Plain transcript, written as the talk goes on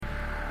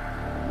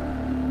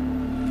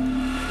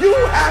You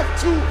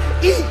have to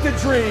eat the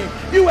dream.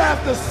 You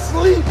have to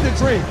sleep the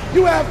dream.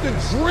 You have to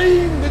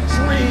dream the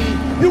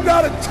dream. You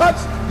got to touch.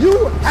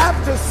 You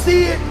have to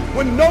see it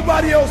when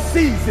nobody else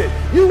sees it.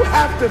 You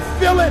have to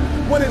feel it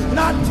when it's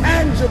not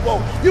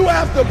tangible. You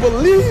have to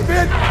believe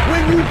it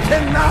when you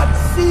cannot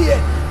see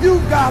it. You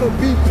got to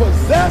be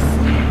possessed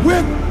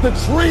with the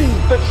dream.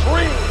 The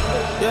dream.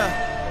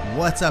 Yeah.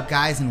 What's up,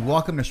 guys, and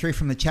welcome to Straight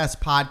from the Chest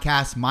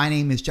podcast. My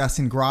name is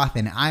Justin Groth,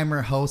 and I'm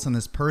your host on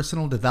this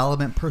personal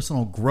development,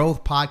 personal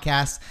growth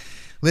podcast.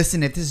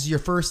 Listen, if this is your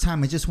first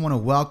time, I just want to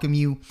welcome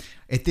you.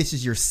 If this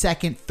is your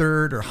second,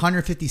 third, or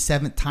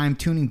 157th time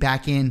tuning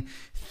back in,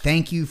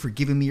 thank you for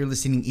giving me your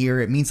listening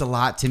ear. It means a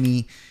lot to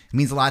me. It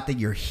means a lot that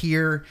you're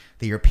here,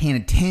 that you're paying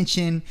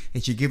attention,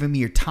 that you're giving me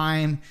your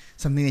time,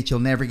 something that you'll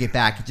never get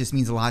back. It just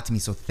means a lot to me,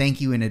 so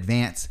thank you in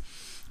advance.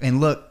 And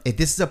look, if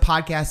this is a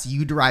podcast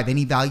you derive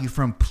any value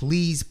from,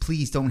 please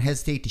don't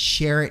hesitate to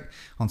share it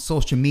on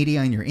social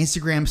media, on your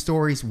Instagram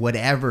stories,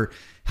 whatever.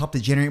 Help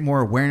to generate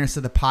more awareness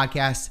of the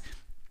podcast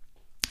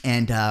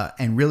and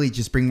really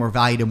just bring more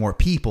value to more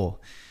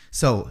people.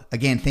 So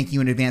again, thank you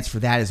in advance for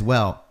that as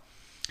well.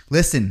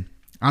 Listen,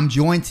 I'm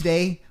joined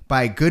today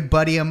by a good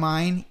buddy of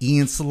mine,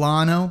 Ian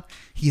Solano.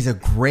 He's a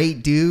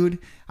great dude.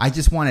 I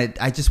just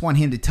want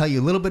him to tell you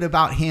a little bit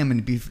about him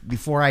and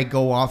before I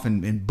go off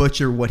and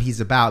butcher what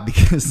he's about,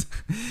 because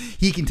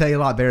he can tell you a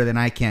lot better than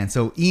I can.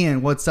 So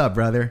Ian, what's up,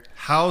 brother?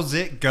 How's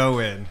it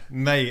going?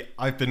 Mate,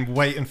 I've been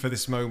waiting for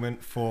this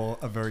moment for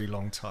a very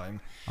long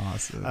time.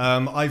 Awesome.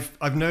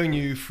 I've known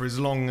you for as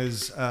long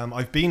as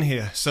I've been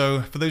here.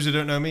 So for those who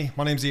don't know me,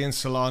 my name's Ian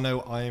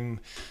Solano. I'm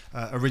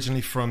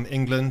originally from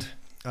England.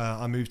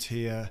 I moved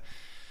here,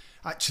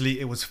 actually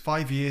it was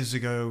 5 years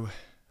ago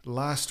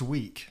last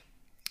week.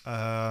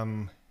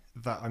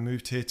 That I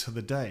moved here to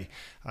the day,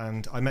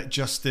 and I met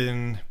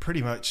Justin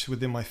pretty much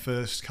within my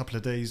first couple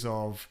of days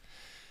of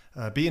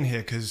being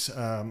here because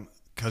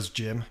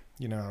Jim,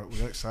 you know how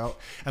it works out.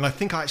 And I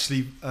think I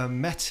actually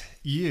met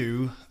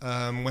you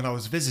when I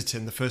was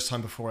visiting the first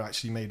time before I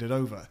actually made it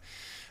over.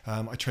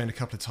 I trained a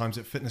couple of times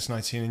at Fitness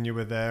 19 and you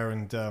were there,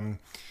 and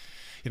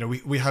you know,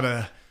 we had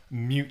a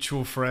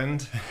mutual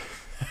friend.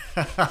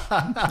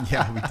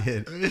 Yeah, we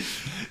did.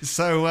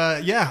 So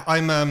yeah,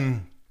 I'm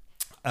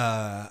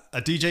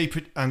a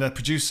DJ and a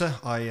producer.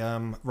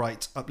 I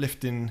write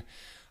uplifting,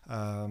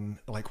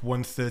 like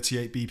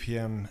 138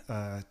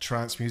 BPM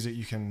trance music.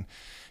 You can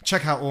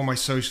check out all my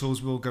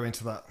socials. We'll go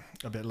into that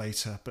a bit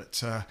later,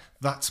 but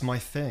that's my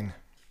thing.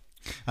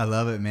 I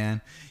love it,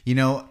 man. You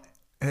know,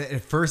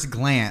 at first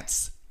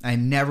glance, I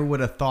never would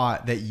have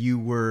thought that you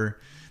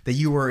were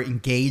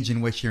engaged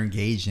in what you're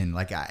engaged in.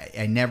 Like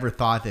I never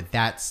thought that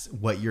that's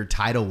what your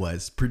title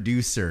was,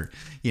 producer.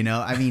 You know,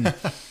 I mean,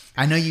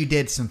 I know you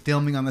did some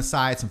filming on the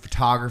side, some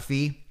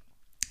photography.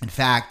 In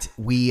fact,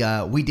 we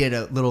did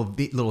a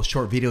little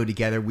short video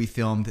together. We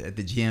filmed at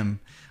the gym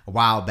a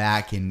while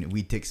back, and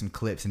we took some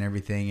clips and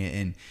everything.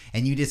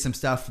 And you did some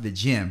stuff for the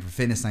gym for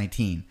Fitness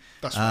 19.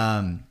 That's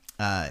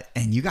right.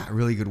 And you got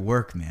really good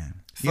work, man.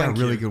 You got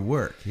really good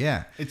work.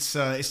 Yeah. It's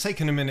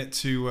taken a minute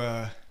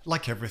to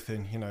like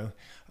everything, you know.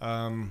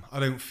 I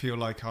don't feel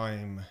like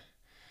I'm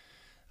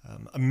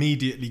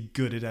immediately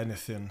good at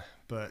anything,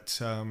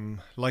 but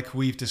like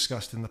we've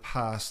discussed in the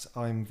past,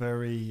 I'm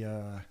very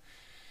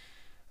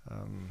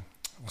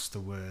what's the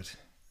word?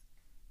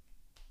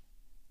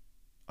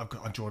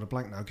 I'm drawing a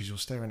blank now because you're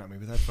staring at me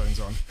with headphones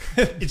on.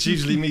 It's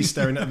usually me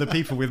staring at other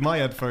people with my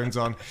headphones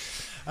on.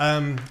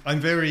 I'm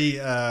very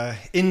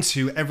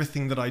into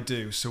everything that I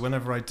do. So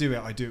whenever I do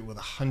it with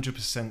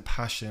 100%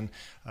 passion.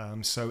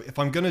 So if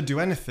I'm going to do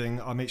anything,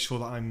 I'll make sure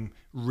that I'm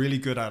really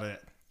good at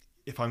it.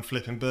 If I'm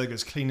flipping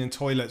burgers, cleaning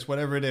toilets,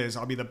 whatever it is,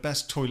 I'll be the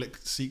best toilet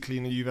seat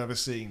cleaner you've ever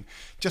seen.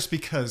 Just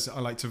because I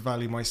like to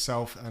value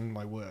myself and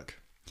my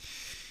work.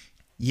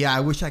 Yeah,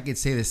 I wish I could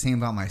say the same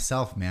about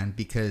myself, man,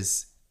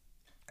 because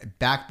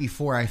back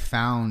before I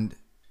found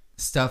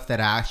stuff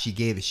that I actually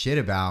gave a shit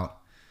about,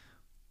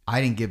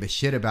 I didn't give a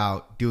shit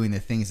about doing the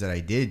things that I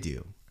did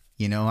do.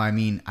 You know, I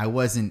mean, I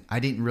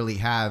didn't really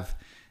have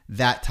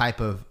that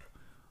type of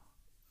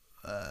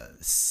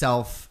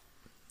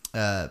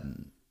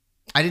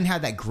I didn't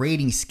have that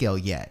grading scale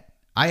yet.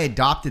 I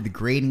adopted the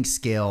grading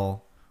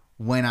scale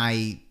when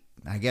I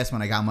guess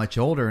when I got much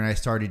older and I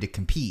started to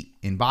compete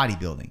in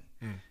bodybuilding.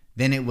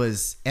 Then it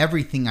was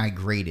everything I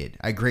graded.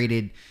 I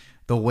graded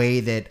the way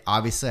that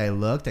obviously I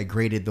looked. I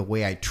graded the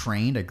way I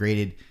trained. I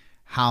graded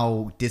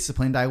how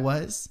disciplined I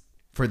was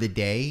for the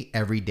day,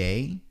 every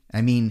day.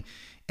 I mean,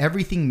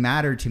 everything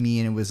mattered to me,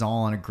 and it was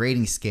all on a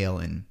grading scale.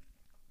 And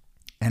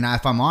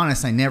if I'm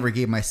honest, I never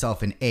gave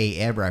myself an A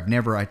ever. I've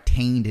never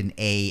attained an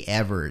A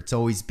ever. It's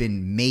always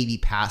been maybe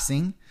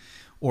passing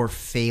or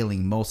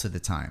failing most of the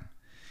time.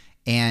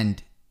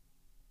 And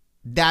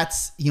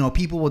that's, you know,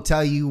 people will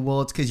tell you,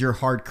 well, it's because you're a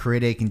hard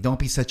critic and don't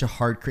be such a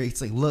hard critic.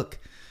 It's like, look,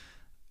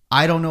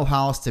 I don't know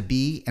how else to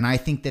be. And I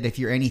think that if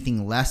you're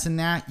anything less than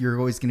that, you're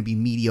always going to be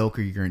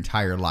mediocre your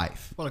entire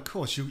life. Well, of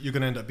course, you're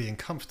going to end up being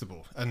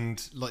comfortable.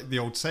 And like the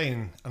old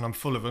saying, and I'm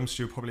full of them,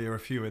 so you'll probably hear a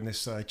few in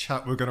this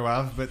chat we're going to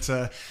have,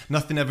 but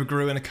nothing ever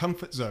grew in a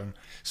comfort zone.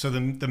 So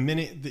the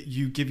minute that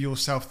you give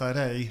yourself that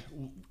A,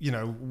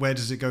 where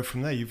does it go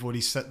from there? You've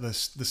already set the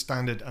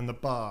standard and the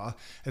bar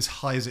as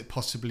high as it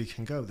possibly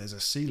can go. There's a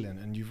ceiling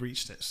and you've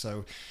reached it.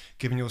 So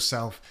giving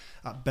yourself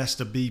at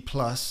best a B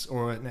plus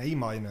or an A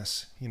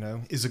minus,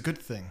 is a good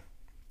thing.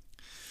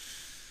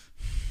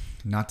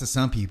 Not to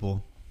some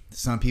people.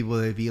 Some people,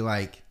 they'd be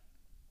like,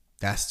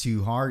 that's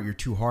too hard. You're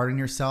too hard on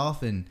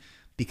yourself. And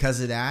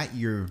because of that,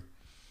 you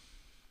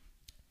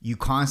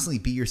constantly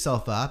beat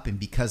yourself up. And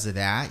because of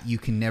that, you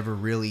can never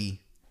really,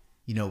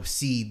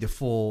 see the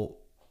full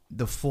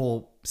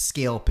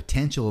scale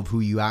potential of who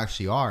you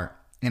actually are.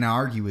 And I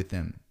argue with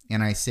them.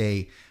 And I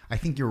say, I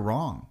think you're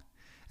wrong.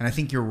 And I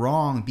think you're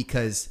wrong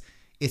because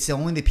it's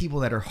only the people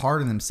that are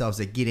hard on themselves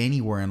that get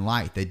anywhere in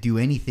life, that do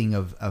anything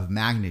of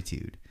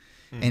magnitude.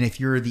 And if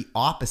you're the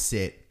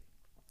opposite,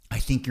 I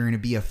think you're going to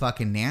be a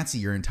fucking Nancy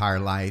your entire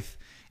life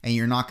and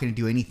you're not going to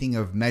do anything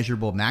of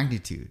measurable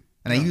magnitude.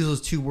 And I use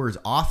those two words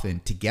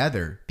often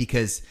together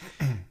because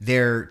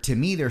to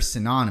me, they're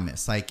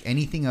synonymous. Like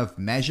anything of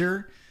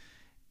measure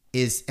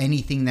is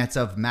anything that's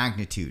of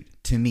magnitude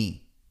to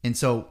me. And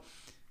so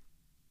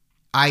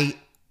I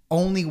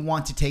only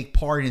want to take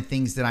part in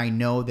things that I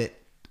know that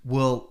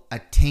will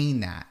attain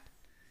that.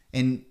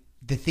 And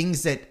the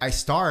things that I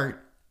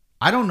start,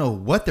 I don't know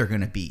what they're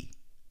going to be.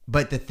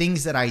 But the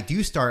things that I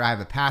do start, I have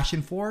a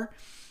passion for,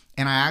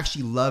 and I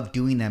actually love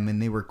doing them,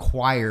 and they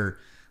require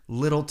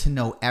little to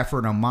no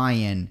effort on my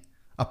end,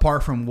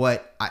 apart from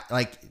what I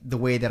like the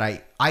way that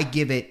I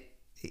give it.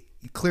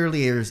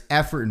 Clearly, there's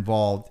effort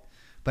involved,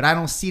 but I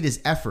don't see it as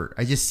effort.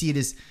 I just see it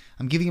as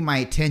I'm giving my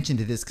attention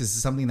to this because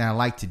it's something that I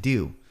like to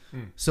do.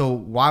 So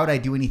why would I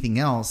do anything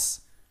else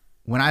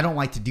when I don't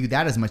like to do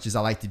that as much as I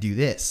like to do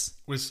this?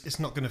 Well, it's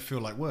not going to feel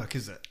like work,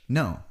 is it?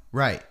 No,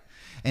 right.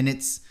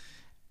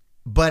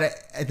 But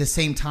at the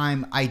same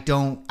time,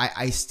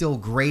 I still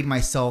grade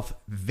myself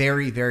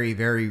very, very,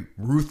 very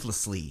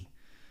ruthlessly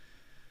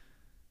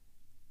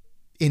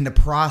in the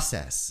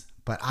process,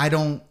 but I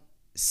don't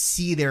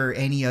see there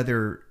any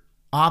other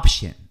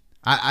option.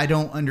 I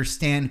don't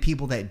understand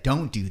people that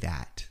don't do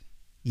that.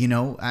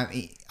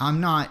 I'm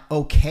not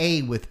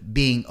okay with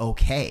being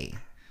okay.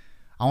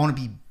 I want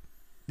to be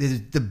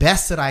the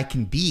best that I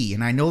can be.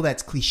 And I know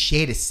that's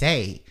cliche to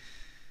say.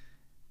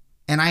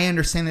 And I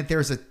understand that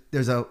there's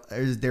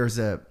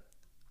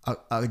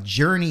a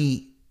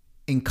journey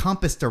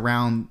encompassed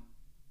around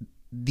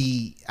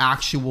the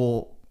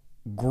actual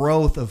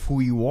growth of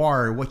who you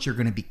are, what you're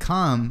going to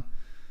become.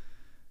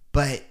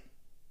 But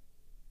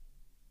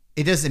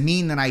it doesn't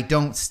mean that I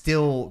don't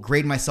still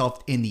grade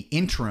myself in the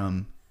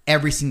interim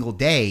every single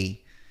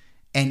day.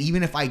 And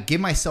even if I give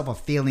myself a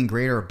failing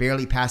grade or a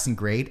barely passing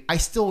grade, I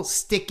still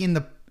stick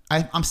in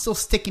I'm still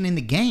sticking in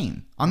the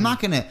game. I'm not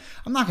gonna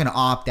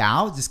opt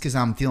out just because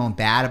I'm feeling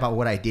bad about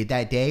what I did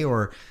that day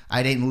or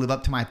I didn't live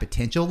up to my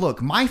potential.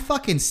 Look, my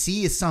fucking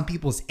C is some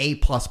people's A++.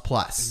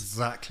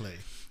 Exactly.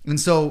 And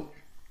so,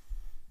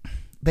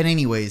 but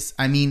anyways,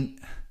 I mean,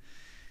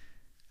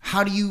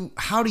 how do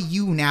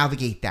you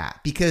navigate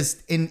that?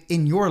 Because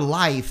in your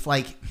life,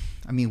 like,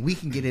 I mean, we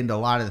can get into a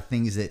lot of the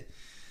things that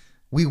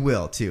we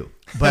will too,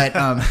 but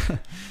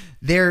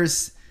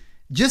there's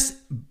just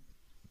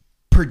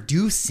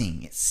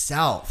producing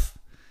itself,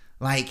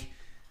 like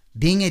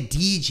being a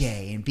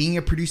DJ and being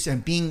a producer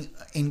and being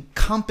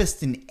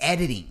encompassed in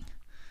editing,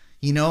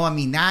 I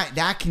mean,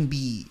 that can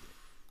be,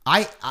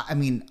 I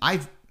mean,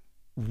 I've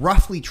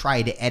roughly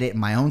tried to edit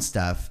my own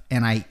stuff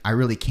and I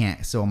really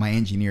can't. So my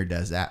engineer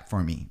does that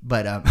for me,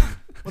 but, well,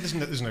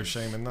 there's no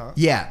shame in that.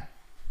 Yeah.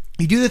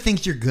 You do the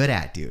things you're good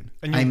at, dude.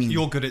 And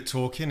you're good at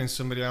talking and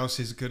somebody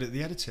else is good at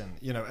the editing,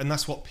 and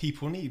that's what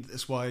people need.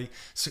 That's why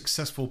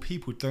successful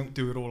people don't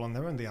do it all on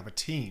their own. They have a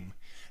team.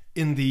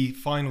 In the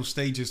final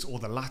stages or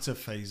the latter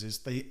phases,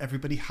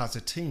 everybody has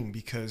a team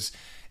because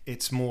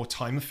it's more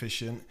time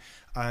efficient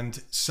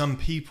and some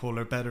people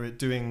are better at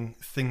doing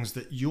things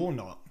that you're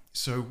not.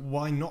 So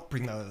why not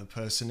bring that other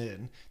person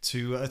in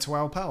to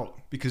help out?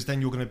 Because then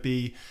you're going to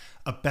be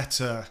a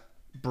better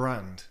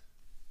brand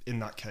in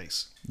that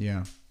case.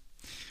 Yeah.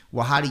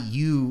 Well, how do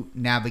you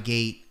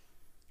navigate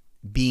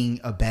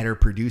being a better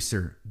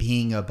producer,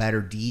 being a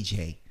better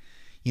DJ?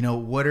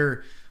 What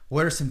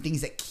are some things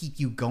that keep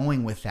you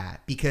going with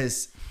that?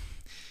 Because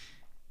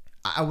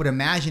I would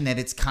imagine that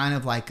it's kind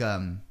of like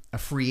a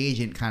free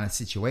agent kind of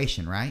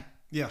situation, right?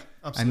 Yeah,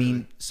 absolutely. I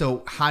mean,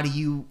 so how do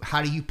you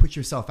put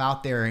yourself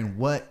out there, and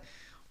what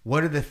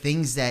are the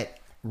things that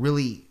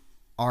really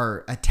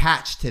are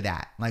attached to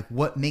that? Like,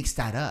 what makes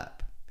that up?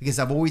 Because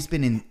I've always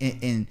been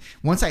in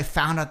once I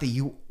found out that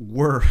you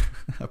were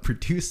a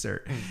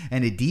producer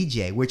and a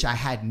DJ, which I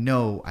had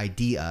no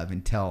idea of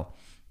until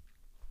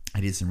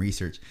I did some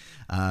research.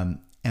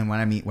 And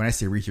when I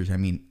say research, I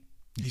mean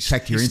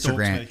check your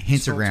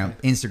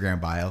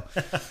Instagram bio.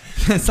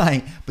 It's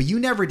like, but you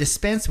never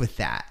dispense with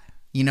that.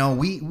 You know,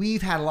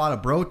 we've had a lot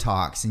of bro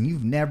talks, and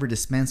you've never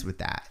dispensed with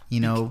that.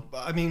 You know,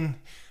 I mean,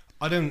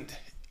 I don't.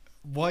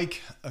 Why?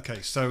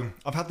 Okay, so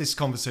I've had this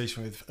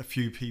conversation with a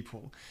few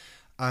people,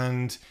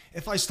 and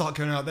if I start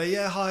going out there,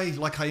 yeah, hi,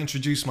 like I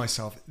introduce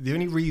myself. The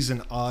only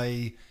reason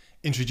I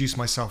introduce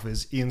myself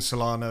as Ian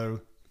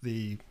Solano,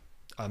 I'm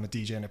a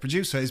DJ and a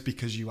producer, is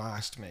because you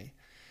asked me,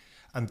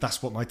 and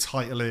that's what my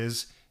title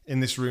is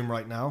in this room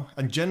right now,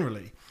 and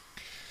generally.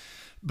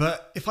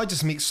 But if I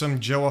just meet some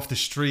Joe off the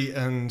street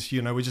and,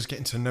 you know, we're just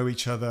getting to know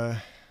each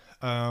other,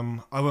 I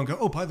won't go,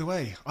 oh, by the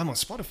way, I'm on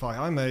Spotify.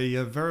 I'm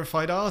a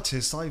verified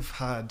artist. I've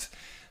had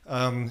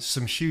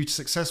some huge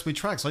success with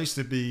tracks. I used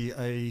to be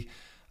a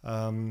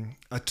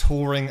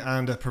touring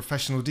and a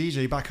professional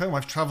DJ back home.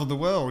 I've traveled the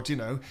world, you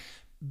know,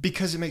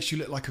 because it makes you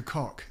look like a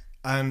cock.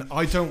 And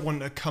I don't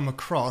want to come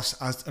across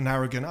as an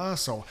arrogant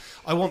arsehole.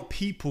 I want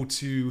people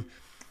to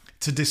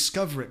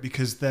discover it,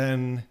 because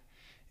then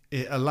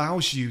it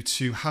allows you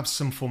to have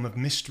some form of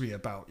mystery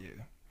about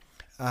you.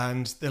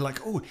 And they're like,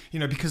 oh, you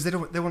know, because they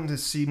want to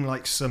seem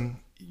like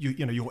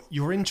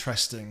you're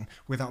interesting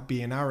without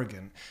being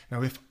arrogant.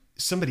 Now, if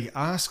somebody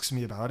asks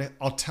me about it,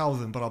 I'll tell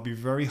them, but I'll be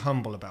very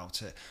humble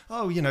about it.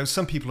 Oh, you know,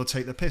 some people will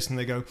take the piss and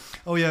they go,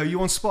 oh yeah,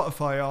 you on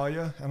Spotify, are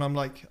you? And I'm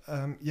like,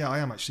 yeah, I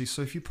am actually.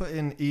 So if you put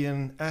in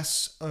Ian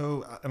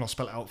S-O, and I'll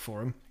spell it out for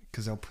them,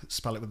 because they'll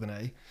spell it with an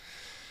A.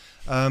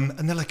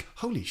 And they're like,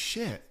 holy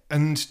shit.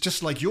 And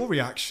just like your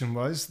reaction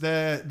was,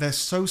 they're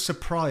so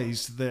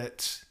surprised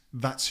that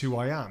that's who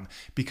I am,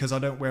 because I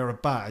don't wear a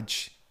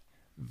badge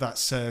that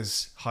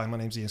says, hi, my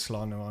name's Ian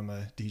Solano, I'm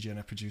a DJ and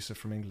a producer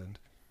from England.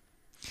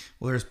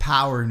 Well, there's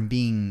power in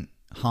being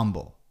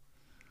humble.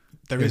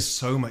 There's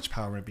so much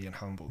power in being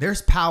humble.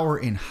 There's power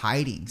in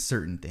hiding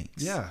certain things.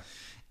 Yeah.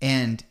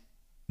 And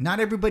not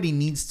everybody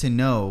needs to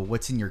know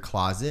what's in your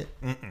closet.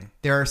 Mm-mm.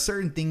 There are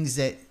certain things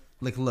that,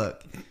 like,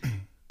 look,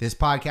 this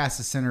podcast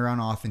is centered around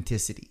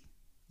authenticity.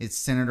 It's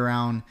centered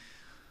around,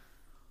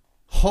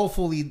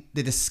 hopefully,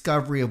 the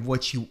discovery of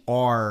what you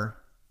are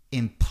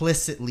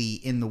implicitly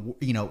in the,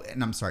 you know,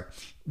 and I'm sorry,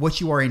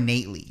 what you are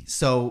innately.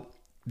 So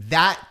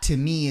that to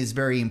me is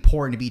very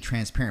important, to be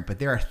transparent. But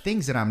there are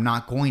things that I'm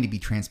not going to be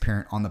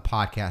transparent on the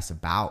podcast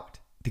about,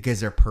 because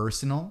they're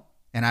personal,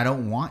 and I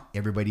don't want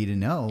everybody to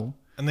know.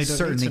 And they don't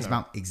certain need to things know.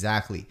 about,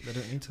 exactly. They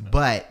don't need to know.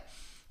 But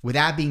with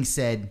that being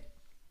said,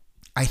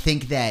 I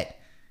think that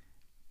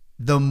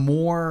the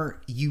more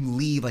you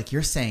leave, like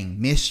you're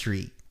saying,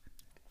 mystery,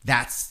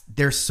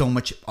 there's so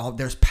much,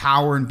 there's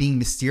power in being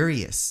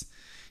mysterious.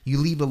 You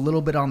leave a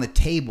little bit on the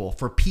table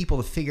for people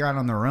to figure out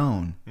on their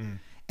own.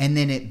 And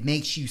then it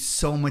makes you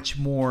so much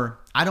more,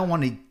 I don't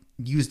want to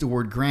use the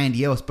word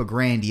grandiose, but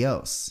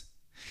grandiose.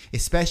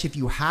 Especially if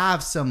you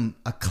have some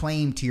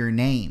acclaim to your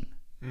name.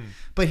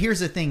 But here's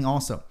the thing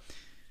also.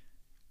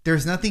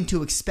 There's nothing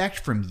to expect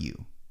from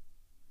you.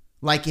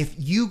 Like if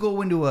you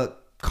go into a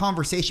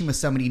conversation with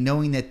somebody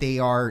knowing that they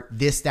are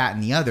this, that,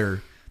 and the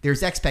other,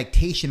 there's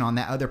expectation on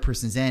that other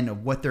person's end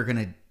of what they're going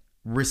to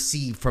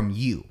receive from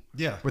you.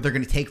 Yeah. What they're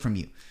going to take from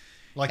you.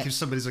 Like if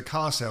somebody's a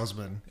car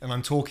salesman and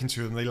I'm talking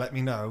to them, they let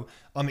me know,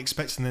 I'm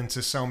expecting them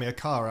to sell me a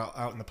car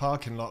out in the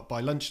parking lot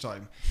by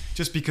lunchtime,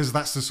 just because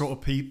that's the sort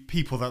of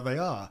people that they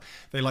are.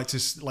 They like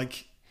to,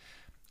 like,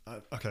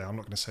 okay, I'm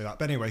not going to say that.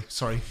 But anyway,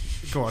 sorry.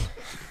 Go on.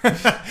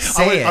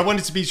 Say it. I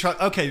wanted to be,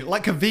 okay,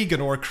 like a vegan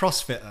or a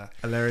CrossFitter.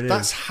 And there it is.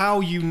 That's how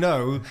you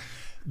know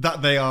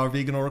that they are a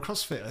vegan or a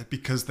CrossFitter,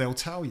 because they'll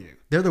tell you.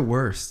 They're the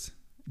worst.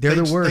 They're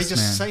the worst, They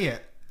just man. say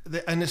it.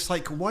 And it's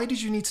like, why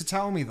did you need to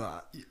tell me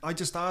that? I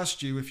just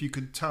asked you if you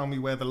could tell me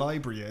where the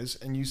library is,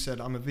 and you said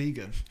I'm a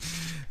vegan.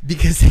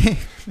 Because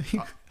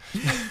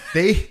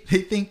they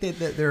think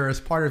that they're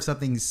as part of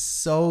something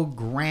so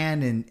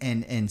grand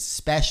and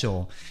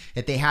special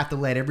that they have to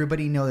let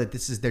everybody know that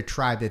this is their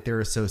tribe that they're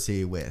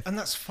associated with. And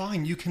that's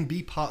fine. You can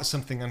be part of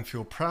something and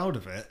feel proud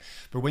of it.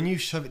 But when you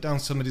shove it down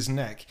somebody's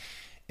neck,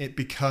 it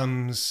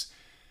becomes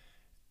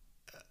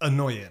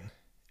annoying.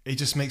 It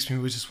just makes me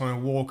just want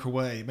to walk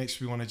away. It makes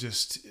me want to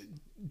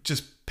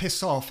just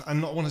piss off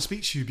and not want to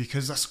speak to you,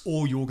 because that's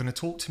all you're going to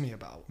talk to me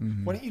about.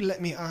 Why don't you let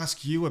me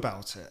ask you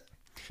about it?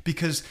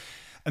 Because,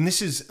 and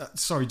this is,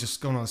 sorry, just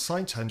going on a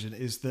side tangent,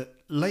 is that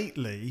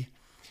lately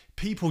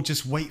people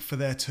just wait for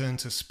their turn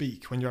to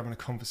speak when you're having a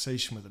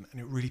conversation with them.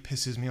 And it really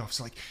pisses me off. It's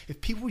like, if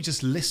people would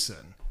just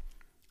listen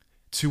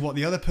to what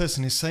the other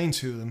person is saying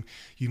to them,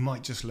 you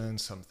might just learn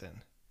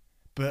something.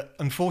 But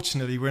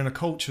unfortunately, we're in a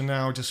culture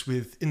now just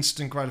with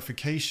instant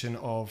gratification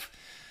of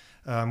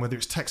whether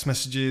it's text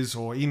messages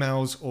or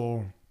emails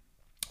or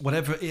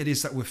whatever it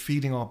is that we're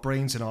feeding our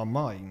brains and our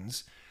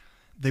minds.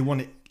 They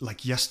want it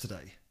like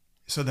yesterday.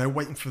 So they're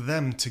waiting for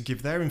them to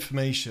give their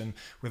information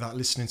without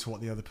listening to what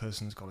the other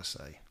person's got to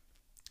say.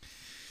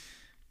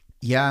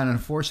 Yeah, and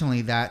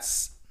unfortunately, that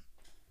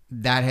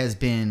has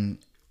been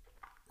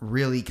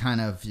really kind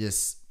of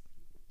just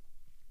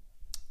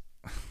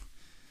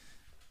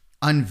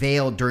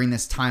unveiled during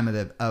this time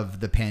of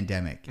the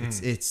pandemic.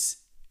 It's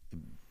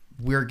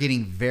we're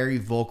getting very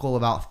vocal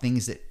about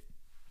things that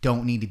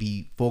don't need to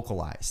be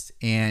vocalized,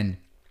 and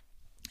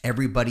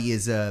everybody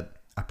is a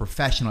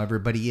professional.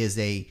 Everybody is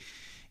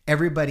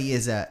everybody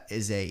is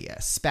a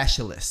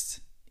specialist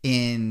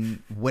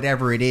in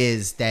whatever it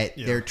is that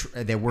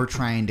that we're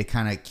trying to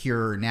kind of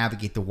cure or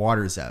navigate the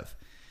waters of.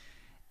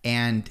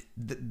 And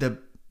the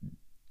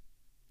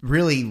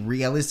really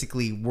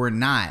realistically, we're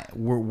not.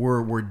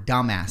 We're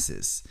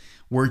dumbasses.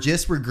 We're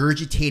just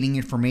regurgitating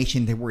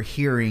information that we're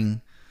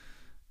hearing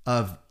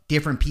of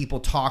different people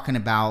talking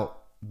about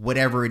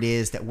whatever it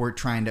is that we're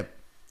trying to,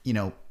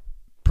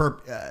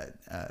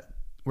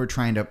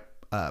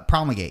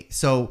 promulgate.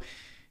 So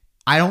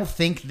I don't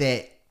think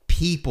that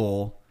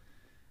people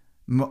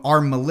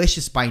are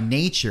malicious by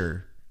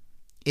nature.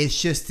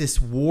 It's just this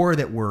war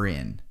that we're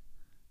in.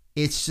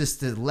 It's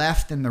just the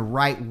left and the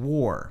right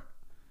war.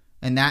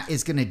 And that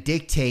is going to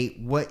dictate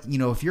what,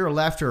 if you're a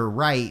left or a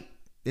right,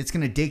 it's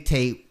going to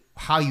dictate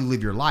how you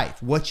live your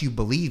life, what you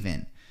believe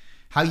in,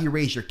 how you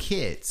raise your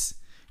kids,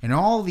 and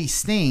all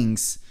these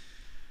things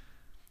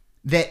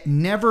that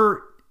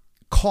never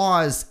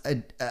cause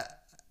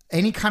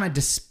any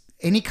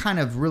kind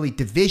of really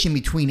division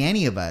between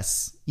any of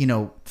us,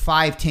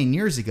 5-10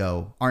 years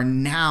ago, are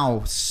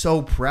now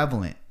so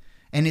prevalent.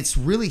 And it's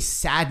really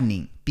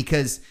saddening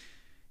because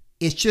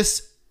it's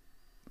just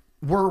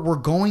we're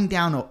going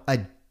down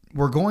a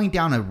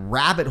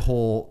rabbit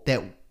hole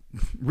that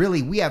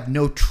really we have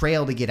no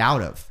trail to get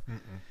out of. Mm-mm.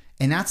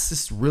 And that's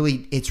just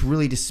it's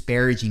really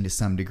disparaging to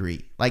some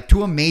degree, like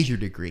to a major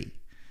degree,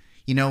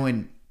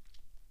 and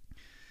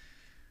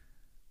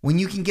when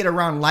you can get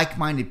around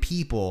like-minded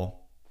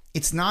people,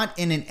 it's not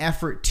in an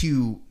effort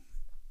to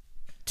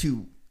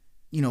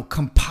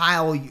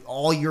compile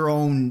all your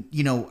own,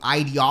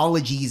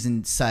 ideologies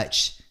and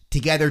such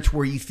together to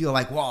where you feel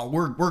like, well,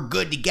 we're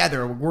good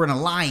together. We're an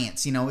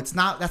alliance. That's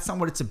not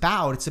what it's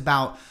about. It's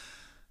about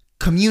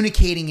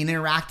communicating and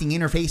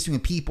interfacing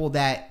with people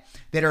that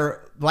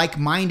are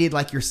like-minded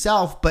like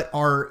yourself, but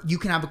you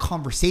can have a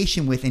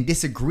conversation with and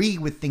disagree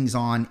with things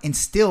on and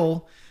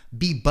still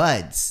be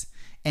buds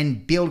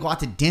and be able to go out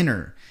to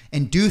dinner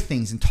and do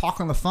things and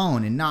talk on the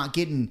phone and not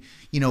getting,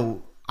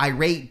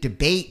 irate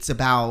debates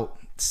about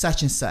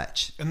such and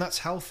such. And that's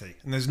healthy.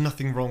 And there's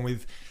nothing wrong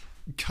with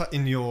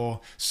cutting your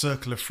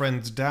circle of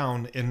friends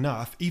down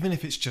enough. Even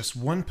if it's just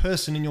one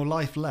person in your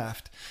life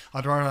left,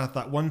 I'd rather have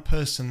that one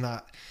person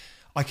that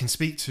I can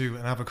speak to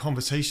and have a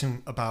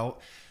conversation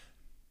about.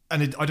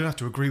 And I don't have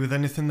to agree with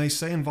anything they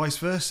say and vice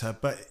versa.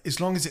 But as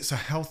long as it's a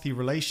healthy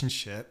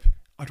relationship,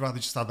 I'd rather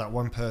just have that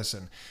one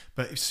person.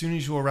 But as soon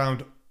as you're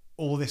around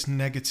all this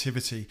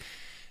negativity,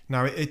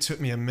 now it took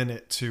me a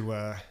minute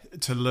to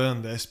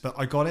learn this, but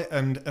I got it,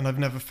 and I've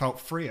never felt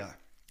freer,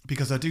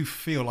 because I do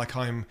feel like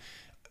I'm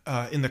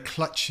in the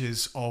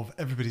clutches of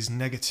everybody's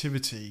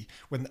negativity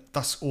when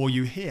that's all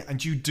you hear,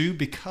 and you do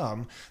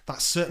become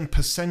that certain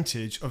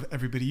percentage of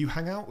everybody you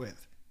hang out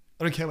with.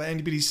 I don't care what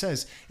anybody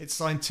says. It's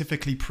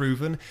scientifically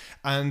proven,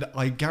 and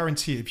I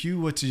guarantee if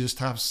you were to just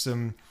have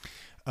some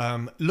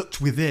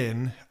looked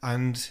within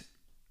and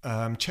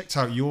checked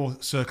out your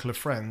circle of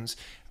friends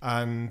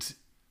and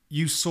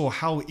you saw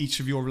how each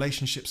of your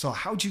relationships are,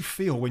 how do you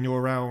feel when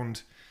you're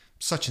around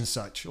such and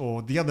such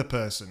or the other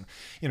person?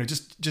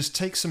 Just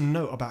take some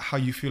note about how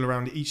you feel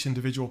around each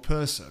individual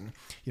person.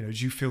 Do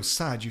you feel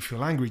sad? Do you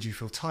feel angry? Do you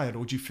feel tired?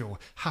 Or do you feel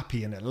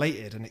happy and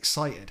elated and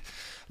excited?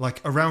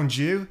 Like around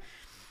you,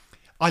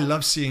 I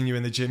love seeing you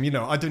in the gym.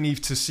 I don't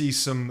need to see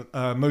some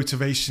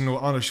motivational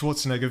Arnold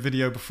Schwarzenegger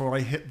video before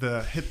I hit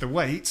the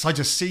weights. I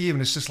just see you,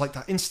 and it's just like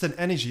that instant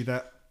energy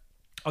that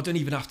I don't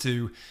even have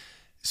to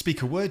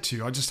speak a word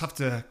to. I just have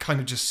to kind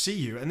of just see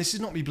you. And this is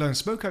not me blowing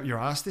smoke up your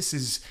ass. This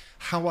is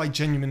how I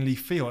genuinely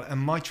feel and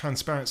my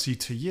transparency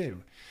to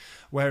you.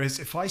 Whereas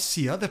if I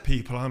see other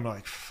people, I'm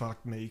like,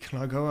 fuck me,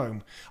 can I go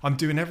home? I'm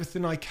doing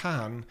everything I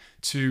can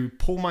to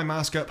pull my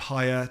mask up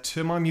higher,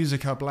 turn my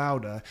music up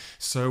louder,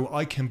 so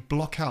I can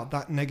block out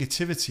that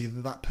negativity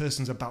that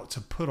person's about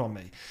to put on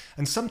me.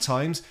 And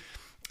sometimes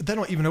they're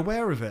not even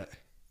aware of it.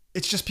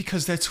 It's just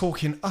because they're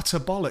talking utter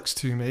bollocks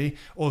to me,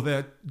 or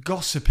they're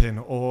gossiping,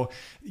 or,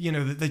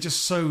 they're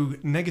just so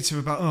negative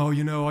about,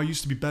 I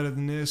used to be better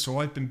than this,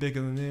 or I've been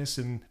bigger than this,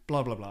 and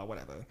blah, blah, blah,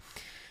 whatever.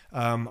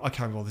 I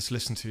can't all this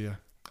listen to you.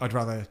 I'd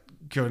rather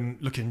go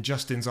and look in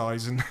Justin's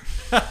eyes and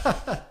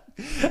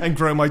and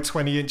grow my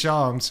 20-inch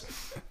arms.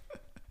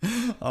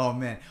 Oh,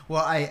 man.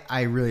 Well,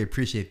 I really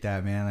appreciate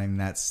that, man. I mean,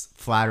 that's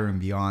flattering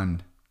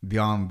beyond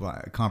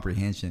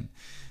comprehension.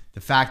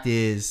 The fact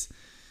is,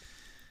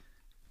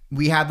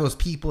 we have those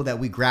people that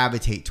we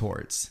gravitate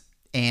towards,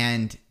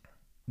 and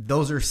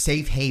those are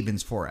safe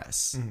havens for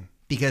us. Mm.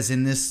 Because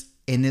in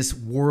this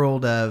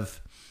world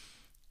of,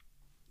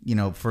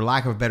 for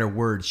lack of a better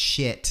word,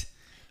 shit,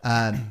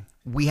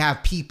 we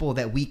have people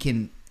that we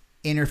can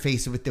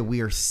interface with, that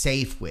we are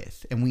safe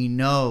with, and we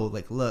know,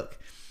 like, look,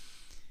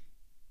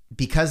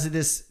 because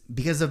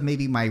of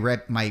maybe my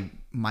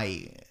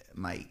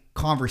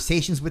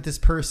conversations with this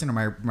person,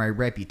 or my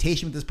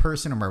reputation with this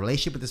person, or my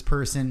relationship with this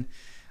person,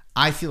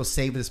 I feel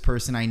safe with this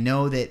person. I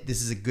know that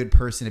this is a good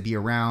person to be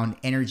around,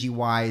 energy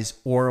wise,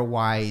 aura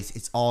wise.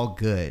 It's all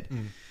good.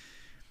 Mm.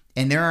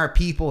 And there are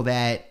people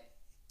that,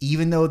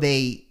 even though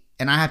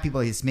and I have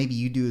people like this, maybe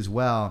you do as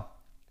well,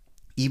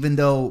 even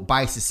though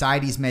by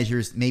society's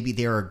measures, maybe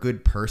they're a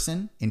good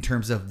person in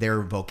terms of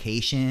their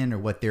vocation or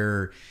what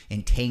they're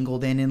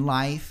entangled in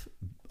life,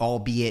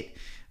 albeit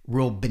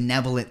real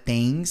benevolent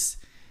things,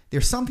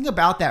 there's something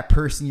about that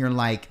person you're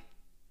like,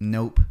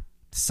 nope,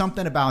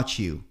 something about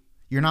you.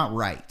 You're not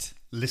right.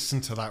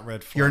 Listen to that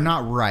red flag. You're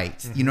not right.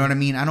 Mm-hmm. You know what I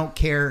mean? I don't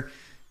care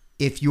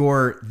if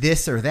you're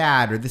this or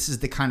that, or this is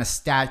the kind of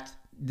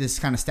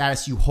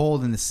status you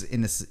hold in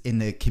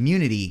the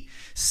community.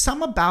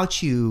 Some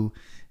about you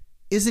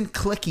isn't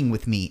clicking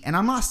with me. And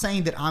I'm not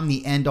saying that I'm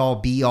the end all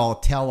be all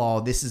tell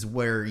all. This is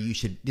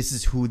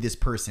who this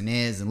person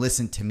is and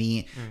listen to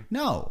me.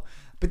 No,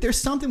 but there's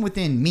something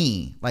within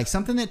me, like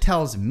something that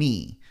tells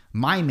me,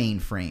 my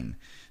mainframe,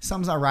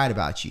 something's not right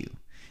about you.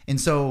 And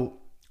so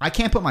I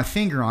can't put my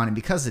finger on it.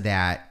 Because of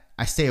that,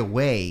 I stay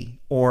away,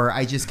 or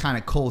I just kind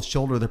of cold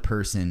shoulder the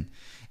person.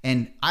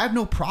 And I have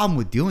no problem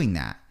with doing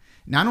that.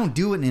 Now, I don't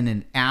do it in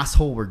an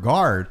asshole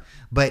regard,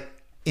 but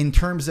in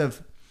terms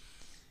of,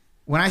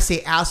 when I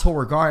say asshole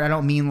regard, I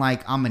don't mean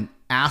like I'm an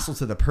asshole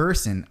to the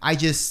person. I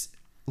just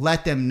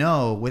let them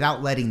know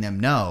without letting them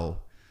know,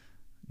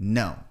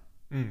 no,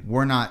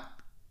 we're not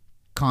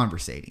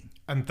conversating.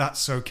 And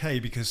that's okay,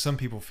 because some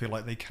people feel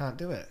like they can't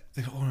do it.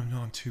 They go, oh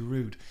no, I'm too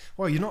rude.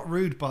 Well, you're not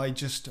rude by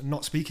just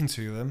not speaking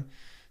to them.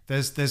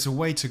 There's a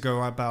way to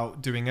go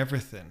about doing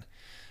everything.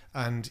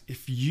 And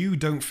if you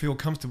don't feel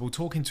comfortable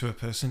talking to a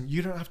person,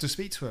 you don't have to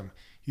speak to them.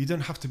 You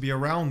don't have to be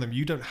around them.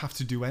 You don't have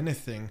to do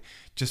anything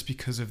just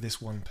because of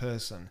this one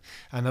person.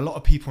 And a lot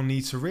of people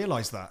need to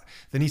realize that.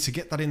 They need to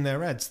get that in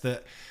their heads,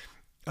 that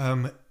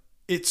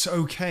it's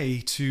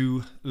okay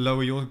to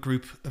lower your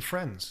group of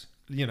friends,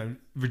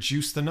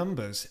 reduce the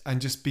numbers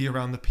and just be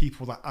around the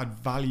people that add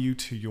value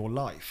to your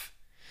life.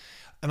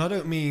 And I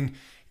don't mean,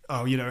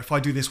 if I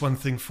do this one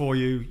thing for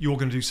you, you're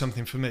going to do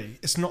something for me.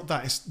 It's not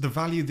that. It's the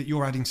value that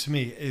you're adding to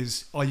me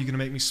is, are you going to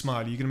make me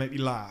smile? Are you going to make me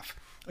laugh?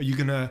 Are you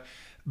going to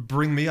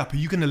bring me up? Are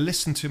you going to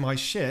listen to my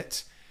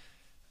shit?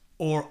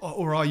 Or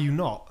are you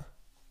not?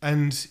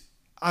 And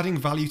adding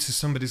value to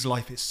somebody's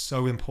life is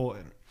so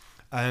important.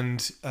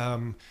 And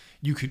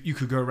you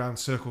could go around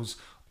circles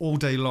all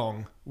day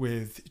long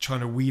with trying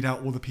to weed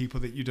out all the people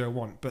that you don't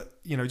want.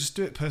 But, just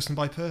do it person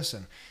by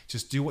person.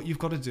 Just do what you've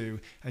got to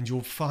do, and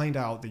you'll find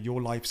out that your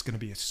life's going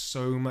to be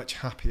so much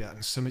happier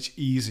and so much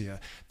easier.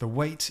 The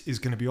weight is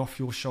going to be off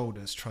your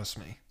shoulders, trust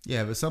me.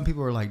 Yeah, but some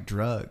people are like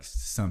drugs.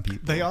 Some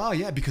people. They are,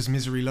 yeah, because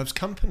misery loves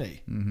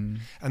company. Mm-hmm.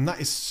 And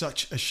that is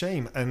such a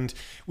shame. And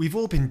we've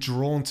all been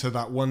drawn to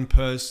that one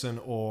person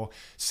or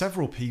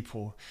several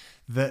people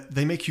that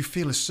they make you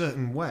feel a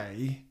certain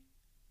way,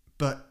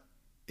 but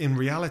in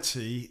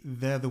reality,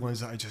 they're the ones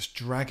that are just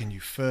dragging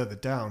you further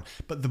down.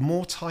 But the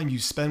more time you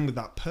spend with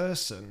that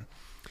person,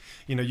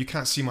 you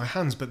can't see my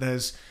hands, but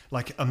there's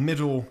like a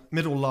middle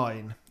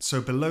line.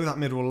 So below that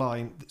middle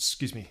line,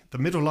 the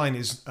middle line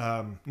is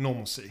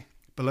normalcy.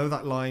 Below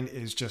that line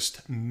is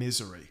just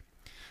misery.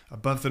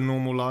 Above the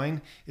normal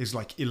line is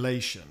like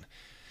elation.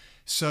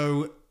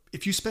 So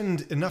if you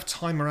spend enough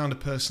time around a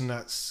person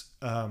that's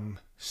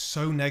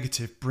so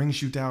negative,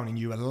 brings you down, and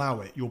you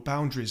allow it, your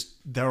boundaries,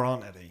 there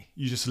aren't any.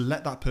 You just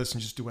let that person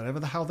just do whatever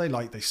the hell they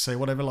like. They say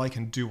whatever they like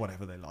and do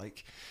whatever they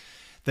like.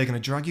 They're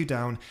going to drag you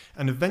down,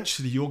 and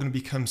eventually you're going to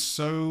become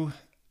so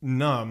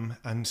numb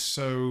and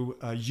so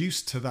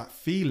used to that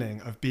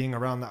feeling of being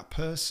around that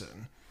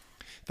person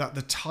that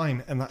the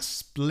time and that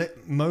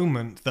split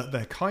moment that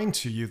they're kind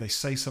to you, they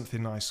say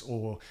something nice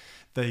or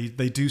they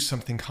do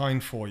something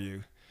kind for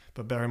you.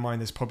 But bear in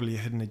mind, there's probably a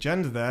hidden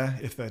agenda there.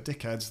 If they're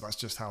dickheads, that's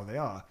just how they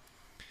are.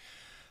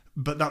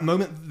 But that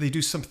moment that they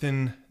do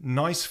something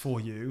nice for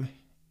you,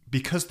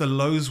 because the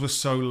lows were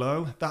so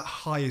low, that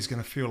high is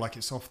going to feel like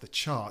it's off the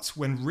charts,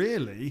 when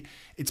really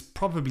it's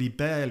probably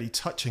barely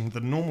touching the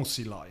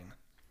normalcy line.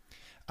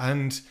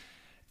 And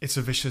it's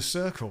a vicious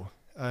circle.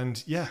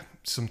 And yeah,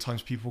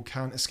 sometimes people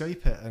can't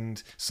escape it.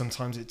 And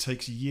sometimes it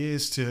takes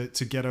years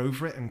to get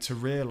over it and to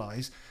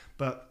realize.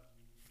 But,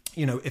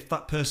 if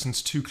that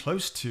person's too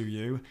close to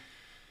you,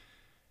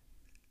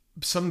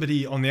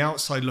 somebody on the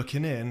outside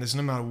looking in, there's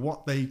no matter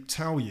what they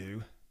tell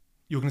you,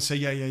 you're going to say,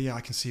 yeah,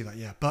 I can see that,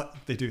 yeah, but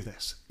they do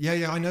this.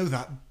 Yeah, I know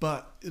that,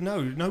 but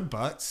no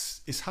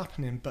buts, it's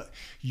happening, but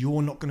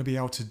you're not going to be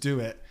able to do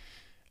it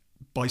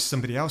by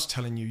somebody else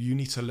telling you. You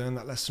need to learn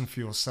that lesson for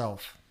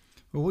yourself.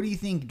 Well, what do you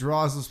think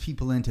draws those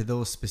people into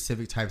those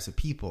specific types of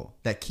people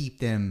that keep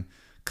them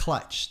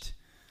clutched?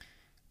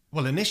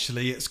 Well,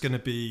 initially it's going to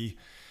be,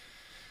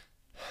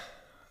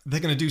 they're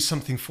going to do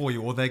something for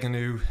you, or they're going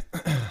to,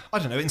 I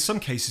don't know, in some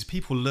cases,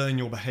 people learn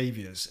your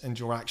behaviors and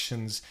your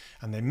actions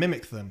and they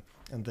mimic them,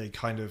 and they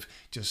kind of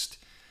just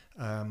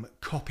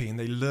copy, and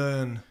they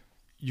learn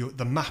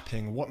the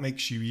mapping, what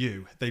makes you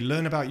you. They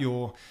learn about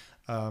your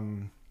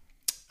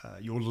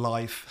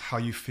life, how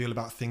you feel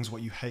about things,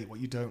 what you hate,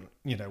 what you don't,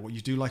 what you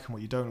do like and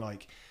what you don't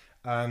like.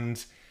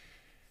 And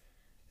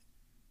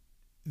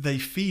they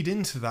feed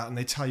into that, and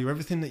they tell you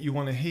everything that you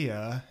want to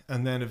hear,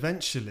 and then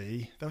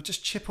eventually they'll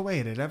just chip away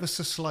at it ever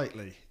so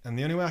slightly. And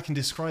the only way I can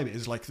describe it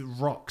is like the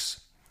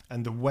rocks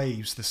and the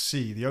waves, the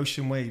sea, the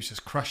ocean waves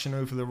just crashing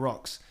over the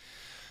rocks.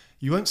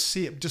 You won't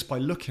see it just by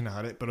looking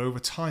at it, but over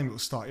time it will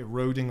start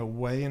eroding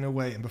away and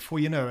away. And before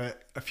you know it,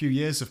 a few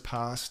years have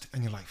passed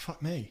and you're like,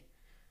 fuck me.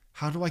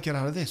 How do I get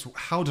out of this?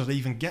 How did I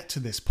even get to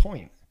this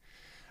point?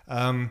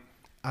 And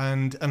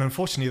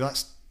unfortunately,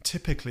 that's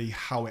typically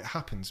how it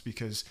happens,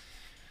 because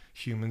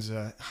humans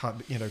are,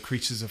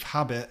 creatures of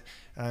habit,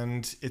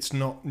 and it's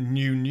not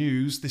new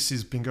news. This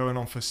has been going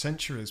on for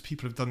centuries.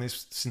 People have done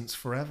this since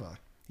forever,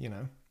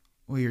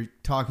 Well, you're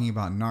talking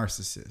about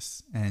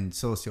narcissists and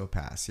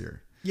sociopaths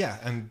here. Yeah,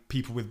 and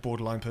people with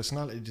borderline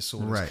personality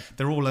disorders. Right.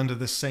 They're all under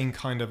the same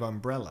kind of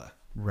umbrella.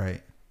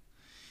 Right.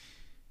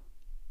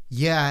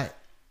 Yeah,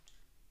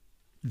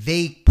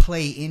 they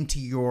play into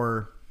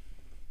your,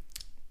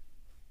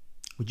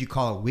 would you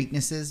call it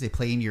weaknesses? They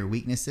play into your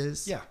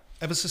weaknesses? Yeah,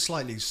 ever so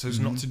slightly, so as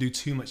not to do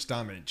too much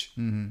damage.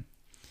 Mm-hmm.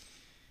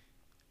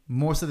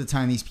 Most of the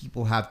time, these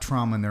people have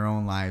trauma in their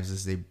own lives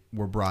as they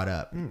were brought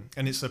up. And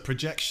it's a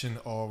projection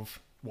of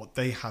what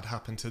they had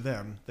happen to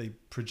them. They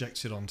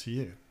project it onto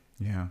you.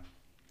 Yeah.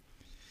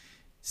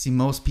 See,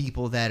 most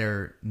people that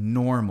are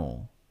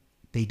normal,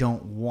 they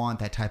don't want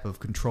that type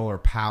of control or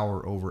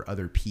power over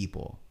other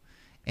people.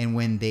 And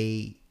when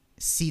they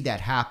see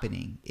that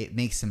happening, it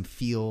makes them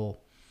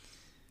feel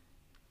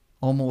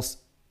almost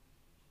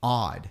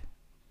odd,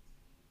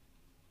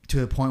 to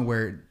the point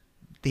where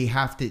they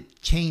have to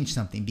change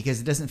something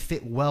because it doesn't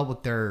fit well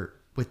with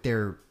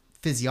their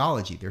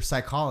physiology, their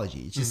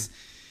psychology. It's just,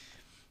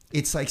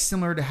 it's like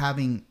similar to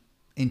having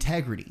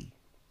integrity.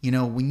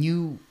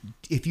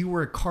 If you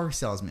were a car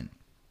salesman,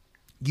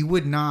 you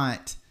would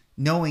not,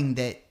 knowing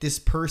that this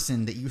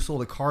person that you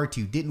sold a car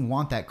to didn't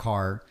want that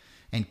car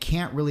and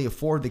can't really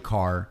afford the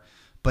car,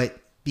 but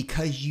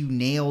because you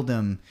nailed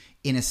them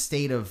in a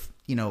state of,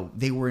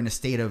 they were in a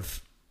state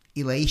of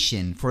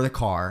elation for the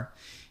car,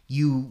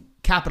 you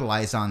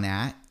capitalized on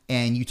that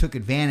and you took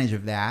advantage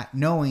of that,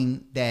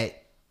 knowing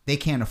that they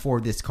can't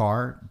afford this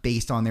car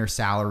based on their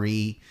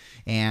salary,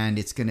 and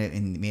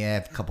and they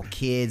have a couple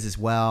kids as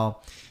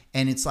well.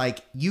 And it's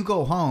like, you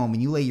go home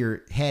and you lay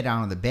your head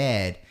down on the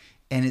bed,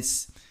 and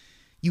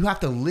you have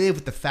to live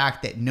with the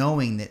fact that,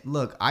 knowing that,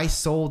 look, I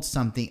sold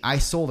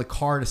a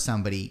car to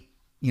somebody,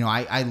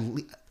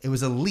 it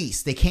was a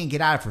lease. They can't get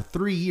out of it for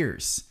 3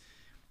 years.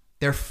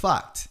 They're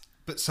fucked.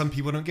 But some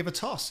people don't give a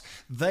toss.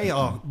 They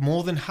are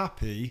more than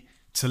happy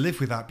to live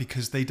with that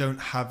because they don't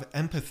have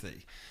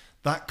empathy.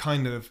 That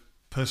kind of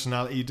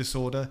personality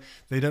disorder,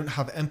 they don't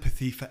have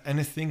empathy for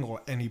anything or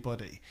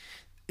anybody.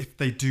 If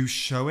they do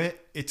show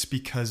it, it's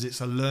because it's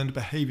a learned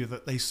behavior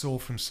that they saw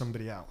from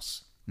somebody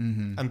else.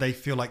 Mm-hmm. And they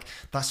feel like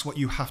that's what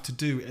you have to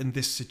do in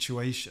this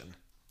situation.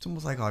 It's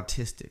almost like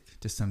autistic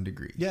to some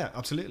degree. Yeah,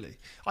 absolutely.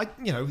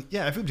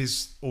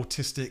 Everybody's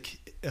autistic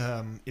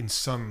in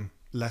some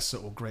lesser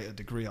or greater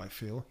degree, I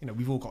feel.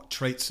 We've all got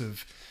traits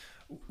of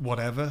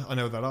whatever. I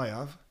know that I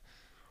have.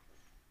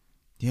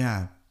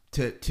 Yeah.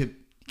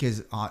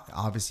 Because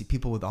obviously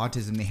people with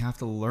autism, they have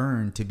to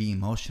learn to be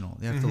emotional.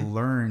 They have to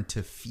learn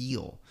to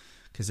feel,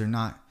 because they're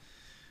not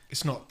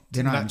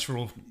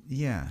natural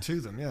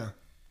to them. Yeah.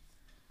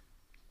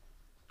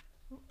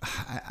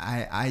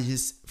 I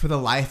just, for the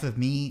life of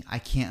me, I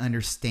can't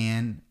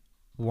understand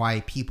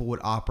why people would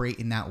operate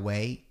in that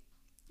way.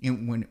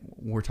 And when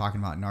we're talking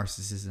about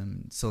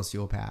narcissism,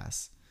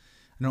 sociopaths,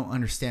 I don't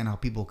understand how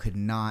people could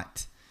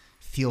not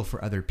feel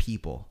for other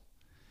people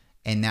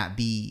and that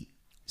be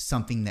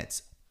something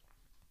that's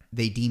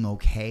they deem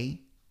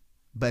okay.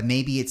 But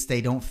maybe it's they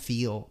don't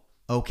feel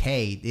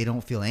okay. They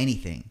don't feel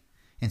anything.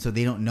 And so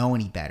they don't know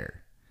any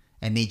better.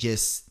 And they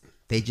just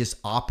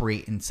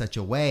operate in such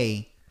a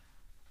way.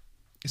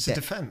 It's a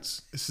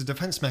defense. It's a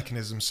defense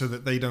mechanism so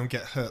that they don't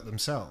get hurt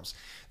themselves.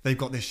 They've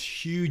got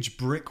this huge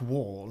brick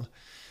wall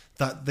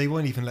that they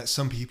won't even let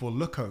some people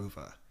look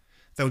over.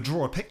 They'll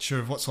draw a picture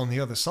of what's on the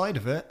other side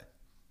of it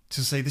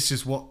to say this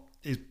is what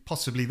is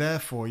possibly there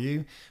for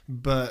you,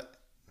 but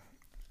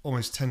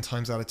almost 10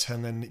 times out of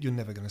 10, then you're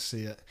never going to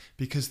see it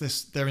because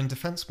they're in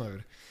defense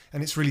mode.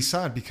 And it's really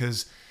sad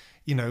because,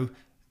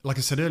 like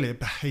I said earlier,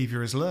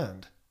 behavior is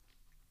learned.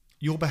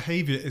 Your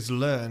behavior is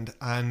learned,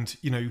 and,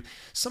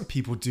 some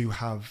people do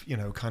have,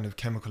 kind of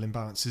chemical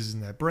imbalances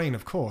in their brain,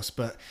 of course,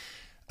 but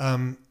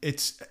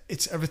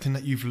it's everything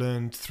that you've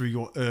learned through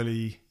your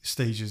early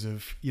stages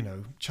of,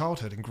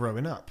 childhood and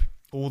growing up.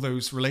 All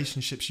those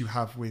relationships you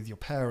have with your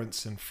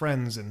parents and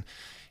friends and,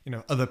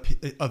 other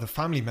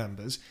family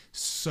members,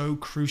 so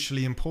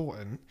crucially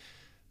important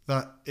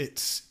that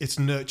it's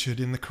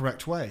nurtured in the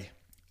correct way.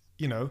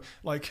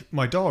 Like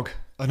my dog.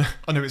 I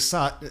know it's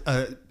sad,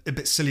 a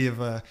bit silly of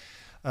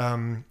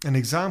an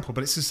example,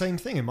 but it's the same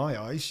thing in my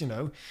eyes.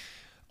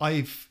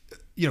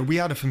 We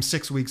had her from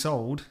 6 weeks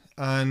old,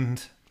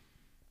 and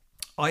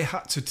I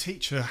had to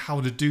teach her how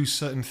to do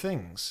certain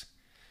things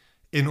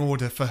in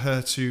order for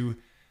her to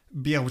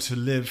be able to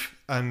live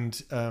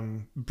and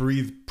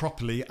breathe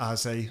properly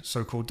as a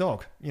so-called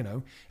dog.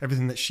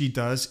 Everything that she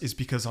does is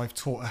because I've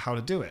taught her how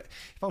to do it.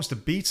 If I was to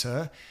beat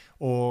her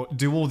or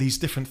do all these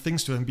different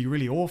things to her and be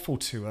really awful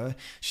to her,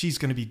 she's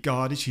going to be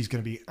guarded, she's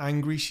going to be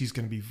angry, she's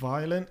going to be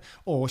violent,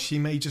 or she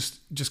may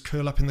just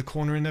curl up in the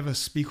corner and never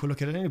speak or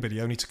look at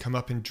anybody, only to come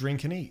up and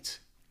drink and eat.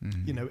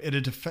 Mm-hmm.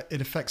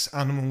 It affects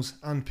animals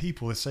and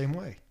people the same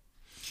way.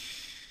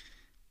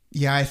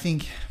 Yeah, I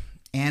think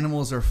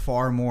animals are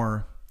far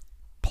more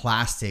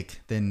plastic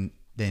than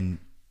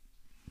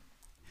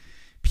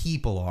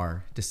people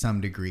are to some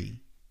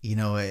degree.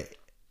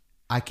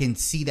 I can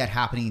see that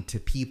happening to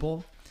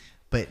people,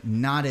 but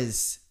not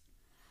as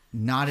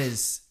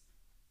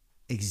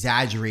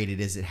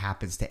exaggerated as it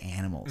happens to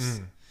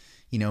animals.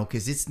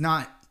 Because it's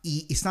not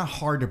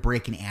hard to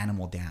break an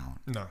animal down.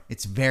 No,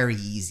 it's very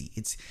easy.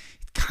 It's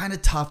kind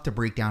of tough to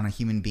break down a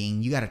human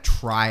being. You got to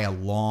try a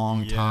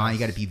long time. You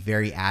got to be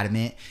very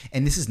adamant.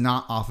 And this is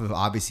not off of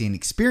obviously an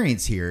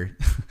experience here.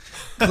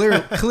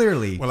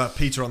 Clearly. We'll have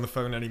Peter on the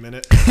phone any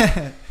minute.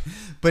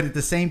 But at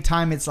the same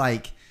time, it's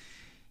like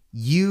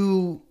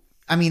there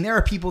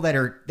are people that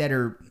are,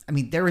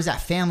 there was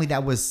that family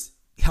that was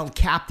held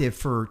captive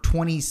for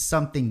 20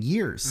 something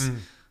years.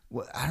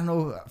 I don't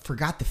know. I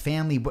forgot the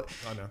family, but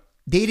I know.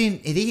 They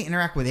didn't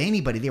interact with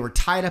anybody. They were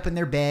tied up in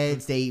their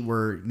beds. They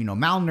were,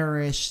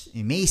 malnourished,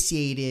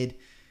 emaciated.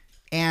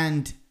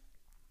 And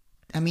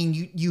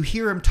you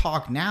hear them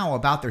talk now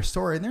about their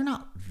story, and they're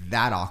not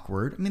that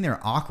awkward. They're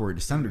awkward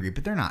to some degree,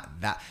 but they're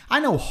not that. I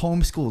know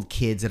homeschooled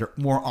kids that are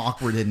more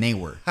awkward than they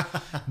were.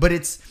 But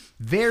it's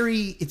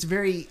very,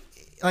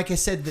 like I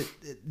said,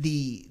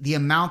 the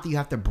amount that you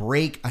have to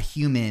break a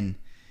human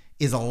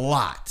is a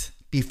lot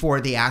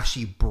before they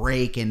actually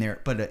break in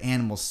there. But an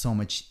animal's so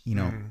much,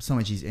 so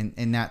much easier.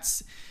 And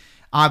that's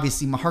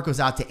obviously, my heart goes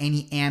out to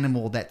any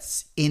animal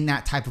that's in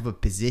that type of a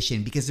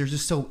position, because they're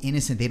just so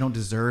innocent. They don't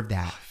deserve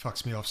that. It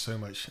fucks me off so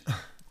much.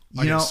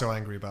 I get so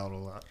angry about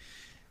all that.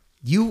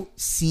 You've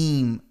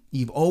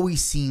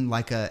always seemed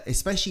like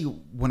especially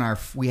when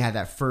we had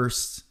that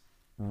first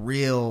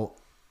real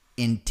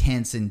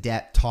intense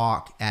in-depth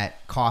talk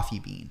at Coffee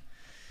Bean,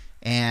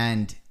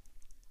 and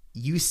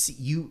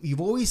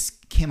you've always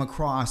came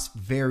across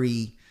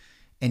very,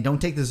 and don't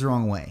take this the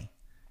wrong way,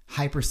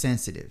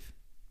 hypersensitive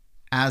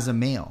as a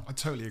male. I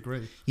totally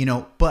agree.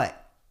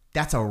 But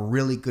that's a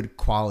really good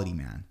quality,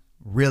 man.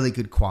 Really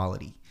good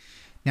quality.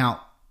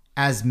 Now,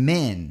 as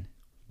men,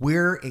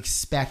 we're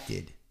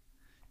expected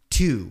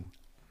to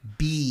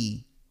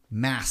be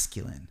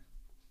masculine.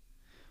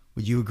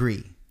 Would you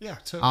agree? Yeah,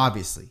 totally.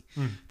 Obviously.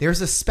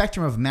 There's a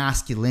spectrum of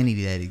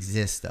masculinity that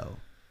exists, though.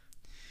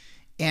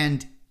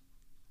 And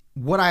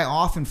what I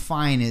often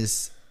find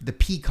is the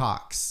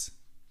peacocks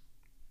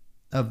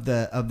of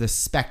the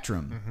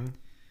spectrum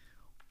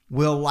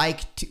will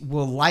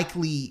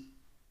likely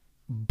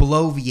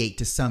bloviate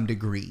to some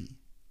degree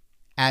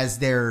as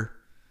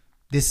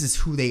this is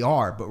who they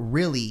are, but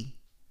really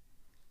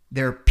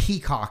they're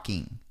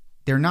peacocking.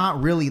 They're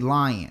not really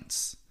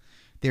lions.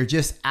 They're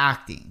just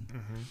acting.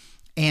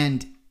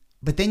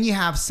 But then you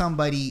have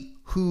somebody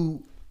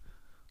who,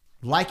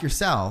 like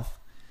yourself,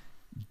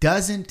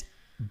 doesn't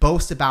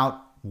boast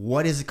about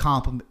what his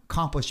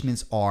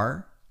accomplishments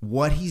are,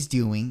 what he's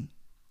doing,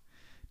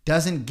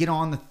 doesn't get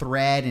on the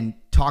thread and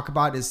talk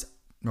about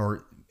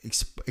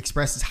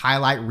express his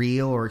highlight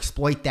reel or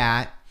exploit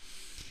that,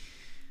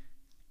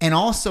 and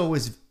also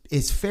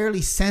is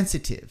fairly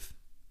sensitive,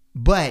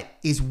 but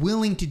is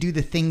willing to do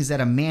the things that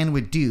a man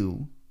would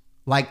do,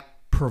 like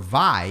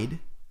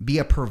be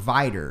a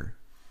provider.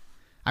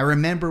 I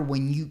remember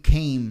when you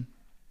came,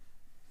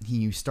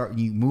 you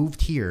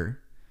moved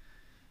here,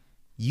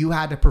 you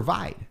had to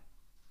provide.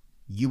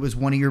 You was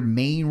one of your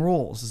main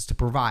roles is to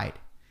provide.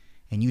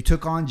 And you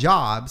took on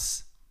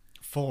jobs.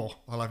 4,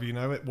 I'll have you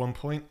know, at one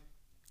point.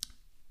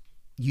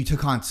 You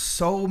took on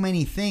so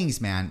many things,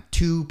 man,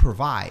 to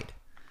provide.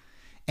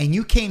 And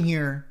you came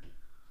here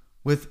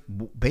with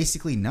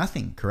basically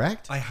nothing,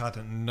 correct? I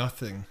had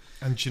nothing.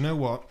 And do you know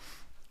what?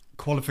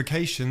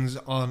 Qualifications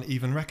aren't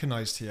even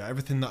recognized here.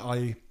 Everything that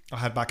I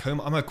had back home,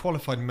 I'm a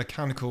qualified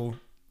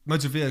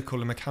motor vehicle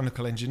and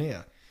mechanical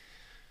engineer.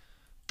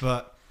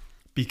 But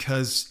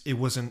because it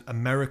was an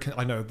American,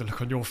 I know the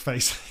look on your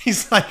face.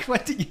 He's like,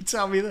 when did you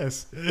tell me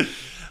this?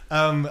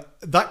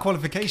 That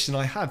qualification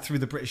I had through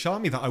the British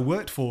Army that I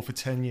worked for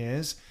 10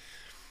 years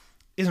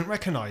isn't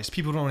recognised.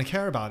 People don't want to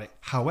care about it.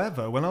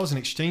 However, when I was an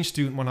exchange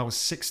student when I was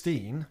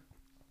 16,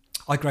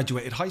 I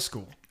graduated high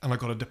school and I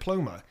got a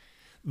diploma.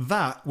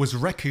 That was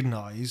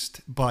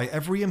recognised by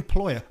every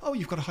employer. Oh,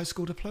 you've got a high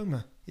school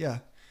diploma. Yeah.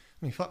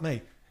 Fuck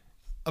me.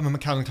 I'm a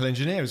mechanical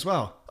engineer as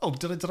well. Oh,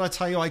 did I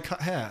tell you I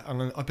cut hair?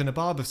 And I've been a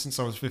barber since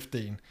I was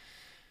 15.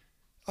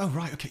 Oh,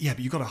 right. Okay. Yeah,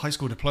 but you got a high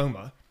school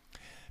diploma.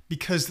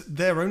 Because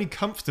they're only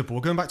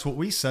comfortable, going back to what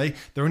we say,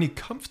 they're only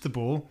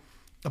comfortable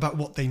about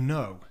what they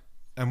know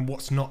and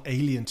what's not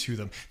alien to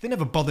them. They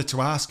never bothered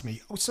to ask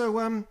me,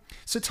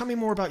 so tell me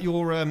more about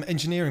your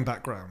engineering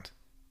background.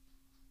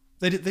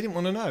 They didn't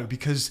want to know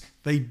because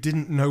they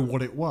didn't know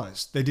what it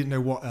was. They didn't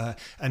know what an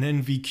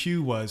NVQ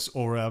was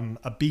or a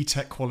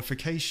BTEC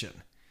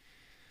qualification.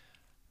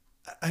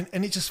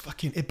 And it just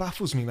it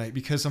baffles me, mate,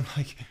 because I'm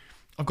like,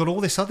 I've got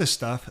all this other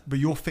stuff, but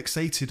you're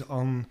fixated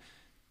on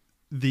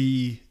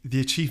the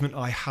achievement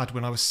I had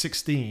when I was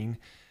 16,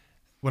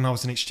 when I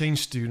was an exchange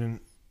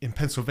student in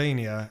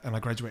Pennsylvania and I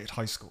graduated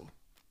high school.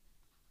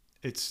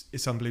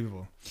 It's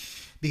unbelievable.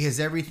 Because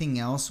everything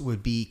else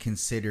would be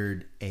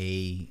considered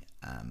a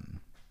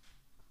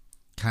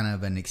kind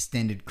of an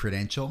extended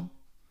credential.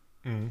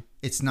 Mm.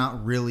 It's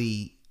not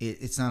really.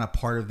 It's not a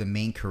part of the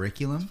main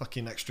curriculum. It's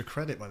fucking extra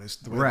credit by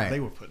the way right. they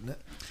were putting it.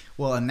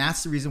 Well, and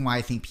that's the reason why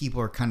I think people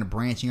are kind of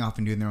branching off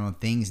and doing their own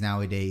things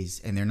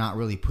nowadays, and they're not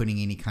really putting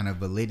any kind of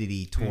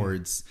validity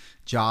towards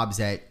jobs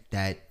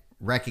that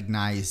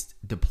recognized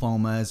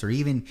diplomas or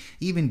even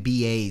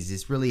BAs.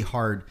 It's really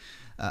hard.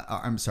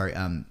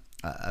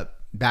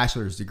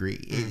 Bachelor's degree.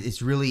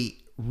 It's really,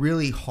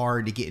 really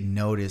hard to get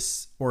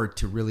notice or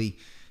to really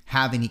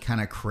have any kind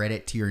of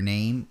credit to your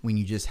name when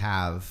you just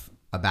have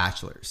a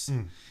bachelor's.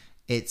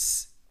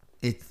 It's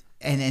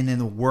and then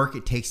the work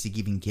it takes to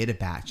even get a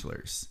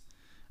bachelor's.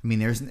 I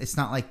mean, it's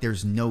not like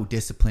there's no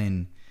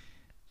discipline,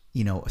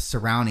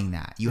 surrounding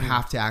that. You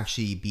have to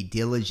actually be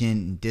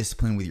diligent and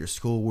disciplined with your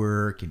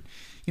schoolwork, and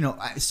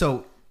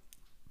so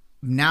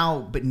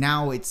now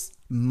it's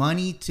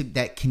money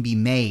that can be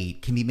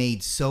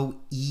made so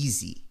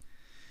easy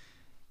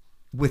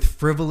with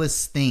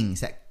frivolous things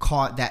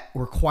that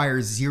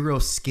require zero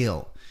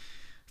skill.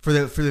 For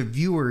the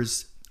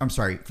viewers,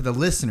 for the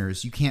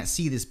listeners, you can't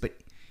see this, but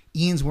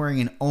Ian's wearing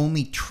an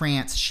Only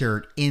Trance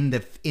shirt in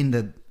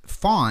the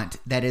font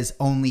that is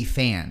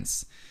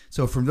OnlyFans.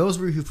 So for those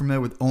of you who are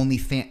familiar with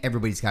OnlyFans,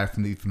 everybody's got to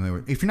be familiar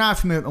with. If you're not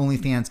familiar with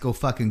OnlyFans, go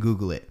fucking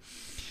Google it.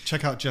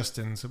 Check out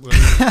Justin's.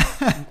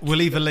 We'll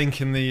leave a link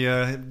in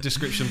the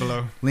description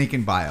below. Link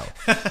in bio.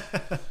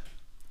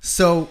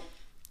 So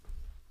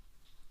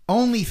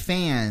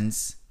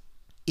OnlyFans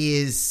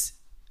is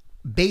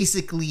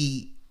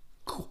basically,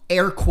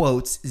 air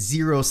quotes,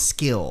 zero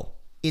skill.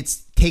 It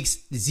takes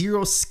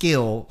zero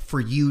skill for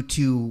you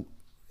to,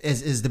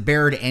 as the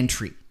barrier to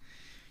entry.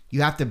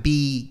 You have to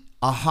be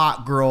a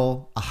hot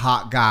girl, a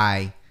hot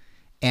guy,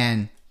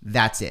 and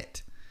that's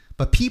it.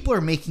 But people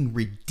are making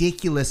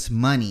ridiculous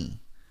money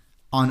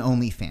on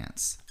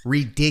OnlyFans.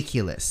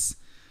 Ridiculous.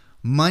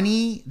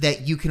 Money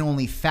that you can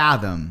only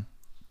fathom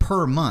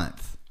per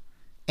month.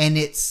 And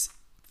it's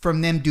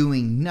from them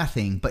doing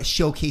nothing but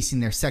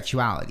showcasing their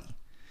sexuality.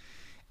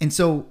 And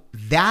so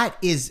that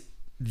is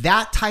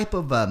that type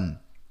of a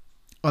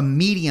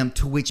medium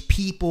to which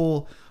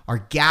people are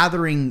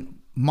gathering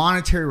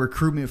monetary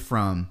recruitment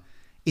from.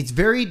 It's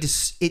very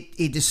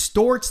it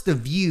distorts the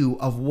view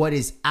of what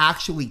is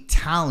actually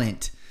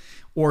talent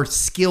or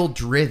skill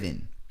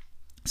driven.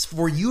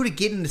 For you to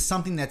get into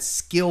something that's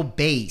skill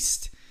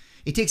based,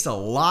 it takes a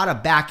lot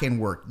of back end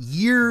work,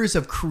 years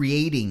of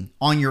creating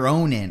on your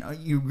own end,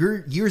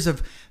 years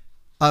of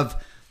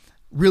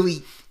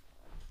really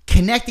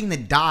connecting the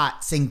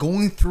dots and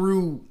going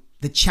through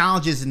the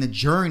challenges and the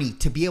journey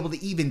to be able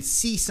to even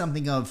see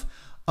something of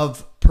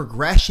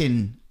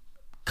progression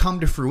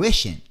come to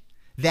fruition.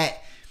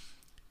 That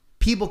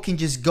people can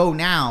just go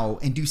now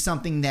and do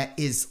something that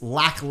is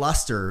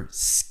lackluster,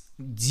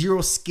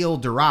 zero skill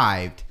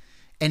derived,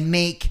 and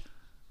make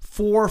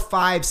 4,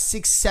 5,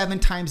 6, 7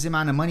 times the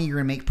amount of money you're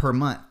going to make per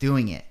month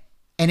doing it.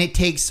 And it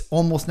takes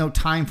almost no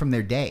time from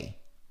their day.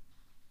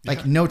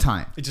 Like no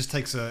time. It just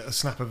takes a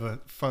snap of a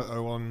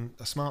photo on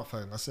a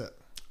smartphone. That's it.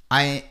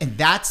 And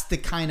that's the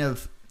kind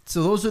of,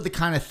 so those are the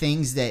kind of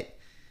things that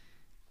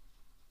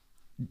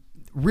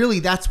really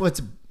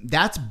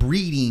that's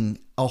breeding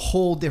a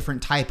whole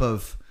different type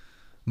of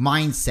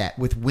mindset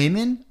with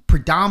women,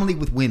 predominantly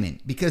with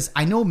women, because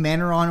I know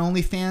men are on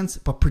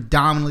OnlyFans, but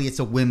predominantly it's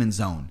a women's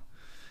zone.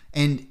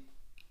 And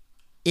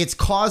it's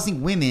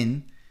causing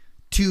women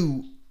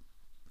to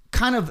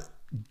kind of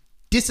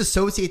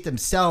disassociate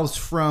themselves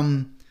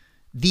from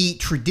the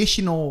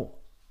traditional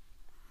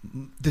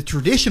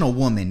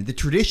woman, the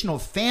traditional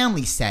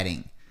family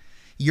setting.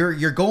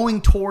 You're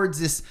going towards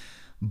this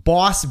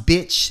boss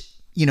bitch,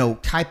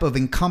 type of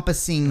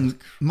encompassing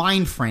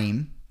mind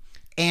frame,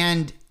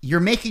 and you're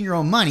making your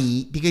own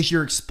money because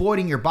you're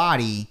exploiting your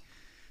body,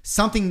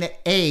 something that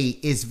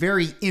is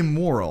very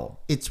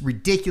immoral. It's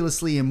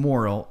ridiculously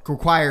immoral,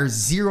 requires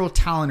zero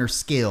talent or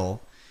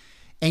skill,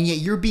 and yet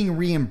you're being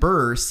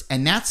reimbursed,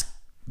 and that's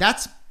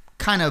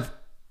kind of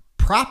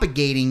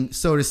propagating,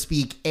 so to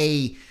speak,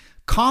 a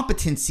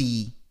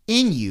competency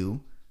in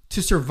you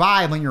to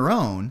survive on your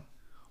own,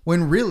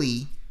 when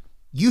really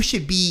you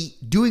should be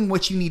doing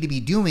what you need to be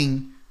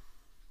doing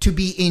to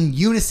be in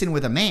unison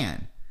with a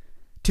man,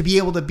 to be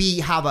able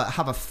to have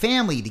a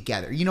family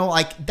together.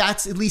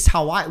 That's at least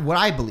what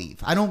I believe.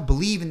 I don't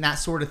believe in that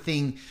sort of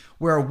thing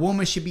where a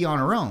woman should be on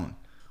her own.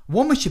 A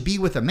woman should be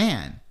with a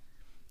man,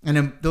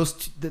 and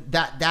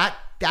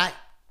that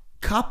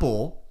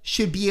couple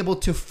should be able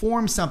to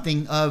form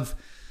something of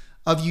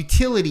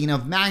utility and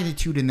of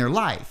magnitude in their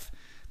life.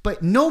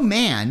 But no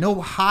man,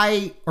 no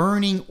high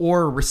earning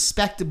or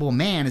respectable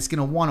man is going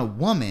to want a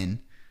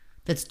woman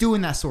that's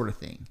doing that sort of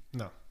thing.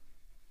 No.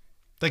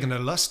 They're going to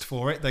lust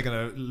for it. They're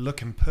going to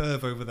look and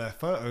perv over their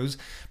photos,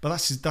 but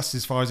that's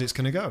as far as it's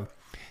going to go.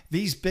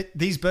 these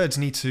birds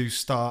need to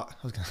start. I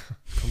was going to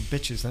call them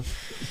bitches then.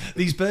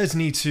 These birds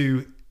need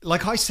to,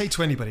 like I say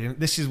to anybody, and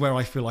this is where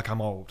I feel like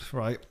I'm old,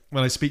 right?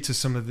 When I speak to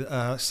some of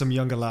the, some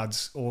younger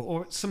lads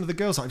or some of the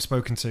girls that I've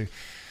spoken to,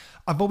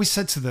 I've always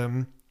said to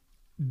them,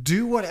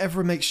 do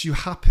whatever makes you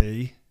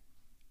happy,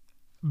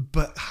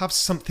 but have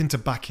something to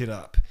back it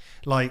up.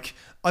 Like,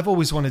 I've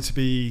always wanted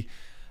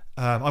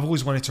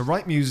to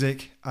write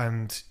music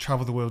and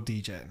travel the world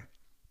DJing.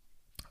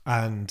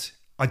 And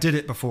I did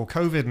it before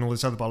COVID and all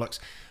this other bollocks.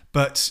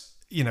 But,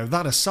 you know,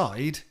 that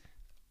aside,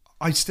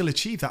 I still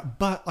achieved that.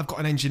 But I've got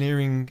an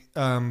engineering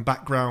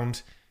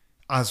background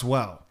as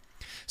well.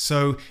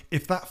 So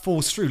if that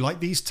falls through, like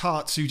these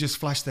tarts who just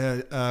flash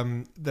their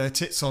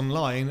tits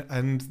online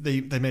and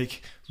they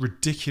make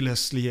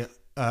ridiculously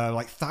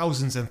like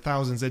thousands and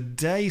thousands a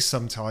day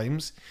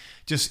sometimes,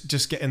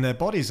 just getting their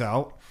bodies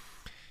out,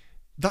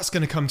 that's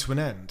going to come to an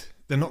end.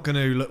 They're not going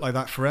to look like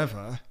that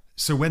forever.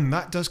 So when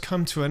that does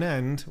come to an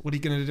end, what are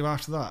you going to do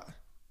after that?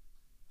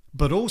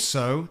 But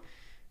also,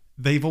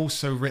 they've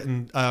also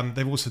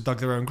dug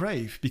their own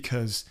grave,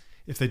 because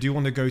if they do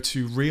want to go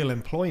to real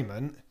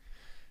employment,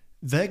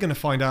 they're going to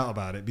find out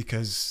about it,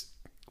 because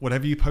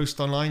whatever you post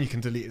online, you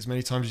can delete as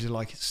many times as you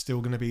like. It's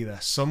still going to be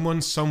there.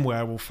 Someone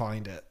somewhere will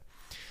find it.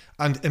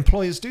 And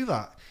employers do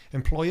that.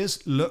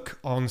 Employers look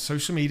on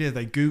social media,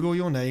 they Google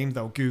your name,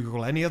 they'll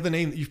Google any other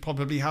name that you've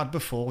probably had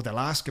before, they'll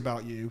ask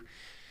about you,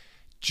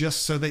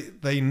 just so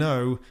they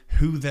know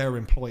who they're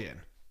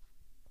employing.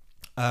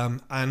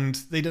 And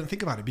they don't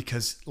think about it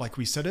because, like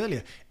we said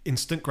earlier,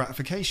 instant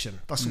gratification.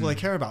 That's all they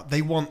care about.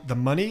 They want the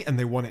money and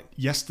they want it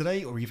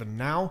yesterday or even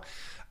now.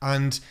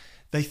 And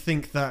they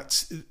think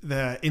that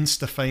they're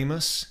Insta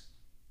famous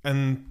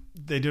and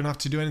they don't have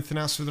to do anything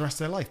else for the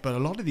rest of their life. But a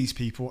lot of these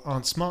people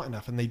aren't smart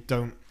enough, and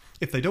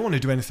if they don't want to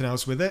do anything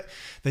else with it,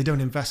 they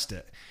don't invest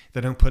it.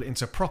 They don't put it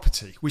into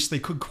property, which they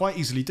could quite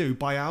easily do,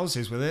 buy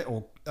houses with it,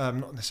 or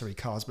not necessarily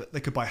cars, but they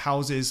could buy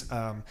houses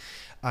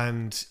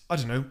and, I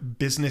don't know,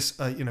 business,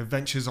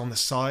 ventures on the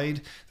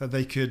side that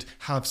they could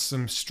have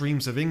some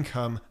streams of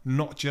income,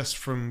 not just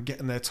from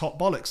getting their top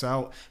bollocks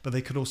out, but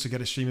they could also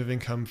get a stream of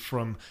income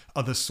from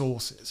other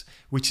sources,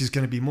 which is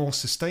going to be more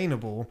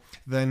sustainable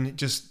than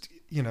just,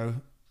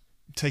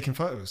 taking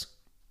photos.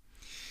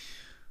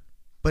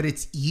 But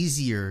it's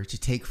easier to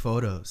take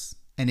photos,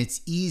 and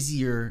it's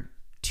easier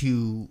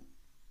to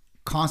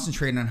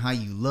concentrate on how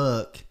you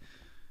look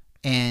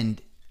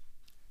and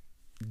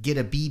get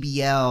a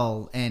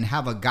BBL and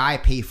have a guy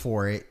pay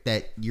for it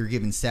that you're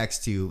giving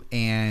sex to,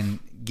 and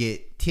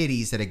get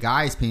titties that a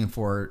guy's paying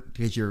for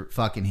because you're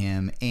fucking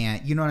him.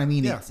 And you know what I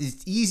mean? Yeah.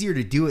 It's easier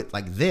to do it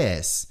like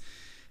this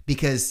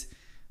because,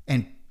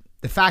 and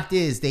the fact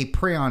is, they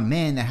prey on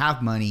men that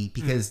have money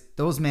because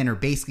those men are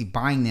basically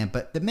buying them,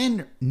 but the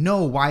men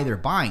know why they're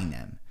buying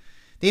them.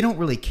 They don't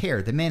really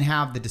care. The men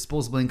have the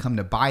disposable income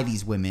to buy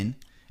these women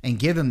and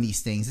give them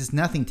these things. It's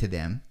nothing to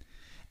them.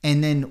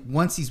 And then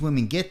once these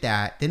women get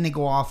that, then they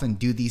go off and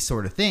do these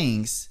sort of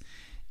things,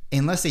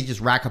 unless they just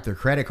rack up their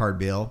credit card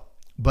bill,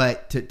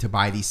 but to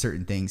buy these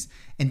certain things.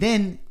 And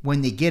then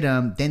when they get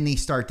them, then they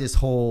start this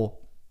whole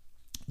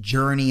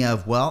journey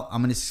of, well,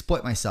 I'm going to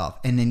exploit myself,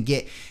 and then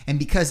and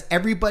because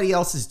everybody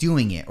else is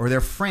doing it, or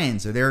their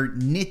friends, or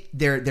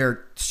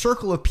their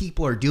circle of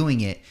people are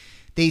doing it,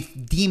 they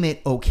deem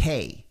it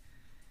okay.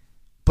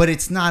 But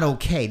it's not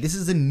okay. This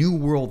is a new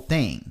world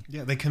thing.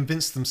 Yeah, they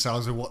convince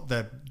themselves of what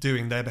they're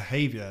doing, their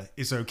behavior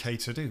is okay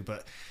to do,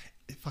 but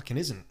it fucking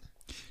isn't.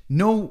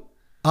 No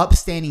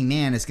upstanding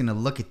man is going to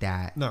look at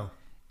that. No.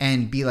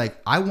 And be like,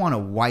 I want to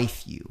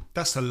wife you.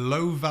 That's a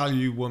low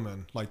value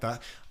woman like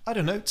that. I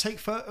don't know, take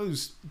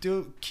photos,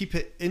 keep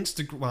it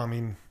Instagram. Well, I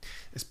mean,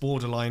 it's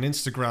borderline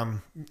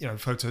Instagram,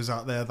 photos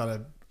out there that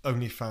are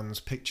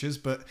OnlyFans pictures,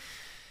 but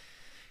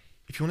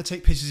if you want to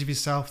take pictures of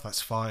yourself,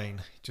 that's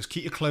fine. Just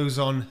keep your clothes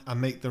on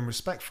and make them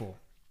respectful.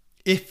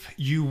 If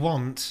you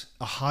want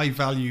a high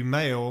value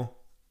male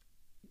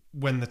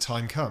when the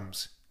time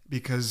comes,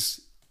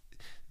 because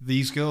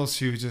these girls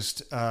who are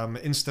just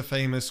Insta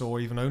famous or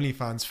even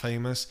OnlyFans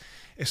famous,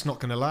 it's not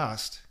going to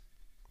last.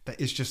 That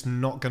is just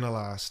not going to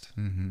last.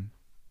 Mm-hmm.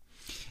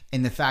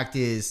 And the fact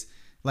is,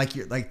 like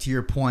to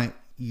your point,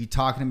 you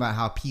talking about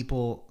how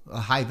a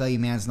high value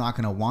man's not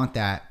going to want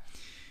that.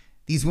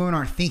 These women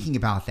aren't thinking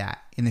about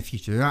that in the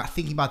future. They're not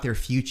thinking about their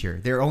future.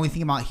 They're only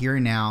thinking about here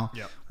and now.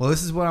 Yep. Well,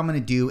 this is what I'm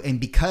going to do. And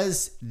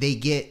because they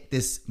get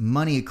this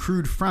money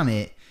accrued from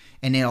it,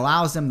 and it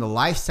allows them the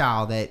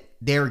lifestyle that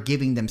they're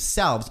giving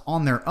themselves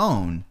on their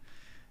own,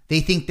 they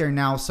think they're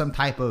now some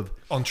type of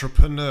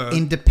entrepreneur,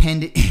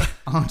 independent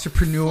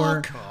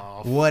entrepreneur,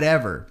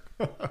 whatever.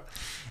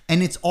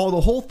 And the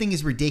whole thing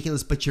is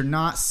ridiculous, but you're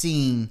not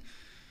seeing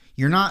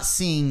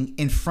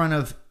in front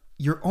of,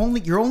 you're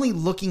only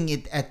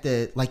looking at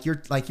the, like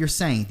you're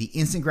saying, the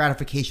instant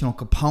gratificational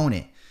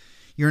component.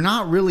 You're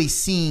not really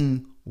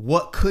seeing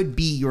what could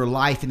be your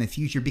life in the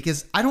future,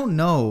 because I don't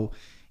know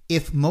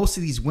if most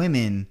of these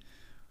women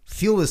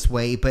feel this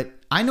way, but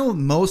I know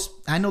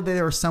that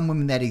there are some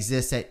women that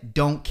exist that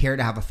don't care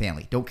to have a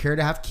family, don't care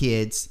to have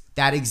kids.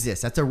 That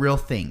exists. That's a real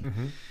thing.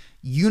 Mm-hmm.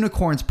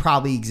 unicorns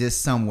probably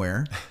exist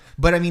somewhere.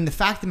 But I mean, the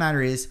fact of the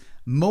matter is,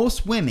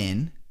 most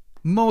women,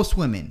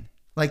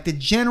 like the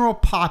general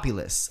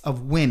populace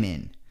of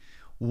women,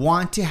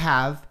 want to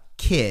have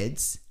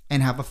kids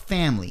and have a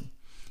family.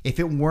 If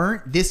it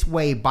weren't this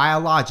way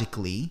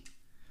biologically,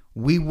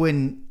 we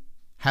wouldn't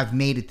have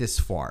made it this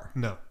far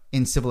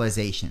in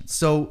civilization.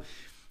 So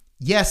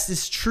yes,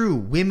 it's true.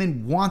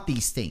 Women want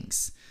these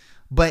things,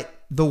 but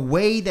the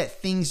way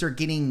that things are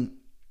getting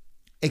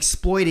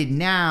exploited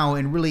now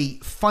and really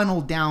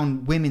funneled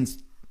down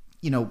women's,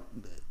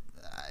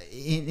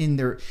 in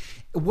their,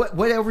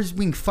 whatever's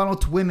being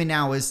funneled to women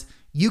now is,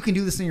 you can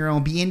do this on your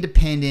own, be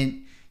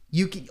independent.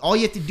 All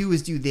you have to do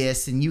is do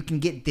this, and you can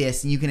get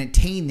this, and you can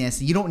attain this,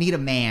 and you don't need a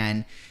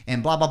man,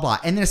 and blah blah blah.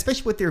 And then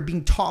especially what they're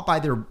being taught by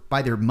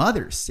their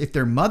mothers, if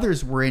their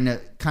mothers were in a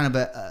kind of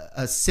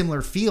a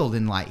similar field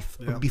in life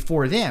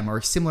before them, or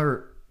a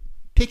similar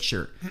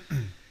picture.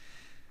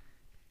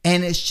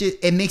 And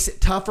it makes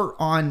it tougher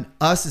on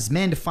us as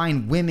men to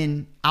find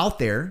women out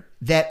there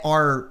that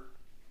are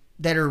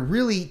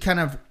really kind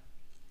of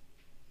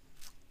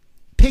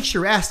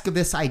picturesque of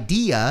this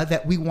idea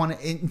that we want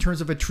in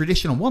terms of a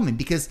traditional woman,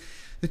 because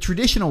the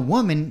traditional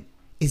woman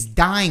is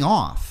dying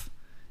off,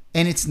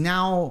 and it's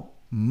now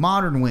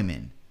modern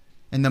women.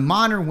 And the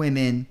modern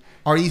women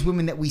are these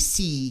women that we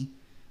see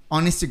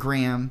on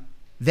Instagram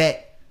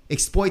that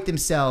exploit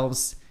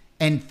themselves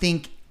and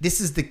think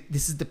this is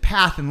the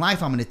path in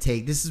life I'm going to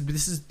take. This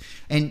is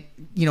and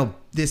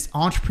this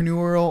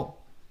entrepreneurial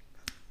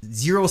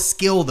zero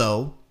skill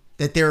though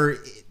that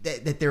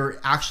they're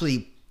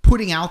actually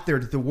putting out there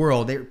to the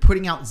world. They're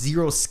putting out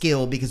zero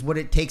skill, because what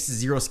it takes is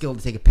zero skill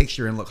to take a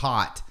picture and look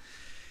hot.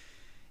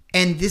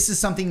 And this is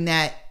something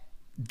that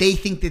they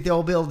think that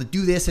they'll be able to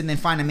do this and then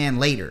find a man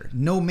later.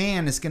 No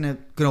man is gonna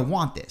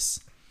want this.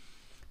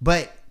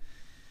 But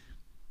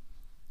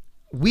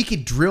we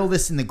could drill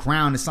this in the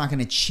ground. It's not going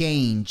to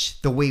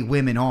change the way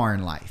women are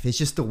in life. It's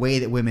just the way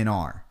that women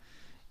are.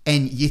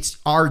 And it's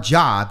our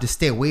job to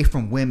stay away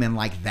from women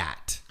like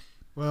that.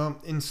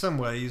 Well, in some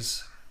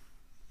ways,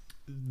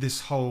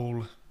 this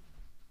whole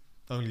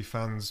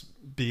OnlyFans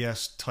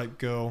BS type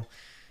girl,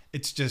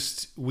 it's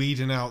just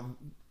weeding out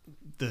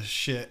the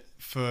shit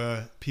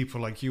for people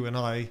like you and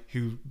I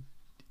who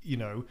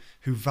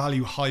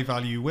value high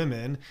value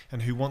women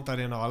and who want that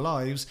in our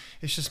lives.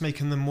 It's just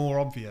making them more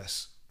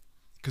obvious,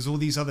 because all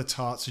these other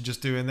tarts are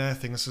just doing their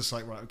thing. It's just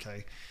like, right,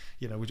 okay,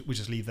 we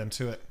just leave them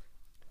to it.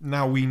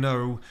 Now we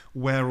know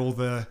where all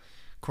the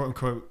quote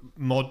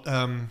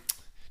unquote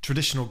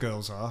traditional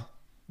girls are.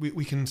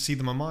 We can see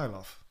them a mile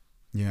off.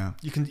 Yeah,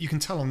 you can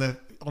tell on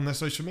their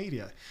social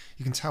media.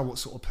 You can tell what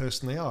sort of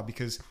person they are,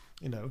 because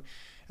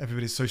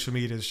everybody's social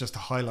media is just a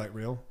highlight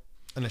reel,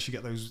 unless you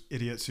get those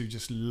idiots who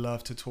just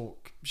love to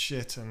talk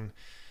shit and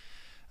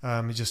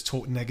just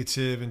talk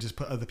negative and just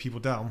put other people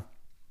down.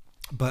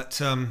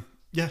 But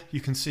you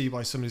can see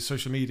by somebody's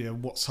social media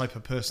what type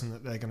of person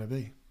that they're going to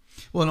be.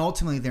 Well, and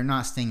ultimately they're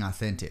not staying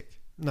authentic.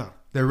 No,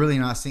 they're really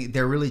not staying.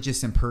 They're really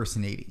just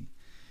impersonating,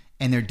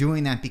 and they're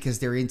doing that because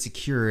they're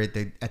insecure at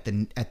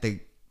the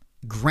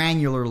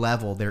granular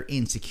level. They're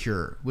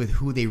insecure with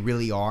who they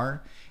really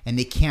are, and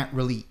they can't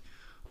really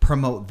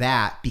promote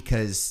that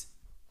because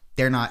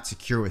they're not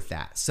secure with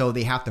that. So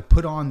they have to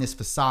put on this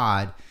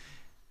facade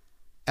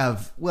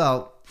of,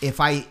 well, if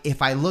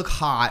I look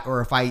hot,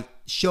 or if I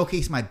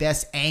showcase my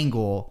best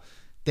angle,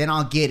 then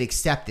I'll get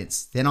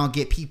acceptance. Then I'll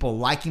get people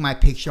liking my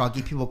picture. I'll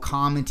get people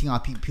commenting. I'll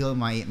get people in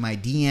my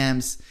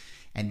DMs,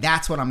 and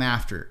that's what I'm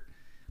after.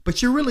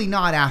 But you're really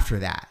not after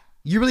that.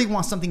 You really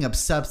want something of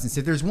substance.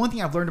 If there's one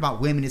thing I've learned about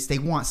women, it's they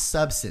want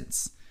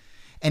substance.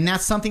 And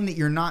that's something that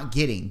you're not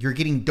getting. You're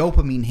getting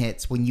dopamine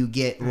hits when you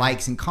get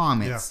likes and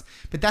comments.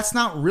 Yeah. But that's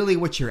not really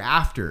what you're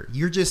after.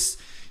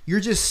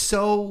 You're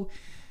so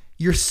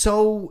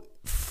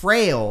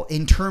frail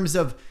in terms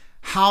of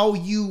how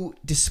you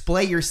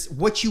display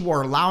what you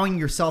are allowing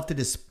yourself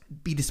to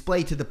be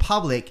displayed to the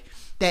public,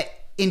 that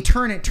in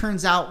turn it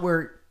turns out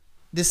where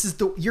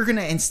you're going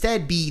to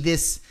instead be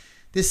this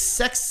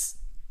sex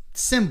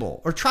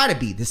symbol, or try to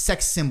be the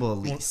sex symbol at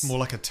least. More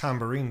like a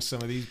tambourine,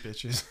 some of these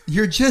bitches.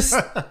 You're just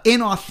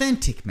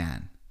inauthentic,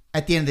 man,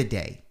 at the end of the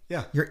day.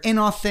 Yeah. You're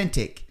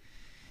inauthentic.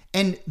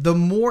 And the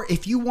more,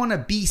 if you want to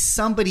be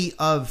somebody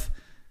of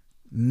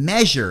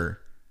measure,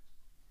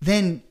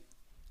 then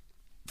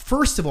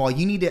first of all,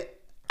 you need to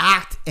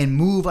act and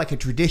move like a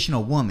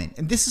traditional woman.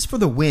 And this is for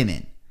the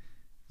women.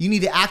 You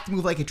need to act and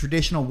move like a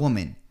traditional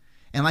woman.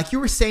 And like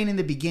you were saying in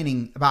the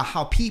beginning about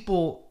how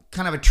people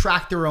kind of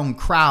attract their own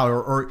crowd,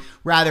 or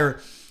rather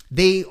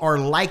they are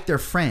like their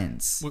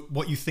friends.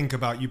 What you think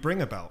about, you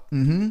bring about.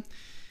 Mm-hmm.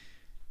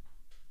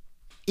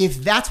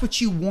 If that's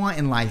what you want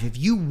in life, if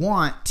you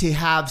want to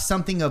have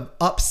something of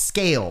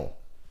upscale,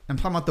 I'm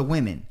talking about the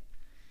women,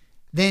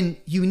 then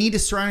you need to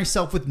surround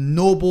yourself with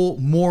noble,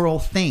 moral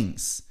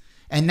things.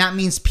 And that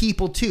means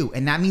people too.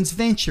 And that means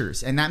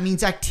ventures. And that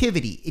means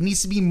activity. It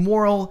needs to be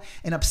moral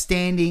and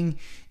upstanding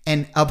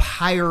and of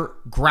higher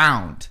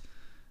ground.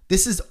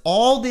 This is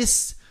all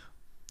this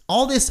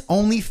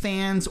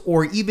OnlyFans,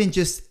 or even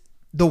just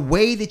the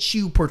way that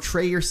you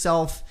portray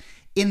yourself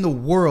in the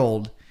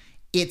world,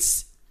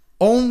 it's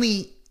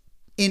only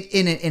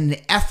in an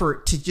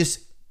effort to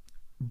just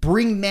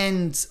bring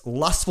men's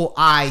lustful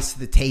eyes to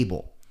the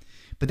table.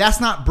 But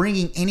that's not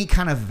bringing any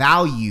kind of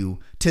value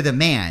to the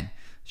man.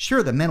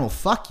 Sure, the men will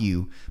fuck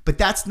you, but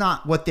that's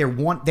not what they're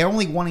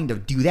only wanting to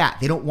do that.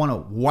 They don't want to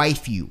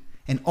wife you.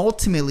 And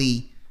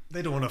ultimately,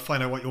 they don't want to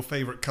find out what your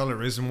favorite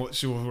color is and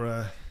what's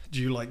your, do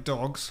you like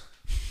dogs?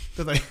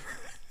 Do they?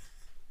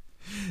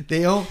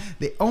 They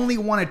only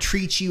want to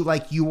treat you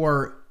like you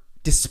are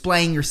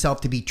displaying yourself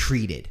to be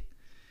treated.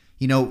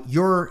 You know,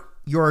 you're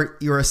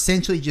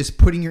essentially just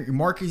putting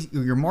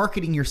you're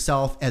marketing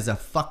yourself as a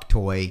fuck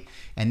toy,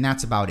 and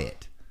that's about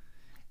it.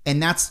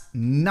 And that's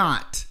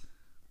not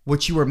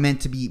what you were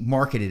meant to be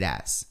marketed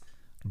as.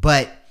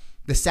 But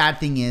the sad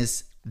thing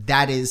is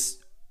that is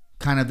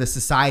kind of the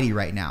society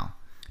right now,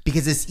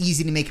 because it's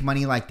easy to make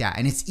money like that,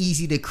 and it's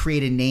easy to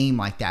create a name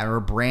like that or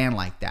a brand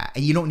like that,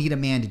 and you don't need a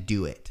man to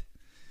do it.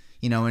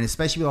 You know, and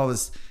especially with all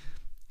this,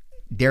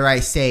 dare I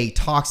say,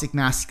 toxic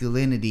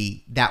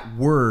masculinity, that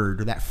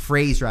word or that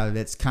phrase rather,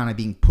 that's kind of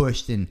being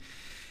pushed and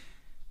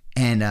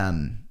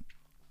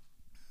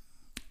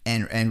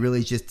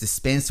really just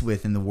dispensed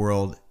with in the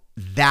world.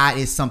 That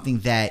is something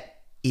that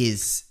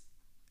is,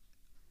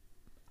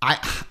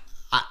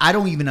 I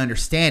don't even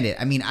understand it.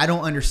 I mean, I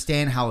don't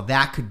understand how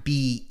that could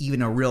be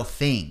even a real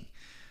thing.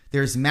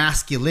 There's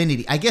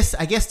masculinity. I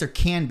guess there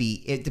can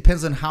be. It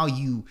depends on how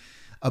you,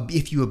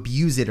 if you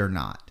abuse it or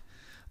not.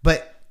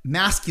 But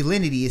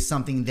masculinity is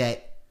something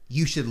that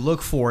you should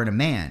look for in a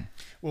man.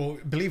 Well,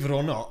 believe it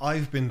or not,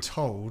 I've been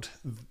told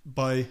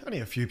by only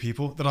a few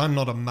people that I'm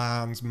not a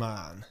man's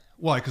man.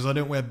 Why? Because I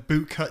don't wear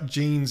bootcut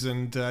jeans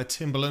and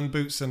Timberland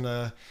boots and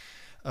a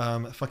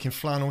fucking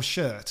flannel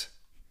shirt.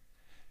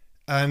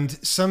 And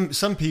some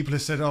people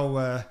have said,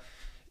 oh,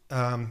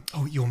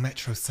 you're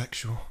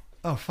metrosexual.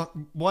 Oh, fuck.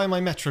 Why am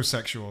I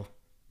metrosexual?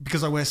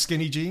 Because I wear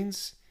skinny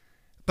jeans?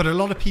 But a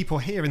lot of people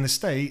here in the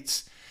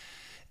States,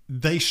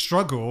 they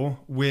struggle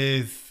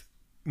with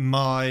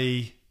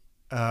my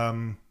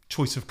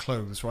choice of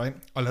clothes, right?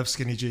 I love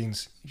skinny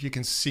jeans. If you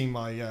can see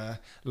my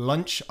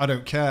lunch, I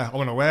don't care. I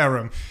want to wear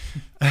them.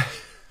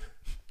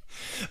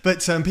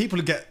 But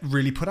people get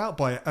really put out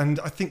by it. And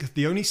I think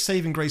the only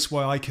saving grace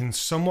why I can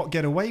somewhat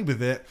get away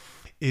with it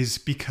is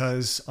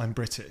because I'm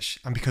British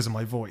and because of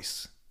my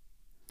voice.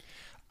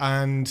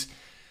 And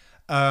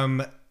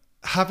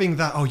having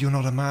that, oh, you're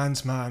not a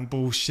man's man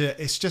bullshit,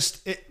 it's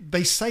just,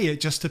 they say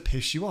it just to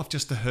piss you off,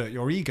 just to hurt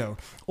your ego.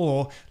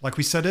 Or, like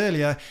we said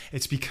earlier,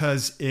 it's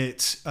because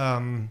it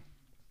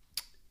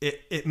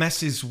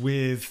messes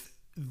with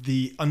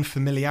the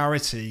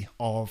unfamiliarity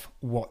of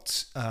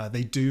what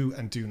they do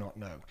and do not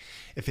know.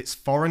 If it's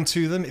foreign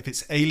to them, if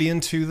it's alien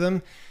to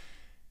them,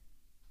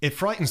 it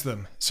frightens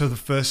them. So the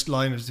first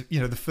line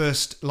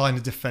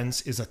of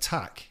defense is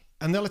attack,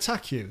 and they'll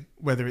attack you,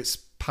 whether it's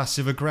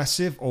passive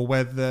aggressive or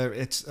whether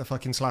it's a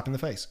fucking slap in the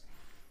face.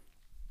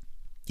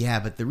 Yeah,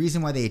 but the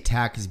reason why they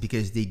attack is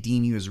because they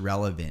deem you as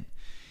relevant.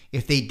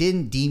 If they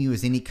didn't deem you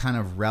as any kind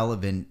of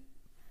relevant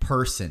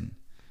person,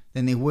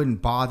 then they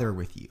wouldn't bother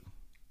with you.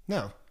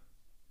 No,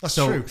 that's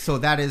true. So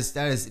that is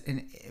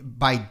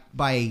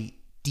by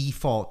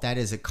default, that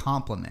is a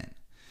compliment.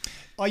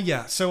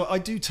 Yeah. So I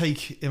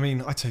take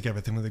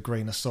everything with a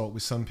grain of salt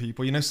with some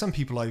people. You know, some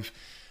people I've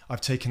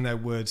taken their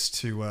words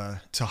to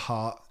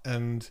heart,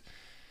 and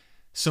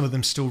some of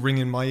them still ring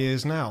in my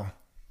ears now.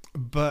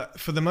 But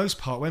for the most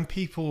part, when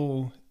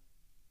people...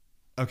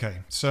 Okay,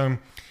 so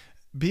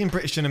being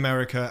British in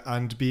America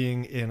and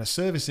being in a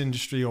service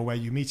industry or where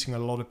you're meeting a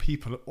lot of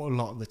people a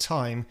lot of the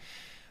time,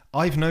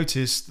 I've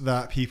noticed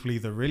that people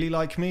either really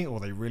like me or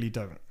they really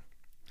don't.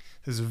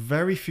 There's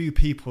very few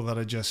people that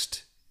are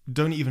just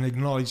don't even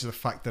acknowledge the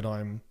fact that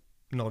I'm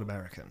not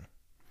American.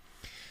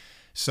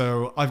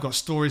 So I've got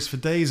stories for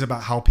days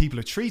about how people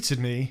have treated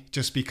me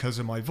just because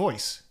of my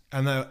voice.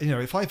 And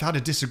if I've had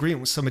a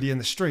disagreement with somebody in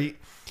the street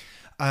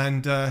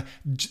and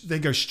they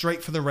go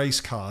straight for the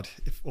race card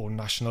or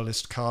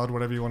nationalist card,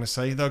 whatever you want to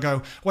say, they'll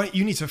go, "Wait,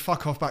 you need to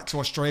fuck off back to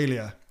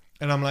Australia."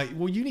 And I'm like,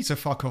 well, you need to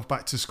fuck off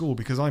back to school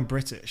because I'm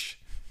British.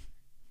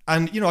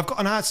 And, I've got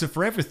an answer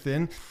for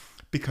everything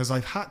because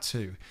I've had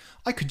to.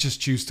 I could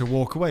just choose to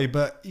walk away.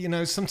 But,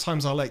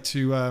 sometimes I like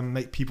to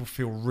make people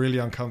feel really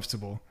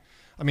uncomfortable.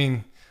 I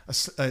mean,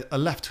 a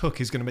left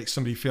hook is going to make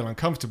somebody feel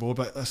uncomfortable,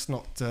 but that's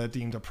not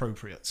deemed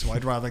appropriate. So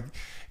I'd rather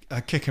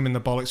kick him in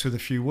the bollocks with a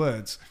few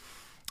words.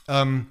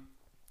 But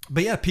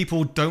yeah,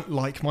 people don't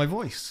like my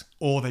voice,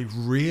 or they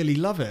really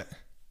love it,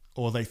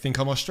 or they think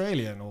I'm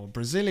Australian or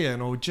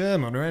Brazilian or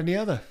German or any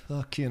other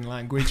fucking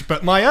language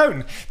but my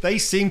own. They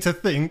seem to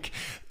think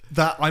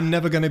that I'm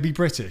never going to be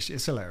British.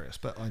 It's hilarious,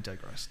 but I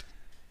digressed.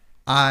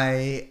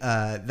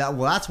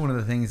 That's one of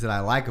the things that I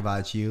like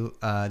about you,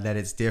 that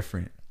it's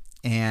different.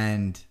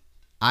 And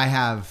I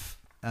have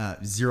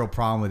zero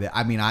problem with it.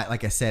 I mean,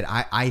 like I said,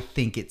 I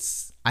think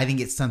it's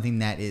something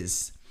that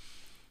is,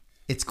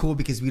 it's cool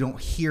because we don't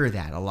hear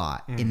that a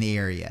lot in the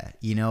area,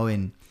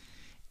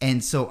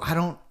 and so I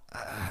don't.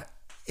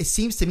 it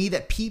seems to me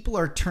that people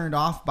are turned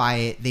off by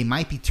it. They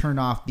might be turned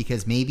off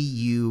because maybe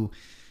you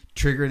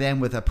trigger them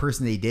with a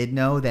person they did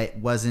know that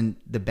wasn't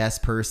the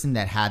best person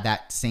that had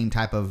that same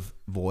type of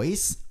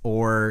voice,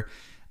 or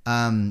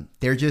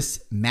they're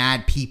just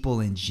mad people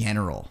in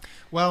general.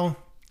 Well,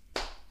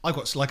 I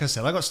got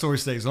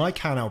stories today, and I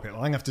can't help it. I'm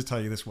going to have to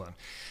tell you this one.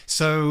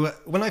 So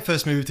when I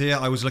first moved here,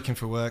 I was looking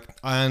for work,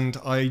 and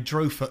I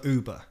drove for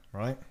Uber,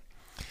 right?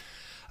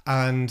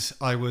 And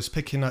I was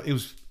picking up, it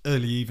was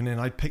early evening,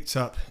 I picked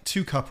up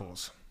two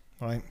couples,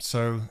 right?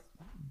 So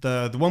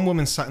the one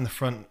woman sat in the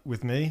front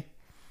with me,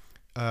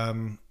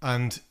 and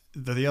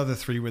the other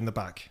three were in the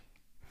back.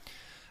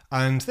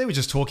 And they were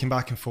just talking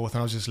back and forth, and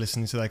I was just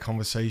listening to their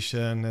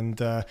conversation. And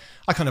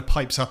I kind of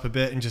piped up a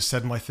bit and just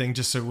said my thing,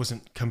 just so it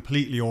wasn't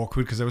completely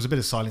awkward, because there was a bit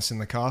of silence in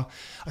the car.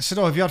 I said,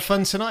 "Oh, have you had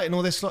fun tonight?" And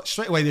all this.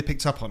 Straight away, they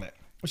picked up on it,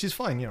 which is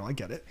fine. I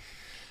get it.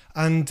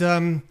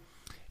 And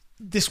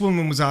this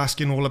woman was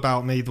asking all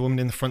about me, the woman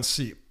in the front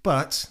seat.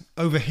 But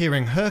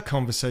overhearing her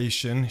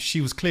conversation,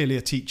 she was clearly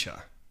a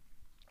teacher,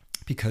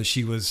 because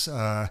she was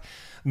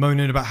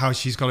moaning about how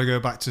she's got to go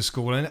back to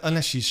school, and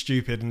unless she's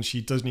stupid, and she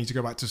does need to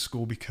go back to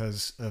school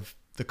because of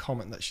the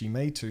comment that she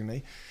made to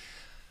me.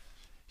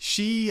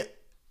 She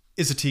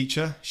is a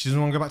teacher. She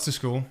doesn't want to go back to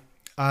school.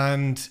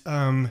 And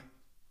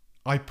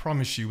I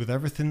promise you, with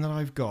everything that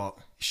I've got,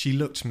 she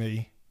looked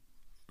me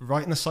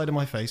right in the side of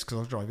my face, because I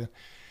was driving.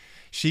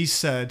 She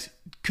said,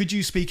 "Could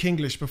you speak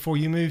English before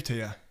you moved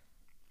here?"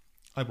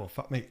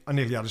 Fuck me. I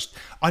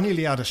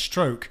nearly had a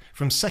stroke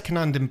from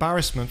secondhand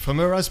embarrassment from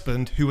her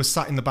husband, who was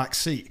sat in the back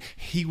seat.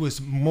 He was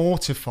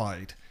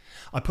mortified.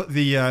 I put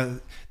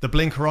the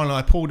blinker on and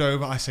I pulled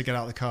over. I said, "Get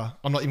out of the car.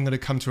 I'm not even going to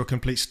come to a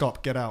complete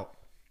stop. Get out."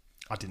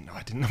 I didn't.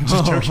 I'm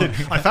just joking.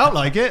 I felt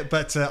like it,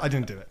 but I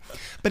didn't do it.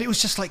 But it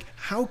was just like,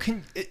 how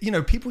can,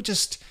 people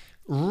just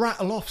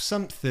rattle off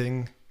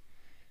something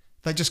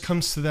that just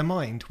comes to their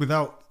mind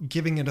without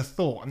giving it a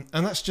thought.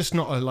 And that's just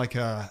not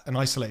an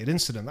isolated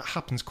incident. That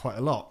happens quite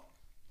a lot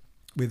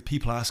with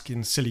people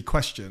asking silly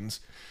questions.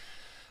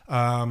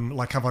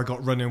 Like, have I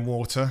got running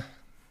water?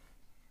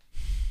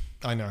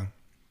 I know.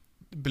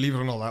 Believe it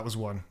or not, that was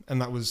one.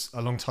 And that was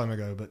a long time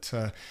ago. But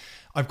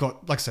I've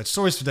got, like I said,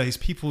 stories for days.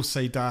 People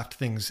say daft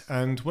things.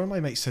 And one of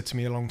my mates said to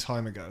me a long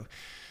time ago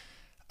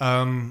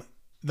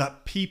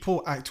that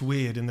people act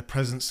weird in the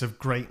presence of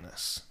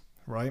greatness.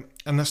 Right?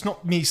 And that's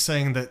not me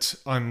saying that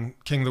I'm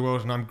king of the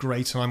world and I'm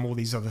great and I'm all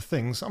these other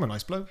things. I'm a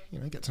nice bloke.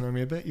 Get to know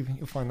me a bit.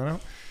 You'll find that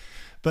out.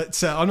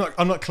 But I'm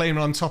not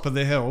claiming on top of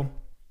the hill.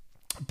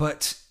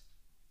 But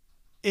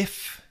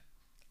if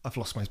I've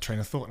lost my train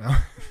of thought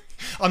now.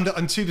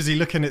 I'm too busy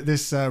looking at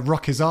this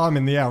Rocky's arm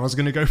in the air. I was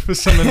going to go for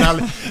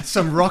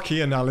some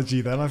Rocky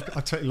analogy then. I've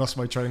totally lost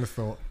my train of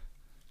thought.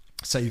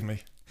 Save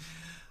me.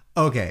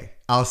 Okay,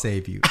 I'll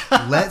save you.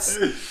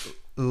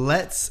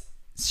 Let's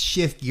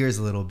shift gears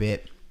a little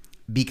bit.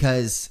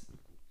 Because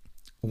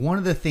one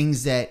of the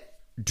things that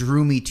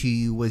drew me to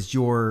you was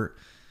your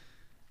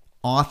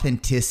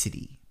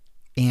authenticity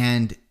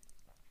and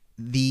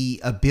the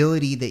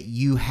ability that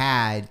you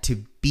had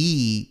to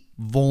be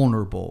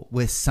vulnerable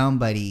with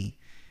somebody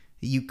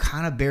that you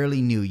kind of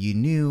barely knew. You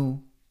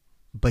knew,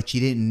 but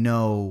you didn't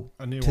know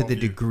to the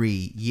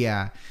degree,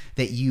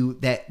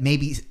 that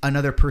maybe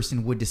another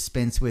person would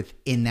dispense with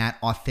in that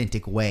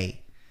authentic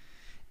way.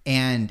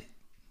 And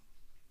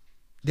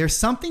there's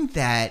something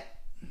that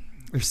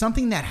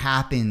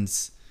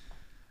happens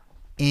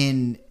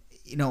in,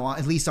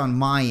 at least on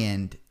my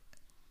end,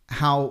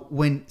 how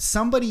when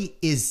somebody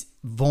is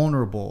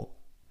vulnerable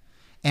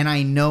and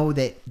I know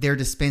that they're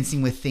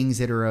dispensing with things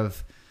that are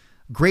of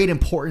great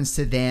importance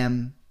to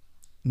them,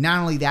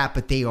 not only that,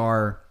 but they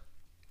are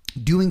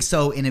doing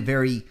so in a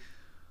very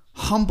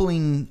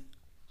humbling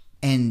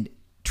and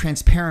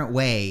transparent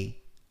way,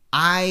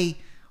 I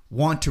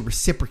want to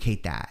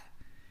reciprocate that.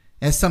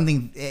 That's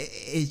something,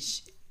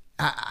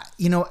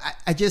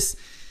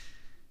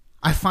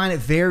 I find it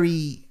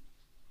very,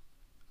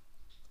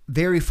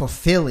 very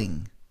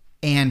fulfilling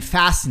and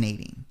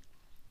fascinating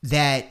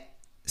that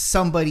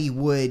somebody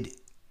would,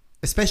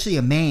 especially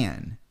a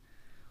man,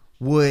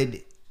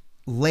 would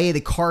lay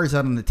the cards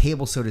out on the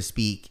table, so to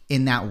speak,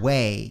 in that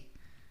way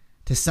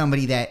to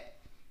somebody that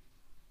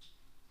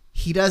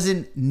he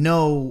doesn't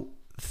know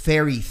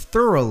very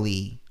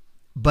thoroughly,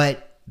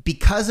 but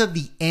because of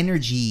the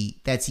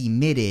energy that's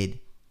emitted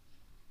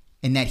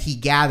and that he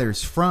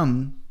gathers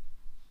from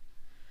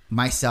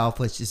myself,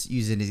 let's just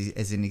use it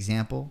as an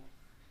example,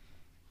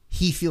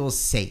 he feels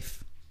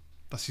safe.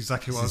 That's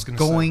exactly what I was going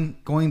to say.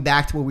 Going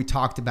back to what we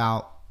talked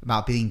about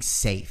being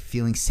safe,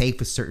 feeling safe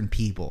with certain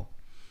people,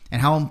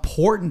 and how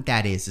important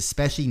that is,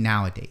 especially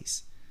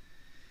nowadays.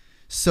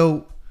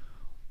 So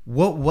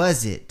what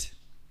was it?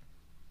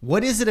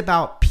 What is it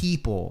about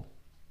people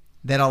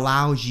that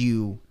allows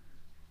you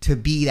to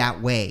be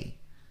that way,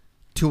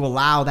 to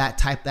allow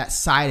that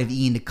side of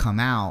Ian to come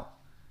out?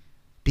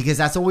 Because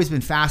that's always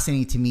been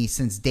fascinating to me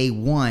since day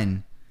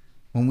one,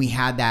 when we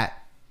had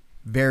that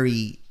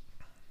very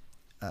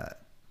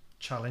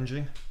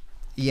challenging.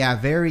 Yeah,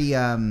 very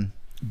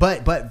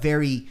but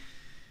very,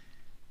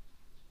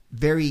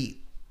 very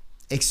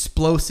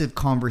explosive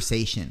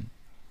conversation,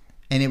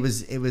 and it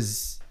was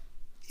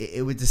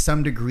to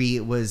some degree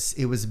it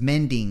was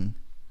mending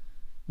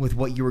with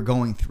what you were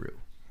going through.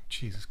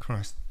 Jesus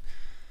Christ.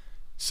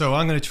 So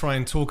I'm going to try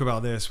and talk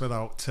about this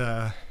without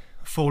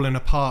falling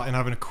apart and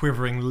having a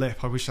quivering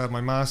lip. I wish I had my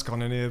mask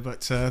on in here,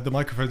 but the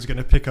microphone's going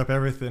to pick up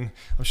everything.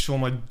 I'm sure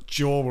my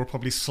jaw will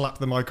probably slap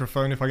the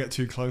microphone if I get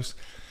too close.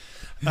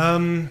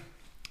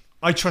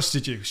 I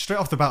trusted you. Straight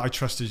off the bat, I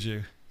trusted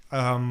you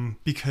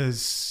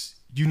because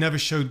you never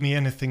showed me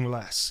anything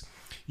less.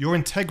 Your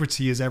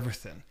integrity is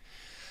everything.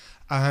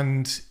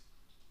 And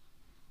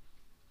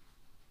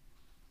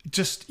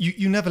just,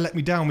 you never let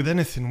me down with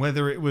anything,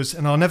 whether it was,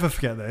 and I'll never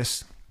forget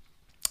this,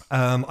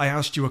 I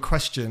asked you a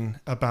question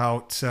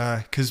about,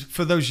 because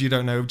for those of you who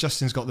don't know,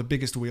 Justin's got the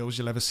biggest wheels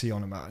you'll ever see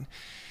on a man.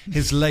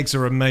 His legs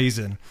are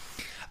amazing.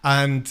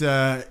 And,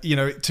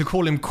 to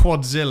call him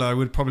Quadzilla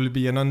would probably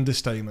be an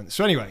understatement.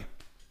 So anyway,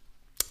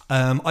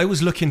 I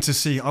was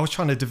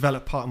trying to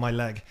develop part of my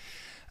leg,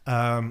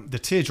 the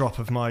teardrop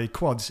of my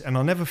quads. And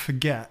I'll never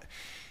forget,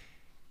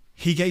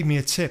 he gave me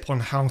a tip on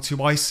how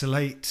to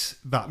isolate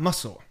that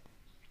muscle.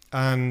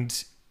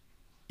 And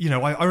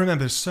I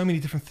remember so many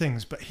different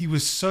things, but he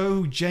was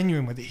so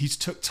genuine with it. He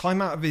took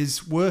time out of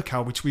his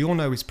workout, which we all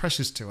know is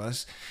precious to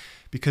us,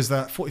 because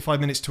that 45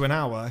 minutes to an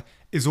hour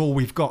is all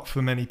we've got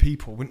for many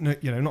people.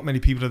 Not many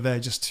people are there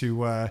just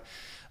to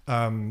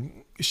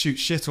shoot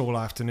shit all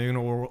afternoon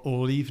or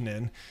all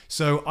evening.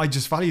 So I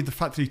just valued the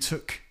fact that he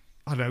took,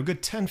 I don't know, a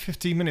good 10,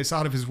 15 minutes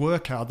out of his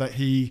workout that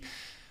he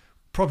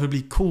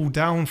probably cooled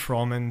down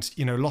from and,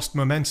 lost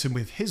momentum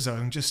with his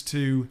own, just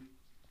to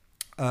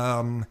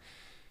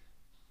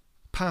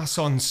pass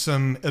on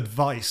some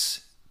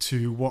advice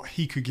to what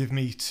he could give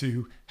me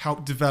to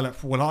help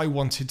develop what I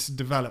wanted to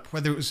develop,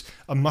 whether it was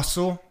a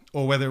muscle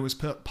or whether it was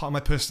part of my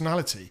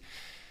personality.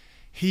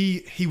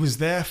 He was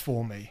there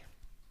for me.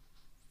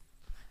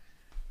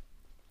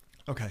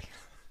 Okay.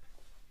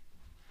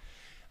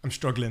 I'm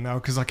struggling now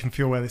because I can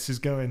feel where this is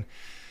going.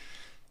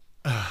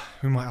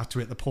 We might have to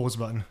hit the pause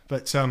button,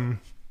 but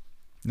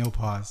no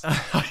pause.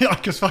 I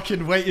was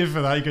fucking waiting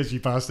for that. He goes, "You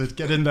bastard,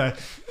 get in there.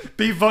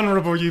 Be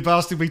vulnerable, you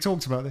bastard. We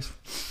talked about this."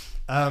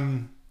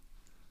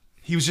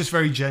 He was just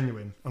very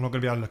genuine. I'm not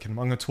going to be able to look at him.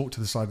 I'm going to talk to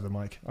the side of the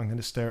mic. I'm going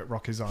to stare at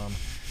Rocky's arm.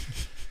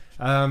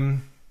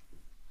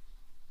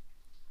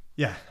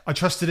 Yeah, I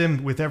trusted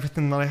him with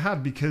everything that I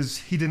had because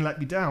he didn't let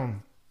me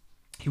down.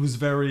 He was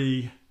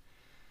very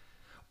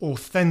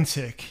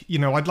authentic.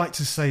 I'd like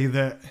to say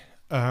that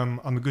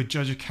I'm a good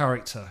judge of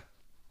character.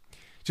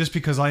 Just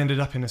because I ended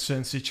up in a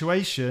certain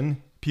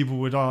situation, people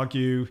would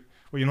argue,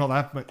 well, you're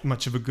not that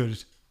much of a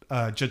good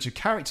judge of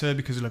character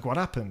because look what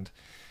happened.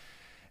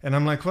 And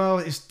I'm like, well,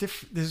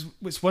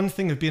 it's one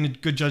thing of being a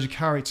good judge of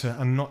character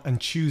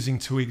and choosing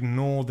to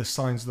ignore the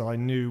signs that I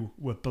knew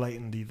were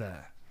blatantly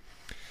there.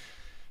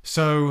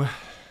 So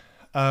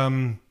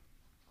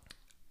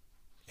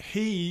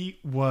he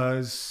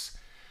was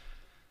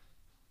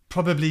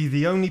probably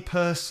the only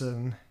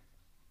person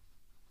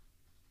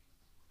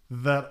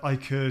that I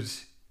could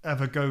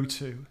ever go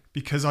to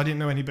because I didn't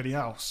know anybody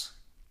else.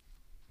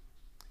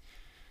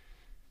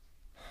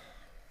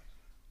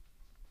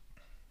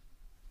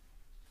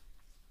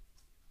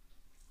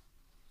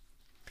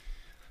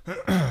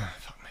 Fuck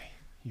me,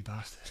 you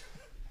bastard.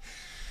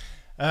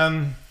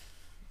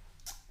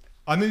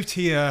 I moved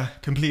here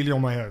completely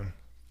on my own.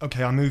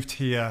 Okay, I moved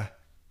here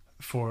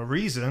for a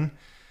reason,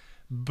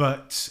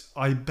 but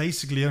I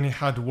basically only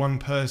had one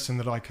person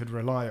that I could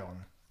rely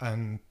on,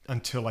 and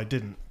until I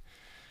didn't.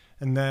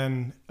 And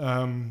then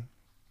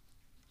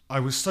I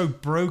was so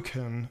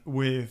broken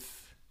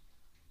with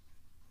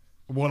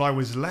what I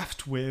was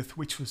left with,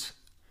 which was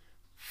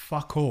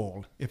fuck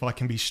all, if I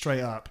can be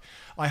straight up.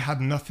 I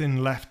had nothing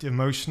left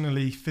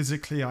emotionally,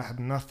 physically, I had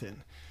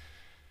nothing.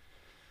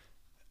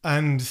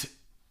 And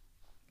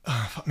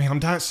fuck me, I'm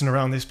dancing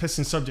around this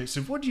pissing subject.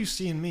 So what do you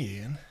see in me,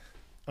 Ian?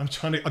 I'm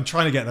trying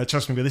to get there,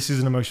 trust me, but this is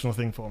an emotional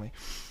thing for me.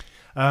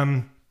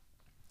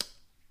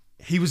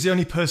 He was the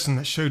only person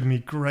that showed me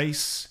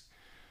grace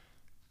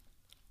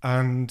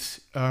and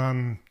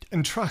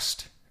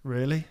trust,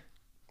 really.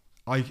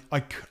 I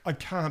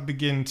can't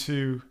begin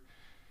to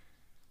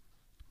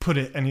put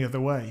it any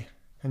other way,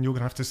 and you're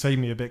gonna have to save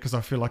me a bit because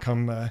I feel like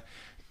I'm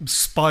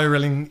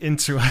spiraling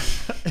into a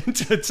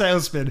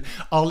tailspin.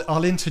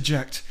 I'll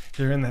interject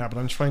here and there, but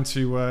I'm trying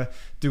to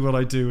do what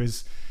I do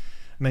is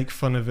make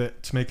fun of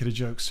it to make it a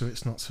joke, so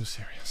it's not so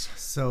serious.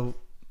 So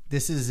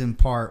this is in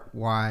part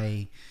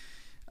why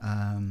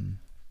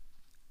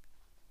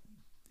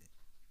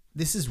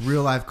this is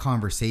real life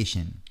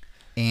conversation,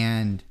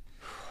 and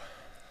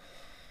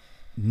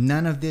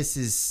none of this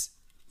is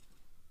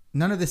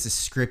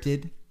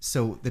scripted.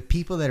 So the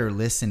people that are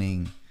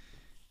listening,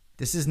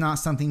 this is not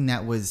something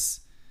that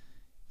was,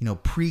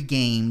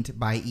 pre-gamed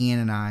by Ian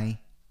and I.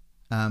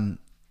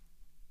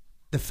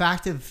 The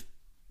fact that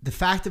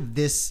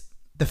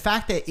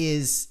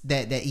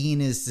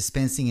Ian is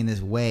dispensing in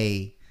this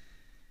way,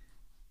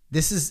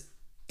 this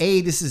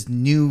is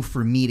new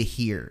for me to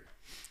hear.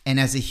 And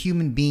as a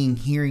human being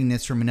hearing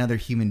this from another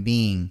human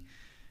being,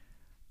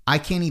 I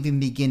can't even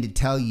begin to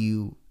tell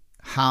you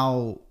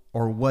how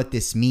or what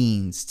this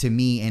means to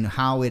me and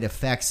how it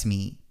affects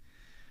me.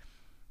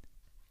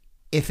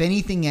 If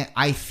anything,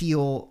 I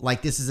feel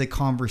like this is a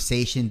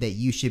conversation that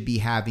you should be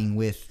having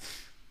with,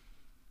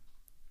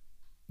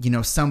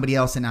 somebody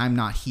else, and I'm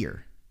not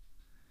here.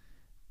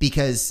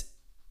 Because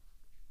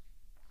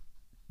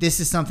this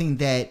is something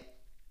that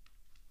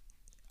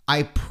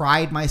I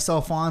pride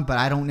myself on, but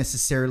I don't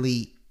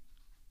necessarily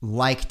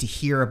like to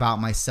hear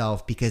about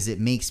myself because it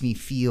makes me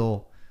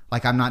feel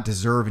like I'm not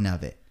deserving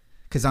of it.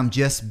 Because I'm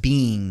just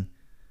being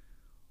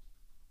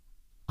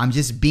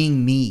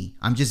me.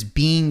 I'm just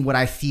being what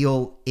I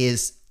feel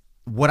is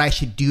what I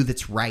should do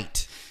that's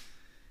right.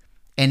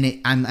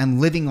 And I'm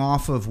living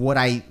off of what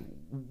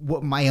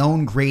my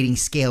own grading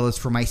scale is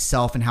for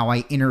myself and how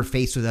I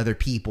interface with other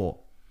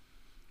people.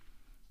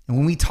 And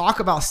when we talk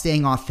about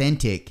staying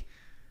authentic,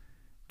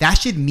 that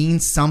should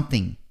mean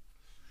something.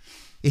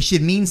 It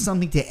should mean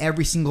something to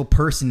every single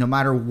person, no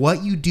matter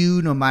what you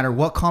do, no matter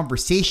what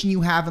conversation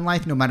you have in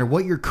life, no matter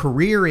what your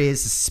career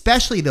is,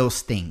 especially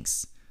those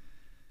things.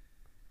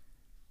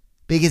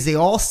 Because they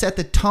all set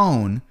the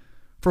tone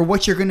for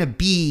what you're going to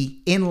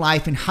be in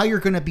life and how you're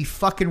going to be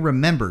fucking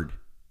remembered.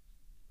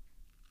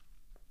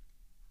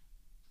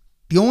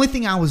 The only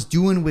thing I was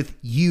doing with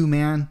you,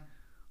 man,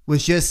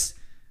 was just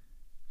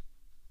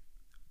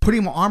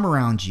putting my arm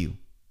around you.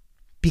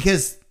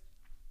 Because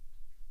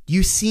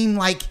you seem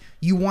like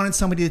you wanted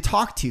somebody to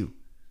talk to.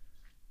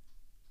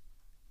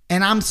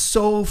 And I'm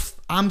so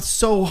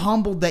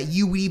humbled that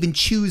you would even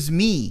choose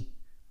me.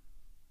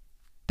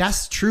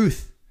 That's the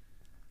truth.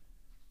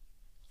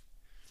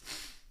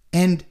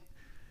 And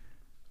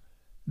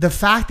the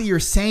fact that you're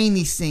saying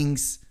these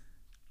things,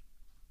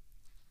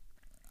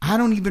 I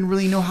don't even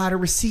really know how to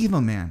receive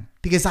them, man.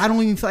 Because I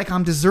don't even feel like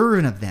I'm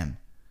deserving of them.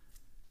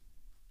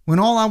 When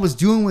all I was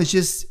doing was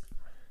just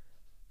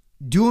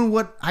doing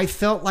what I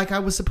felt like I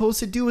was supposed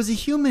to do as a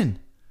human.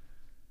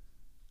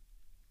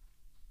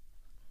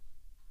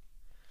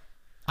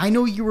 I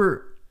know you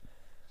were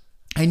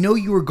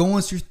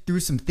going through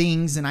some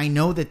things, and I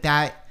know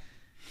that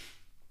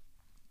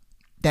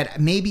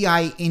maybe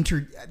I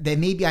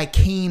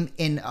came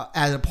in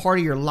as a part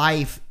of your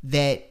life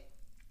that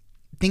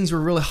things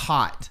were really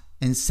hot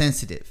and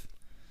sensitive.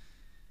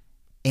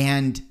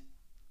 And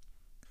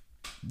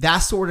that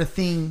sort of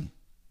thing,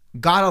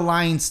 God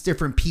aligns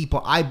different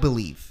people, I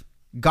believe.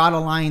 God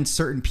aligns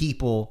certain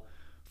people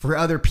for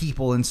other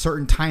people in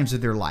certain times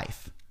of their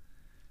life.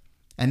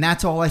 And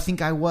that's all I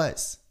think I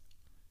was.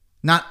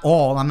 Not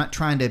all, I'm not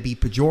trying to be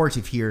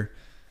pejorative here,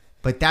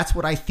 but that's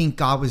what I think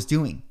God was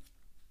doing.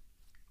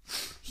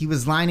 He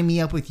was lining me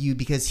up with you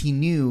because he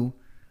knew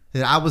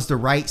that I was the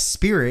right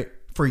spirit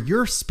for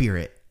your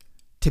spirit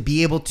to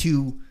be able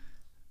to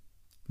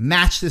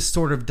match this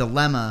sort of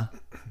dilemma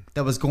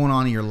that was going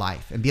on in your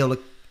life and be able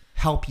to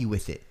help you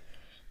with it.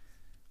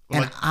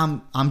 And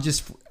I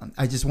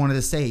just wanted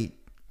to say,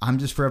 I'm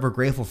just forever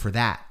grateful for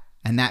that.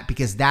 And that,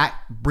 because that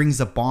brings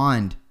a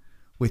bond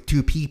with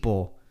two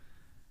people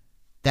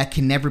that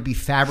can never be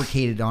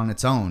fabricated on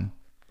its own,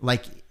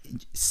 like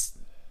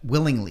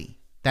willingly.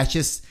 That's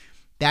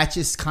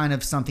just kind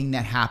of something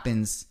that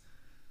happens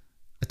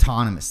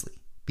autonomously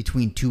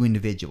between two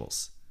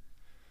individuals.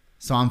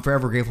 So I'm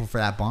forever grateful for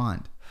that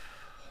bond.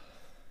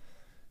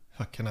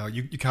 Fucking hell,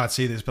 you can't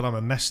see this, but I'm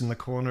a mess in the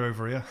corner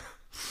over here.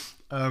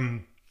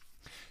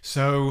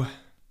 So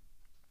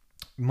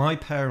my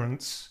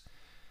parents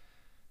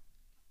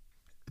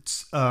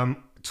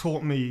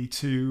taught me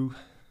to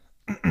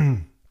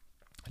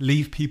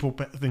leave people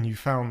better than you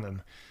found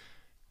them.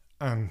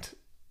 And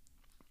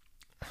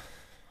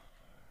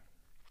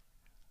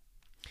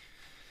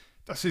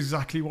that's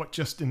exactly what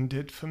Justin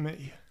did for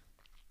me.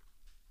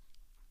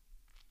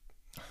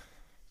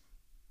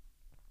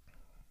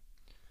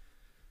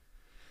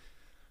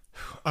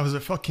 I was a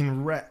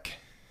fucking wreck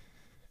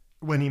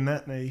when he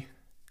met me.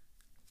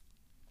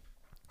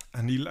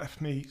 And he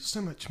left me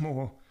so much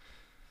more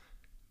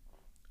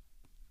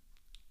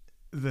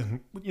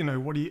than,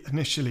 what he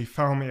initially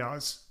found me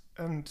as.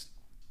 And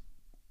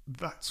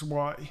that's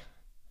why,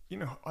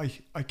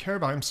 I care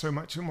about him so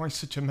much and why he's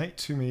such a mate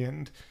to me.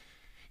 And,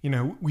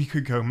 we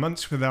could go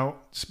months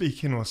without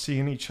speaking or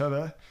seeing each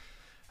other.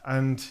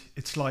 And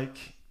it's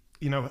like,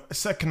 a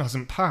second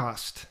hasn't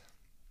passed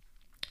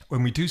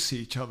when we do see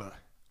each other.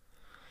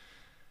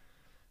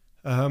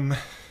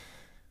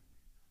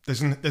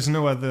 There's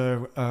no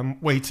other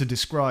way to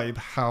describe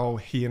how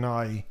he and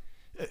I...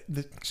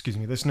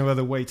 there's no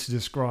other way to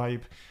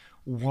describe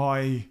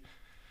why,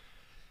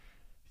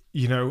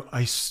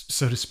 I,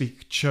 so to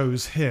speak,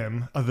 chose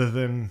him other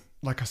than,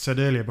 like I said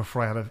earlier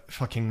before I had a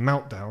fucking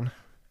meltdown,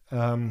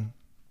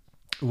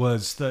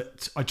 was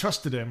that I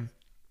trusted him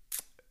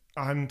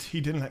and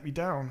he didn't let me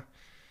down.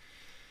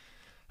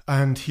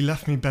 And he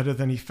left me better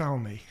than he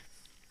found me.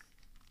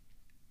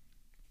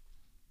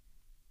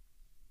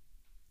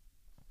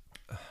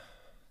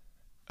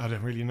 I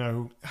don't really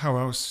know how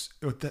else.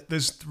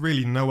 There's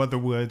really no other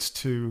words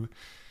to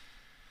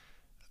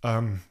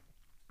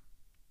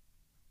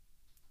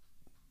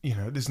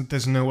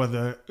there's no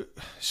other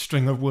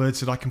string of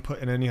words that I can put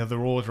in any other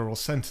order or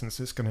sentence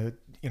that's going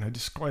to,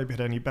 describe it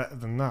any better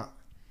than that.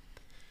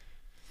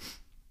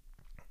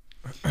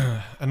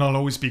 And I'll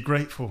always be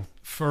grateful,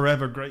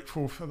 forever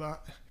grateful for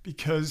that,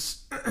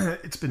 because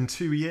it's been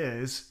 2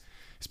 years.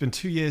 It's been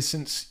 2 years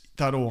since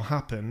that all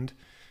happened.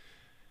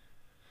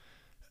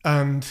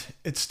 And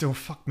it still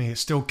fucked me. It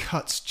still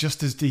cuts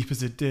just as deep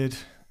as it did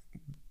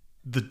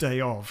the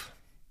day of.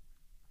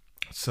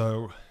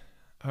 So,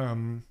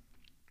 some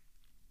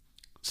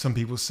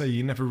people say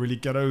you never really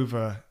get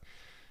over,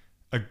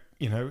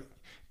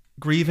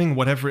 grieving,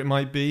 whatever it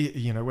might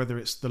be, whether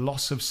it's the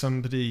loss of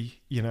somebody,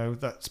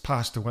 that's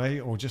passed away,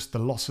 or just the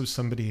loss of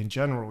somebody in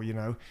general,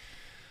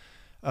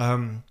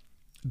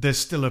 there's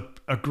still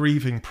a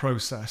grieving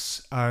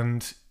process.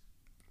 And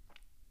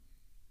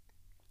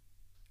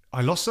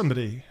I lost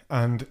somebody,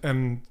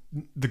 and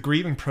the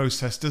grieving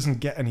process doesn't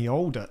get any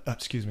older.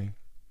 Excuse me.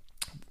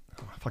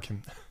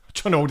 I'm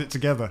trying to hold it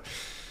together.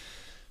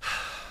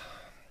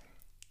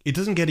 It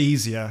doesn't get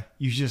easier.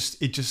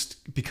 It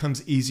just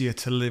becomes easier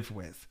to live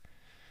with.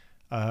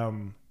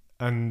 And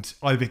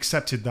I've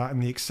accepted that,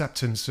 and the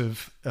acceptance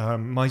of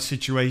my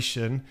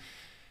situation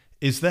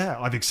is there.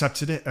 I've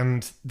accepted it,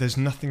 and there's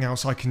nothing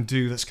else I can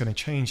do that's going to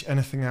change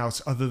anything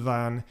else other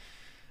than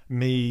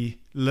me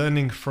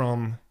learning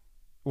from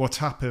what's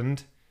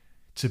happened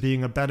to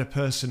being a better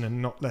person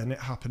and not letting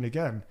it happen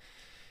again,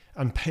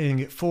 and paying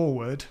it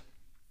forward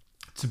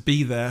to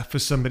be there for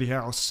somebody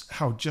else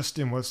how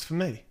Justin was for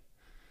me.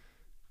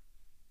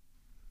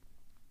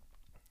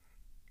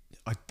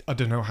 I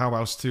don't know how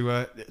else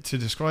to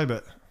describe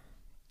it.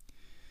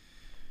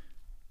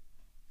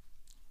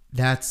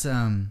 That's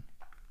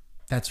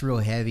real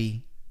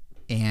heavy,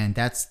 and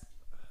that's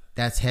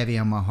heavy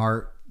on my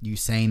heart, you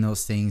saying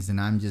those things. And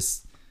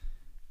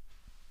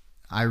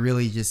I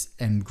really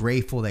just am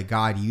grateful that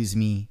God used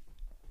me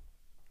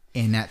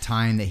in that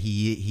time, that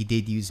he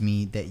did use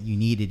me, that you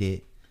needed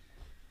it.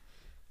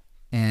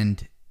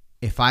 And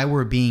if I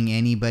were being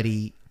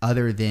anybody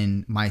other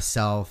than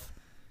myself,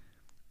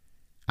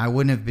 I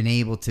wouldn't have been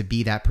able to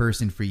be that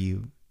person for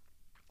you.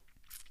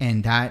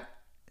 And that,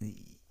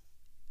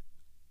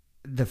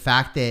 the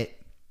fact that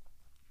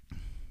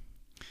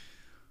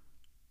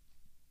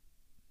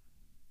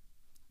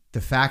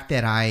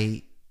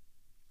I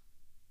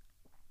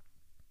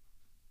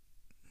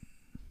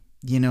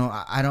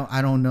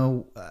don't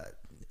know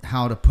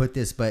how to put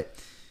this, but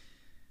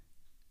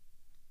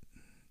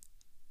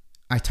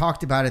I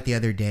talked about it the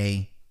other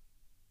day,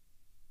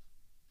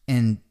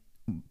 and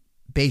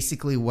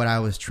basically what I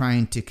was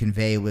trying to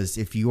convey was,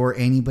 if you're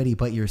anybody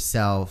but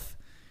yourself,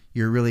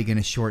 you're really going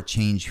to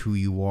shortchange who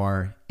you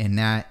are. And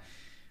that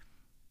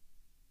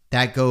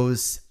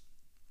goes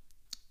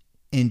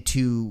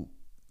into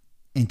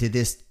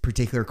this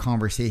particular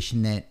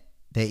conversation that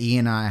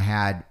Ian and I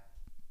had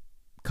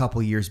a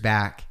couple years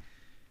back.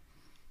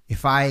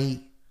 If I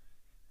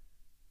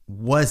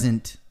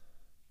wasn't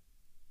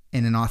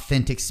in an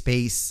authentic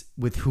space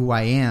with who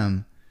I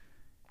am,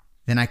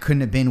 then I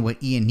couldn't have been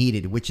what Ian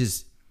needed, which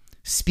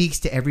speaks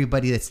to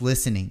everybody that's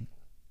listening.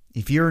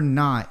 If you're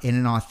not in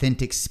an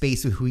authentic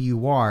space with who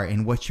you are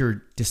and what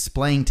you're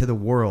displaying to the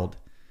world,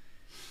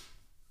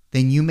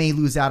 then you may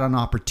lose out on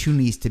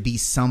opportunities to be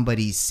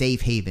somebody's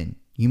safe haven.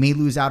 You may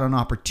lose out on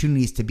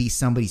opportunities to be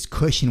somebody's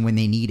cushion when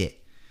they need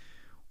it,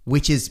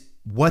 which is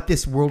what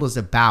this world is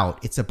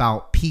about. It's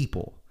about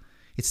people.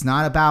 It's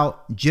not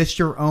about just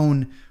your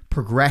own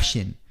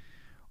progression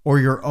or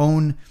your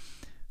own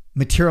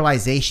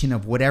materialization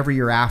of whatever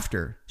you're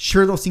after.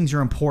 Sure, those things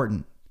are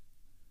important,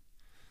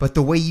 but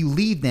the way you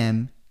leave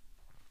them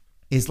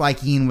is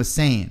like Ian was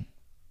saying,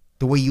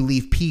 the way you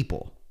leave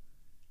people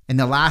and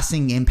the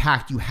lasting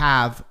impact you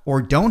have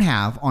or don't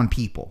have on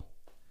people.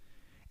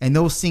 And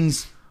those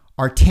things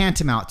are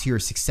tantamount to your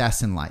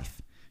success in life,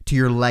 to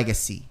your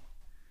legacy,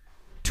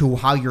 to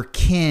how your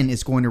kin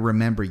is going to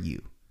remember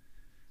you.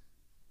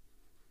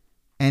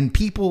 And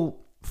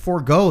people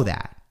forego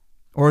that,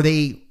 or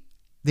they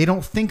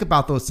don't think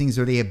about those things,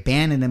 or they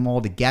abandon them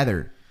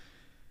altogether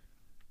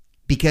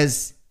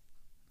because,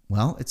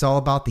 well, it's all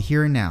about the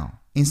here and now.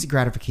 Instant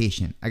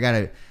gratification. I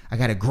gotta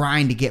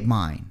grind to get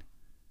mine.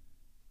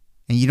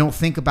 And you don't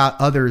think about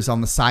others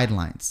on the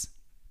sidelines.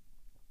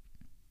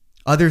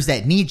 Others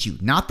that need you.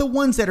 Not the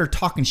ones that are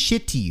talking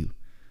shit to you,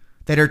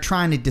 that are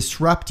trying to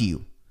disrupt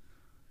you,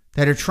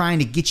 that are trying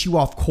to get you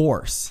off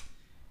course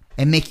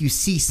and make you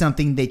see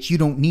something that you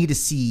don't need to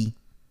see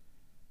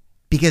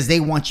because they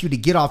want you to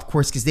get off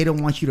course, because they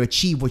don't want you to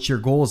achieve what your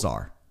goals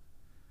are.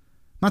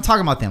 I'm not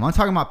talking about them. I'm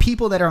talking about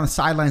people that are on the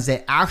sidelines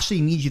that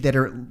actually need you, that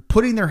are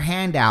putting their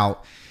hand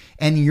out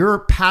and you're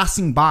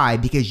passing by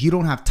because you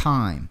don't have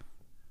time.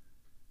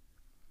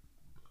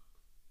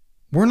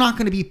 We're not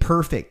going to be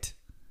perfect.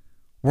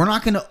 We're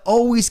not going to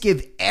always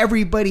give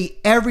everybody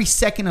every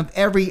second of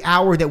every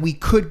hour that we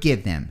could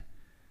give them.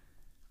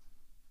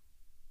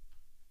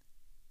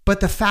 But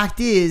the fact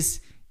is,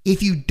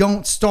 if you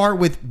don't start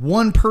with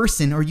one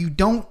person, or you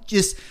don't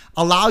just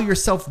allow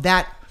yourself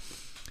that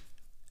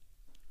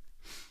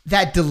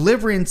that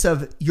deliverance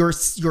of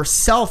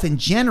yourself in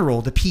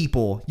general to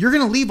people, you're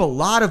going to leave a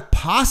lot of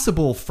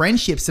possible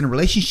friendships and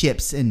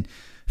relationships and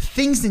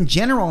things in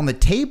general on the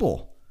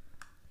table.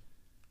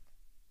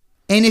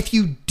 And if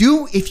you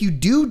do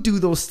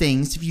those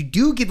things, if you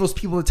do give those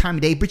people the time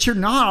of day, but you're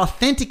not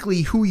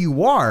authentically who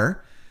you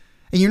are,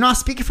 and you're not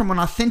speaking from an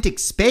authentic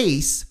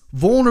space,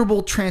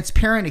 vulnerable,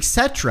 transparent,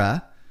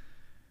 etc.,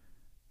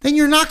 then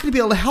you're not going to be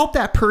able to help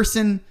that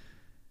person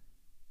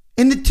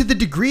to the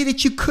degree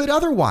that you could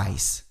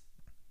otherwise.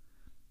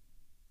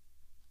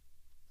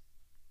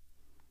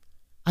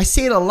 I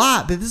say it a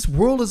lot, but this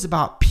world is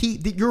about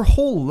your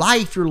whole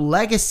life, your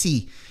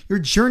legacy, your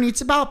journey.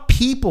 It's about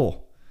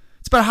people.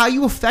 It's about how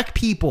you affect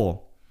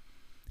people.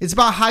 It's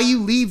about how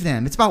you leave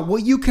them. It's about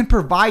what you can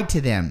provide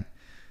to them.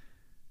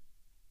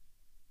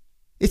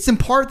 It's in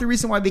part the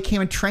reason why I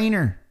became a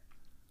trainer.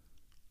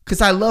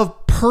 Because I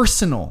love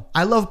personal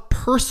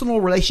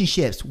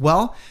relationships.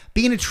 Well,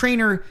 being a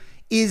trainer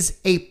is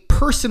a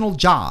personal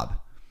job.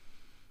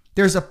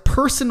 There's a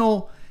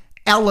personal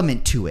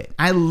element to it.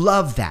 I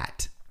love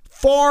that.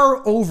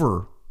 Far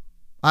over,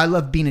 I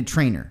love being a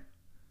trainer.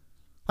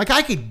 Like,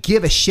 I could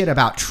give a shit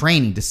about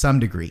training to some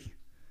degree.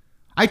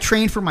 I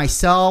train for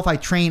myself. I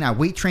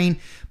weight train,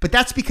 but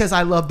that's because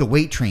I love to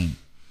weight train.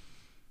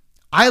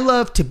 I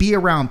love to be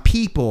around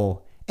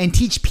people and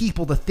teach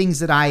people the things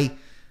that I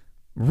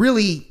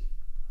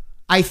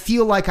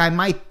feel like I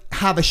might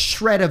have a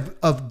shred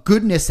of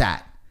goodness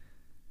at.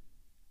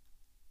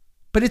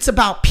 But it's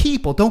about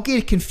people. Don't get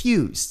it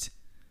confused.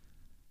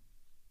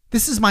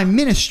 This is my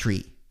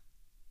ministry.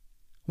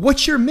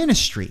 What's your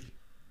ministry?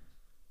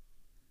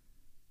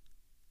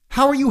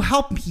 How are you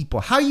helping people?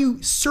 How are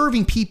you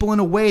serving people in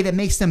a way that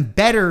makes them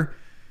better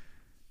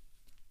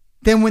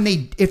than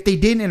if they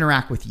didn't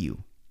interact with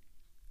you?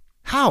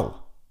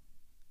 How?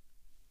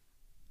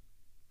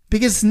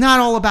 Because it's not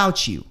all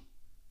about you.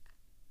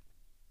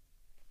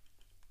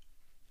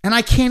 And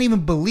I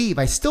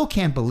still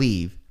can't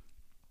believe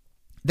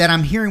that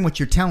I'm hearing what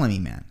you're telling me,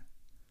 man.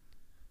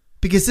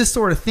 Because this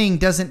sort of thing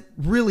isn't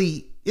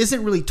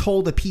really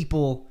told to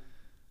people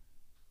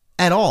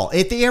at all.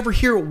 If they ever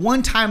hear it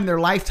one time in their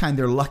lifetime,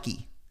 they're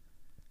lucky.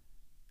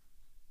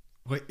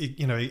 Well,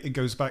 it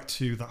goes back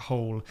to that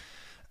whole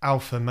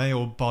alpha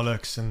male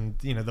bollocks and,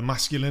 the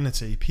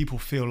masculinity. People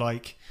feel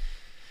like,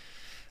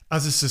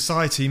 as a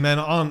society, men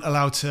aren't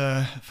allowed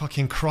to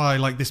fucking cry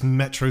like this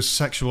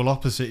metrosexual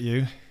opposite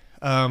you.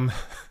 And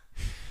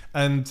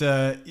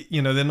they're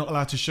not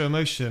allowed to show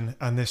emotion,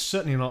 and they're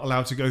certainly not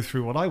allowed to go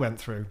through what I went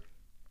through.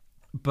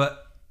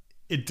 But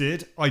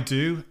I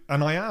do,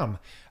 and I am.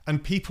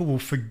 And people will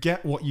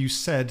forget what you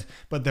said,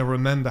 but they'll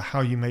remember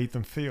how you made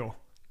them feel.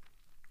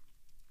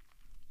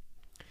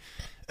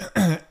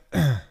 And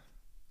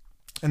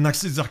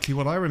that's exactly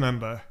what I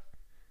remember.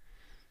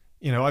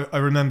 I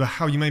remember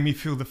how you made me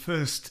feel the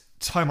first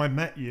time I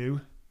met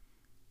you,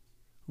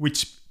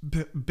 which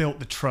built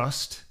the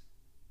trust,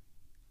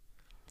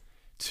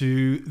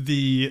 to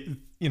the,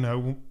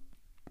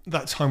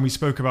 that time we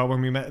spoke about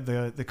when we met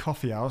at the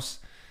coffee house.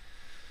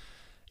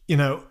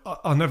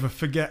 I'll never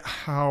forget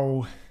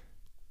how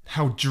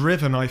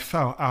driven I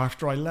felt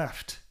after I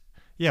left.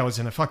 Yeah, I was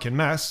in a fucking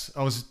mess.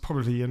 I was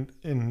probably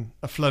in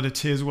a flood of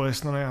tears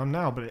worse than I am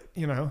now, but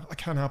I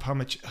can't help how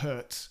much it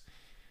hurts.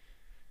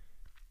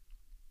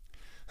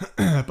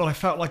 But I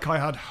felt like I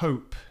had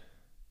hope.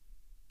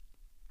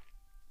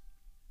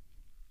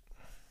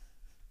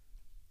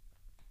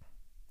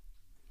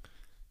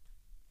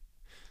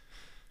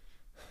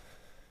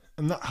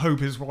 And that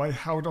hope is what I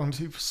held on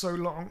to for so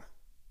long.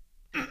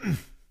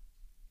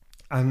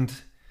 And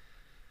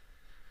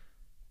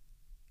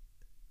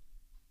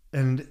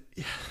in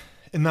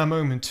that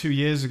moment 2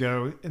 years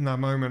ago,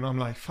 I'm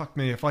like, fuck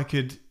me, if I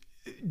could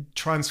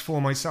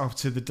transform myself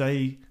to the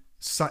day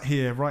sat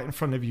here right in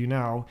front of you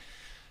now,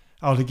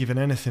 I would have given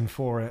anything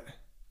for it.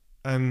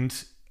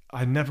 And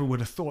I never would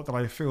have thought that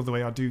I feel the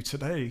way I do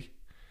today,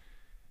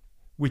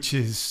 which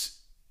is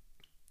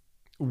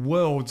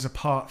worlds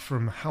apart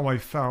from how I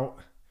felt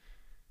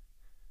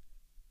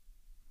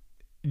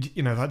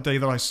that day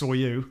that I saw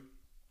you,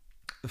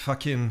 the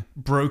fucking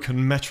broken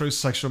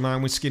metrosexual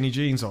man with skinny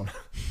jeans on.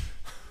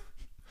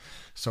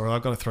 Sorry,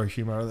 I've got to throw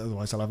humor out,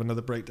 otherwise I'll have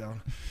another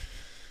breakdown.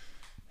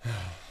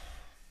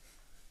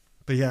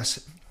 But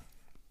yes,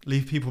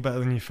 leave people better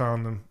than you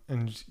found them,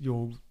 and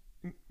you'll,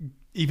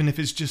 even if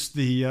it's just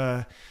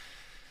the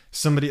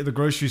somebody at the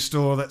grocery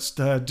store that's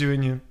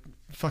doing your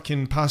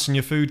fucking passing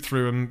your food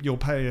through, and you'll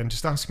pay, and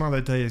just ask them how their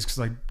day is, because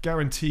I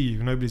guarantee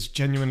you nobody's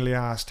genuinely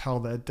asked how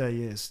their day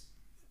is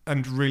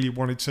and really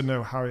wanted to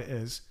know how it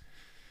is,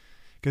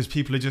 because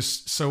people are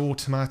just so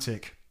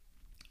automatic.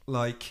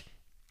 Like,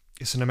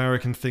 it's an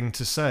American thing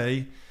to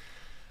say,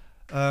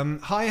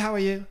 hi, how are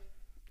you?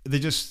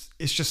 It's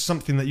just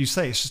something that you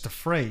say. It's just a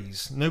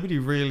phrase. Nobody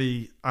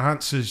really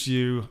answers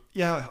you,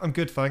 yeah, I'm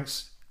good,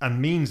 thanks,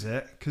 and means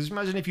it. Because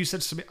imagine if you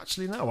said to me,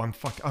 actually, no, I've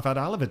had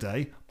a hell of a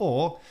day.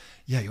 Or,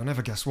 yeah, you'll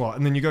never guess what.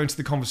 And then you go into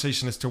the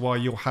conversation as to why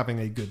you're having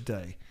a good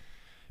day.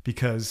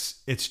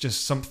 Because it's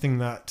just something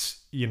that,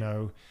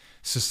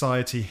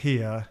 society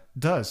here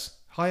does.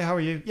 Hi, how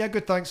are you? Yeah,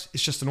 good, thanks.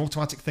 It's just an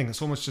automatic thing.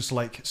 It's almost just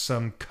like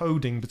some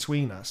coding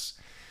between us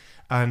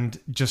and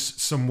just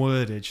some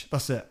wordage.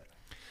 That's it.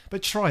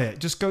 But try it.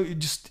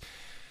 Just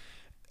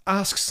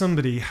ask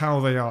somebody how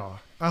they are.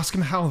 Ask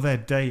them how their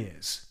day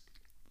is.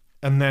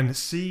 And then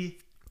see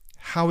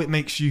how it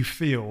makes you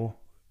feel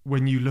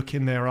when you look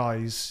in their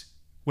eyes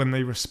when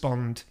they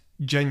respond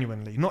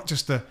genuinely. Not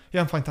just yeah,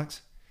 I'm fine,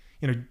 thanks.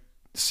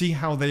 See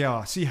how they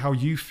are. See how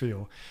you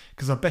feel.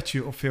 Because I bet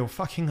you it'll feel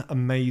fucking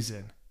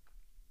amazing.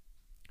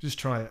 Just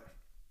try it.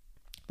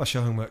 That's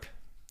your homework.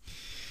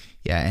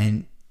 Yeah,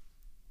 and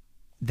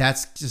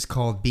that's just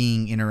called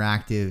being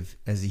interactive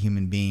as a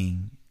human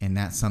being. And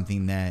that's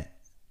something that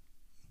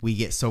we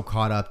get so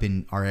caught up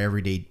in our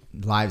everyday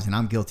lives, and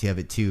I'm guilty of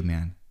it too,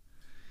 man,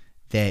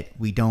 that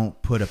we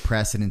don't put a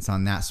precedence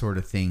on that sort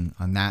of thing,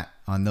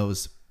 on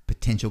those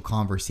potential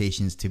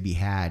conversations to be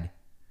had.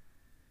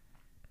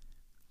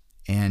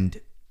 And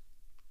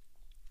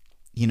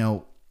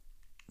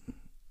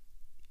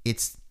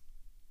it's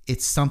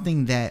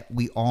something that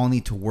we all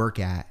need to work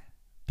at,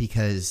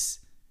 because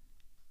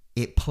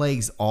it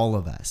plagues all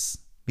of us,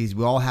 because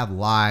we all have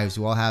lives,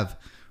 we all have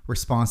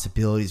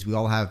responsibilities, we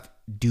all have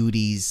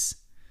duties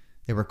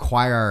that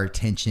require our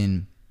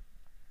attention.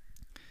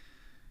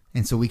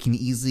 And so we can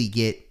easily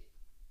get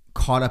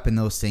caught up in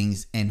those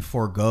things and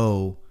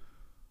forego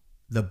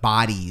the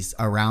bodies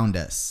around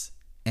us,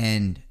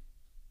 and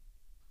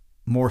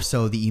more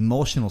so the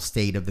emotional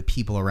state of the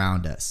people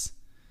around us.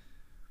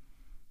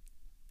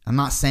 I'm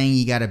not saying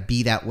you got to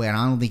be that way, and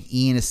I don't think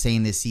Ian is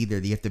saying this either,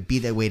 that you have to be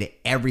that way to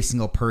every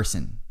single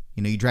person.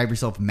 You drive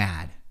yourself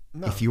mad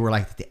if you were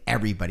like to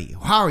everybody.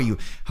 How are you?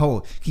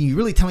 Can you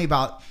really tell me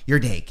about your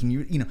day? Can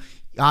you,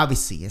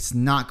 obviously it's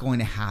not going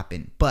to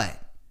happen, but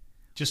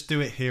just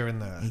do it here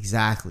and there.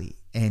 Exactly.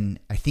 And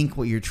I think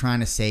what you're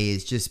trying to say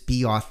is just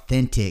be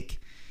authentic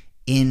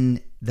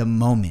in the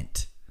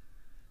moment.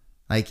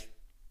 Like,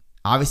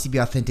 obviously be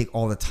authentic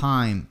all the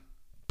time,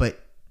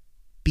 but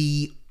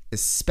be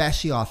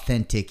especially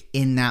authentic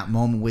in that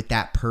moment with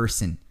that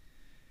person.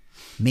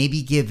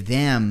 Maybe give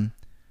them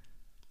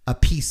a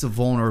piece of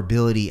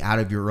vulnerability out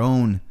of your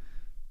own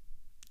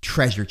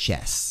treasure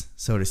chest,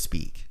 so to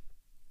speak.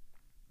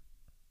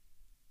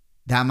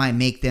 That might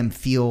make them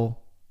feel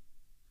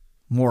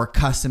more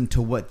accustomed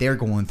to what they're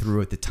going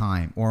through at the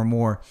time, or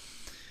a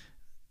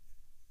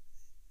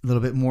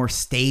little bit more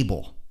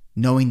stable,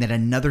 knowing that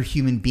another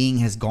human being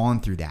has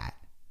gone through that,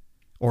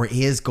 or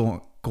is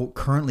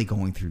currently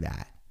going through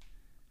that.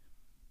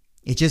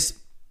 It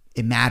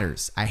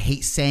matters. I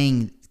hate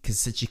saying, because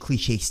it's such a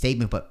cliche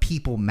statement, but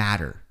people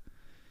matter.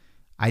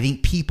 I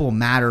think people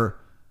matter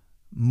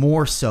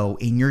more so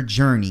in your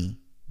journey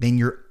than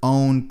your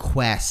own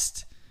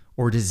quest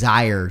or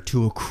desire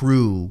to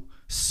accrue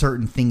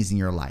certain things in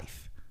your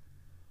life.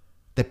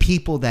 The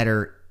people that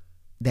are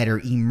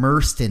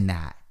immersed in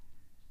that,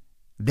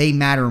 they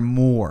matter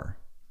more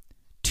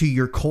to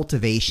your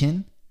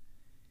cultivation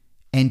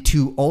and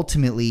to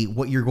ultimately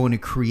what you're going to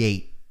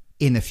create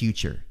in the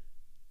future.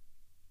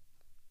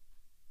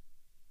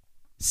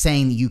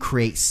 Saying that you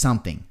create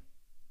something.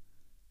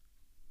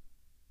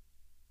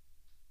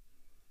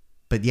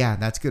 But yeah,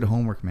 that's good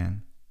homework,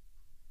 man.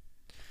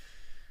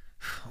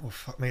 Oh,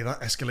 fuck me,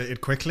 that escalated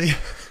quickly.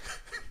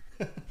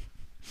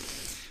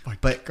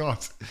 But God,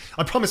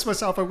 I promised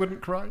myself I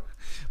wouldn't cry.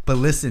 But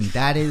listen,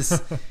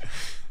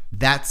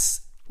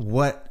 that's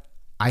what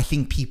I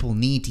think people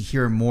need to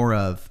hear more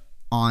of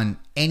on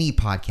any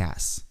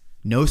podcast.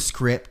 No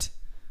script,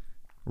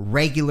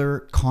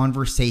 regular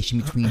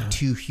conversation between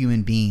two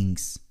human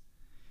beings.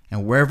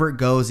 And wherever it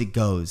goes, it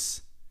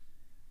goes.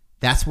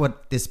 That's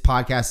what this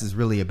podcast is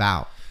really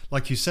about.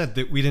 Like you said,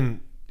 that we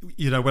didn't,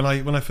 when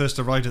I first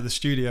arrived at the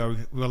studio,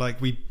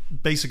 we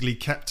basically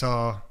kept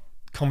our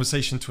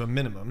conversation to a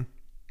minimum.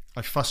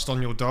 I fussed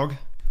on your dog,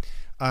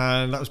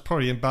 and that was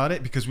probably about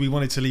it, because we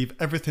wanted to leave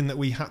everything that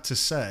we had to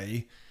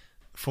say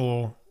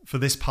for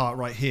this part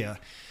right here.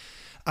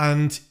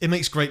 And it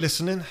makes great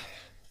listening,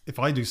 if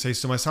I do say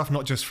so myself,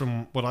 not just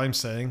from what I'm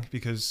saying,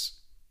 because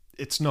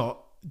it's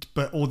not,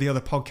 but all the other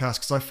podcasts,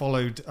 because I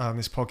followed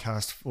this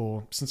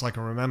podcast since I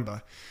can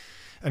remember.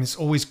 And it's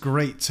always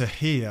great to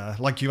hear,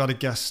 like you had a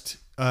guest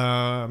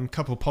a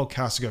couple of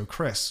podcasts ago,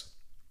 Chris.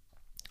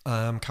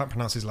 Can't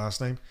pronounce his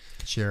last name.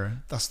 Sure.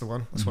 That's the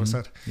one. That's what I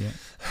said. Yeah.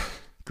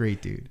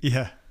 Great dude.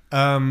 Yeah.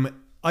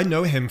 I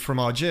know him from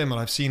our gym and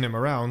I've seen him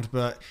around,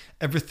 but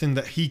everything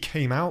that he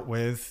came out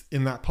with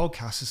in that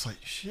podcast is like,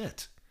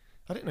 shit,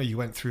 I didn't know you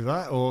went through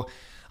that, or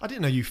I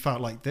didn't know you felt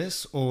like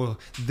this, or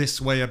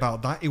this way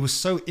about that. It was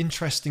so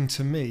interesting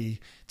to me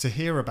to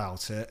hear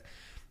about it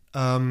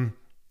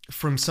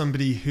from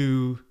somebody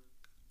who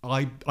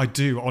I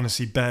do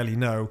honestly barely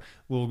know.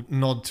 We'll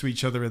nod to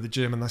each other at the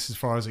gym, and that's as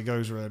far as it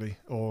goes, really.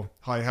 Or,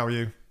 hi, how are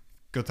you?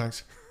 Good,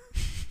 thanks.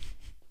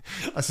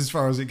 That's as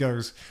far as it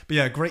goes. But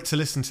yeah, great to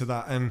listen to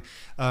that. And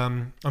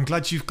I'm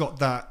glad you've got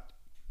that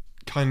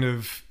kind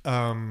of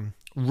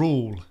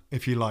rule,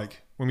 if you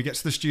like, When we get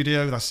to the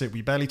studio, that's it.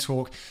 We barely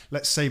talk.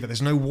 Let's save it.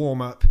 There's no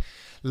warm up.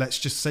 Let's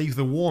just save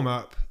the warm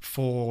up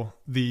for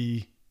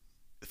the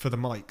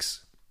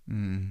mics.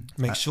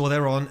 Make sure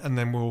they're on, and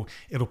then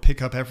it'll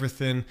pick up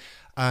everything.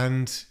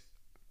 And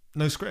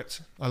no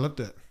script. I loved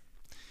it.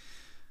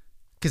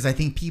 Because I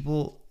think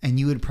people, and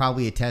you would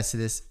probably attest to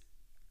this,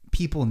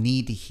 people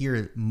need to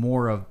hear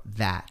more of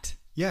that.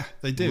 Yeah,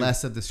 they do.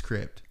 Less of the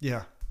script.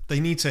 Yeah. They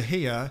need to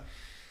hear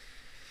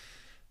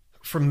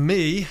from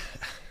me,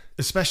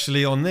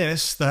 especially on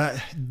this,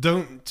 that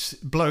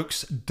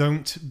blokes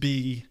don't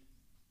be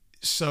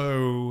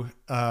so,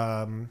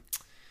 I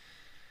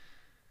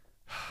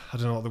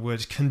don't know what the word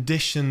is,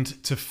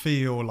 conditioned to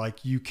feel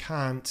like you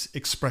can't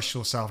express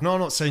yourself. No, I'm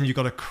not saying you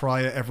got to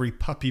cry at every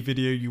puppy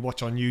video you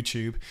watch on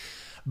YouTube,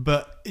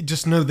 but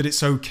just know that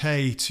it's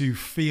okay to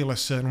feel a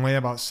certain way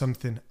about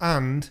something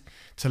and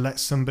to let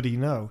somebody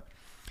know.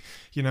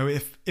 You know,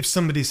 if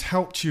somebody's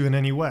helped you in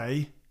any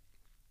way,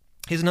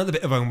 here's another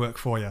bit of homework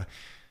for you.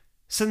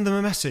 Send them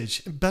a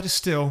message. Better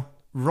still,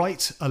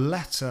 write a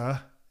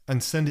letter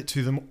and send it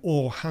to them,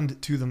 or hand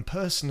it to them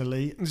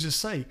personally and just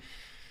say,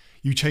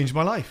 you changed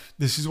my life.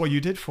 This is what you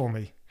did for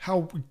me.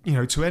 How, you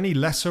know, to any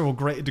lesser or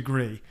greater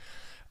degree.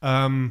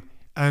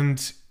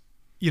 And,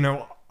 you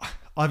know,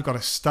 I've got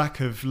a stack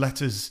of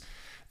letters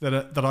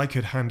that I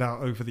could hand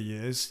out over the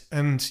years.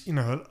 And, you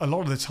know, a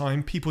lot of the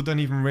time people don't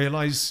even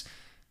realize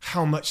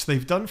how much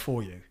they've done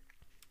for you.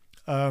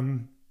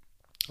 I'm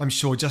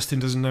sure Justin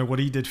doesn't know what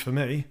he did for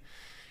me.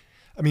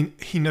 I mean,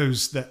 he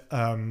knows that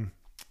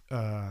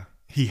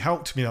he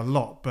helped me a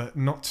lot, but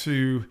not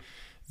to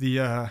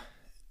the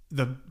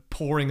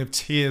pouring of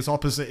tears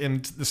opposite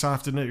him this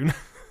afternoon.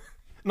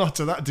 Not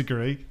to that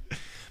degree.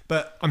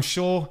 But I'm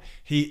sure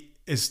he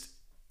is,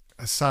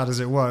 as sad as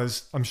it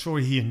was, I'm sure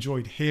he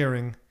enjoyed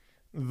hearing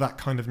that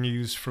kind of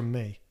news from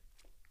me.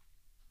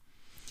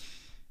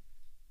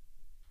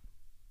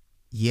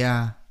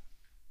 Yeah,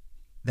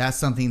 that's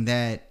something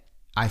that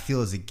I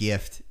feel is a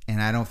gift,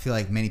 and I don't feel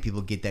like many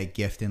people get that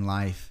gift in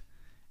life,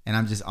 and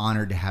I'm just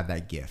honored to have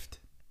that gift.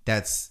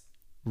 That's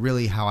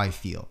really how I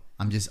feel.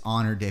 I'm just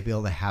honored to be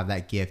able to have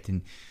that gift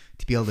and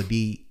to be able to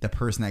be the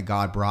person that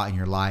God brought in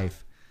your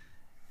life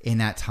in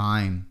that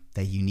time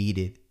that you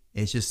needed.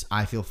 It's just,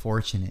 I feel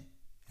fortunate,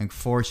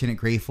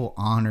 grateful,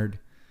 honored,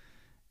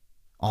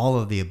 all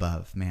of the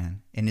above,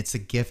 man. And it's a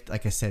gift.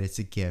 Like I said, it's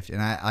a gift.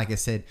 And I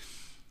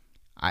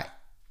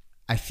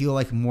feel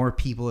like more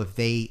people, if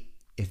they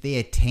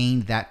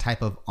attained that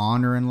type of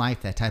honor in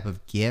life, that type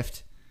of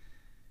gift,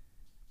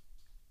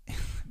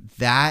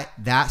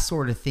 that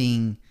sort of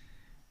thing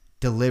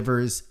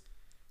delivers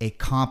a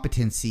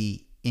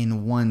competency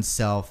in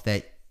oneself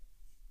that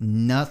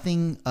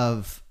nothing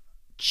of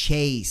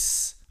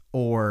chase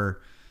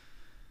or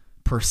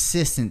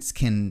persistence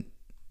can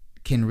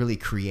really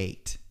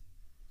create.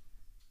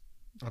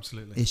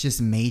 Absolutely. It's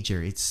just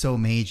major. It's so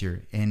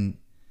major. And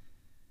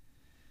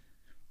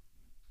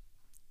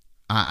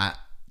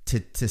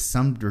to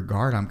some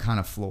regard, I'm kind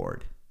of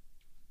floored,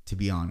 to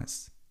be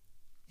honest.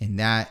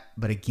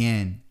 But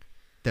again,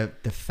 the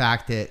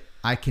fact that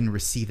I can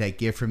receive that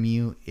gift from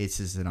you, it's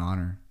just an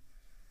honor.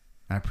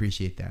 I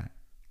appreciate that.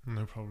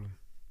 No problem.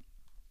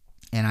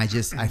 And I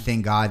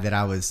thank God that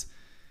I was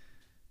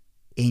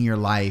in your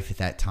life at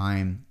that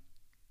time,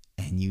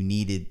 and you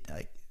needed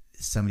like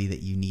somebody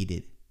that you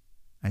needed.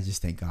 I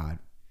just thank God.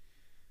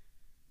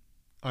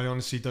 I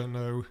honestly don't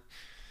know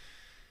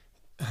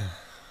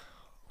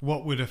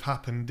what would have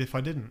happened if I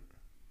didn't.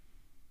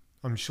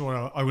 I'm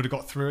sure I would have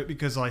got through it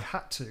because I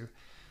had to,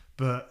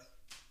 but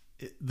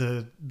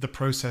the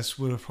process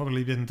would have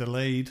probably been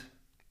delayed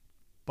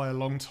by a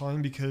long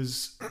time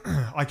because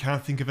I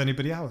can't think of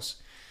anybody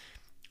else.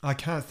 I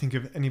can't think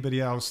of anybody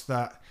else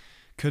that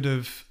could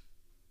have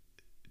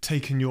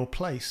taken your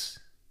place,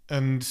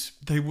 and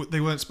they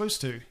weren't supposed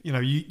to. You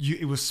know,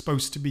 it was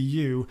supposed to be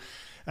you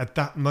at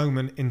that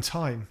moment in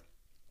time.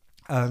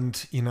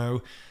 And, you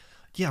know,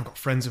 yeah, I've got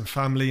friends and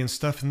family and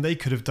stuff, and they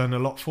could have done a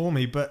lot for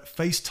me, but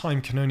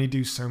FaceTime can only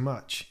do so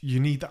much. You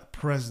need that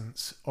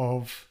presence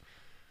of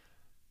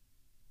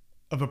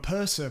a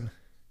person.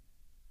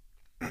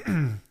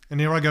 And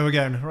here I go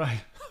again.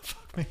 Right.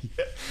 Fuck me.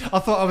 I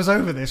thought I was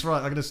over this. Right,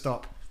 I'm going to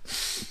stop.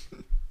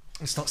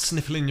 It's not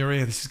sniffling your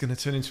ear. This is going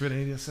to turn into an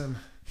ADSM.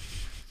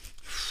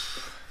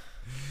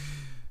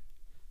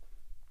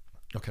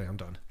 Okay, I'm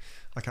done.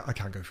 I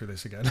can't go through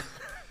this again.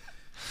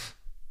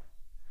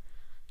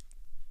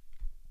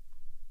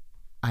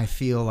 I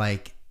feel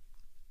like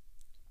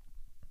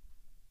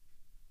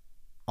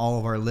all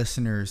of our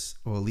listeners,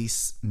 or at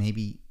least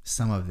maybe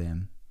some of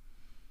them,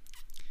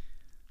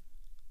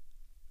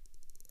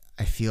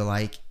 I feel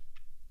like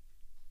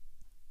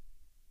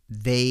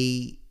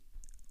they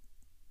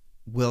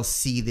will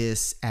see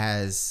this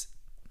as,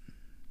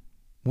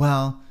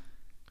 well,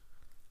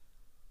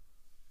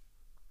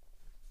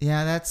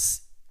 yeah,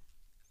 that's,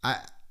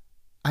 I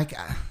don't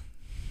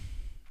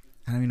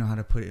even know how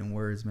to put it in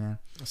words, man.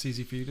 That's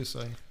easy for you to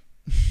say.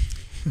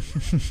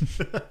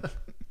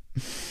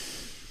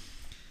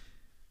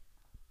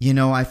 You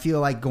know, I feel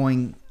like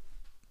going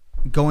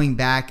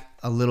back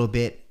a little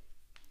bit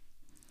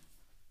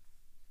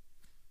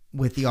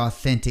with the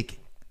authentic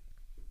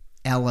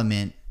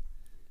element,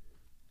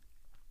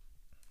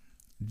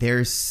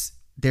 there's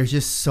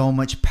just so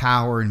much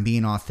power in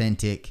being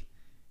authentic.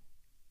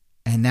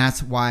 And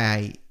that's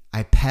why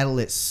I pedal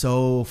it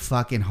so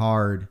fucking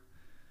hard.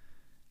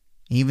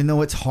 Even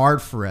though it's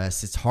hard for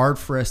us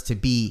to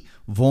be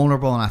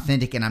vulnerable and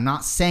authentic. And I'm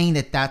not saying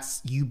that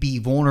that's you be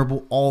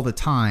vulnerable all the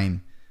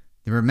time.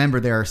 And remember,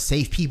 there are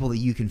safe people that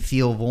you can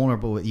feel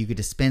vulnerable with, you could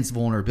dispense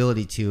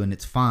vulnerability to, and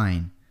it's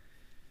fine.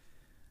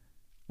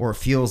 Or it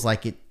feels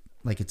like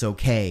it's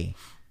okay.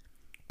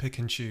 Pick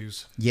and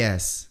choose.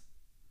 Yes.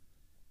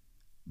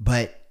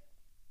 But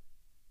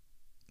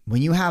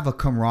when you have a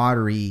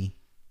camaraderie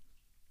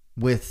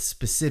with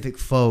specific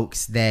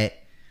folks that,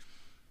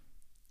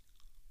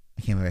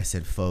 I can't believe I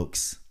said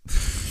folks.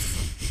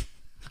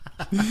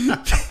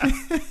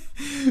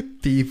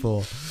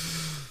 People.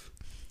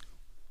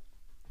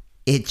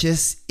 It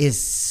just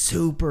is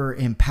super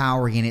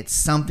empowering, and it's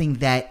something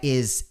that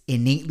is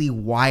innately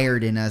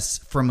wired in us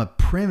from a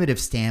primitive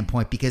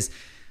standpoint, because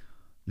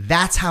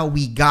that's how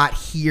we got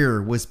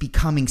here, was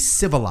becoming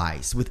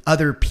civilized with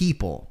other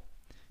people,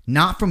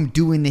 not from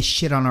doing this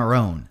shit on our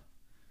own.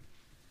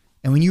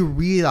 And when you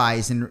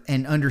realize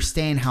and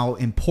understand how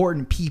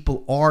important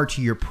people are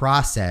to your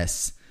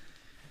process,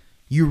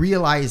 you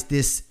realize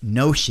this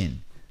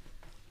notion.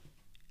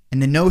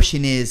 And the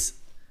notion is,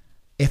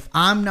 if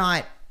I'm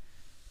not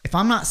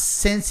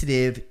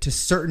sensitive to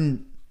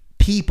certain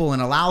people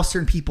and allow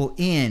certain people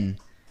in,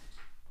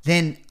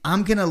 then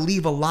I'm going to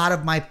leave a lot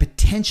of my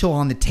potential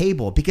on the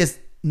table, because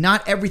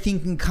not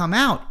everything can come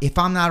out if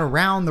I'm not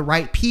around the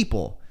right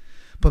people.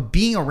 But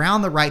being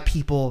around the right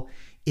people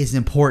is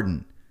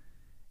important.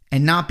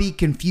 And not be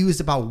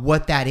confused about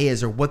what that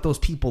is or what those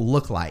people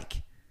look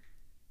like.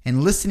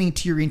 And listening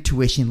to your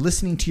intuition,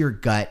 listening to your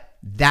gut,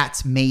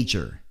 that's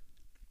major.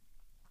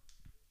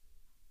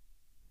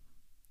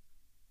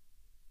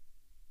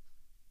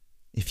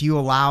 If you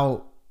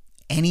allow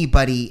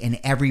anybody and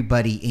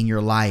everybody in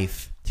your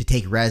life to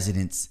take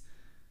residence,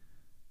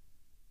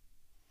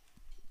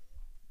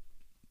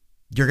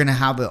 you're gonna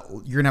have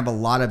a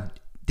lot of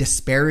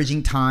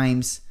disparaging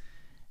times,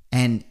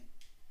 and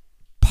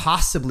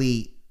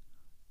possibly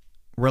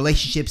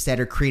relationships that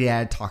are created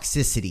out of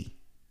toxicity,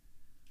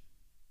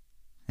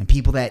 and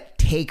people that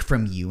take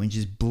from you and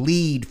just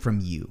bleed from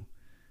you.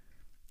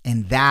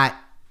 And that's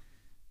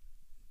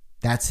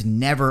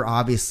never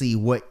obviously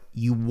what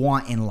you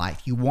want in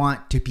life. You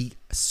want to be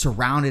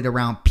surrounded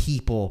around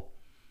people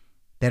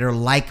that are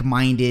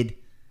like-minded,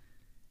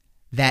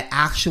 that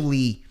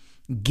actually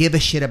give a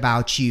shit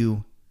about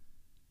you,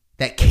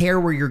 that care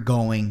where you're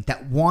going,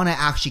 that want to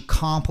actually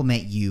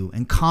compliment you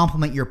and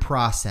compliment your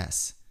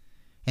process.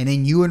 And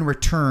then you in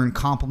return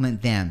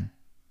compliment them.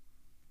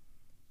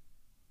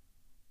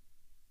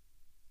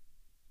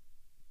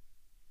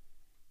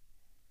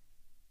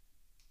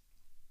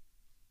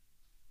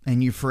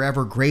 And you're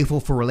forever grateful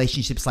for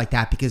relationships like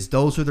that, because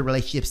those are the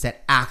relationships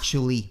that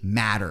actually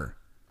matter.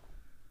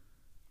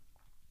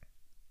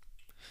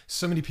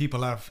 So many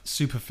people have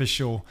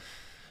superficial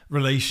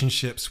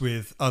relationships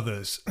with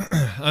others.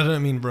 I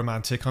don't mean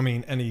romantic. I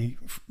mean any,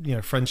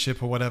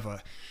 friendship or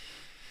whatever.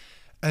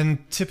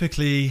 And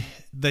typically,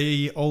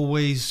 they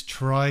always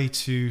try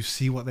to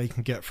see what they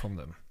can get from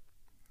them.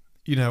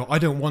 I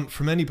don't want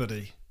from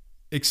anybody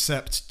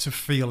except to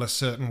feel a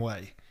certain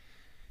way.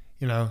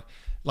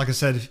 Like I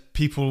said,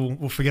 people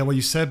will forget what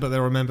you said, but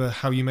they'll remember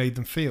how you made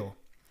them feel.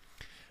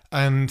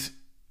 And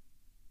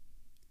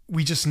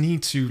we just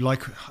need to,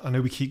 I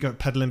know we keep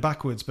pedaling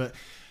backwards, but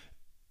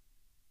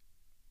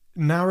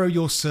narrow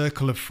your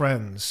circle of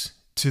friends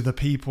to the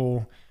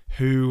people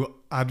who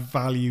add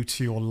value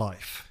to your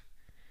life.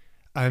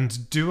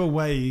 And do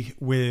away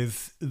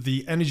with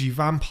the energy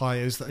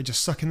vampires that are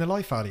just sucking the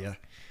life out of you.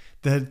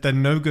 They're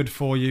no good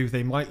for you.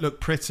 They might look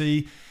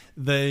pretty.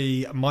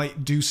 They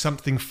might do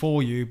something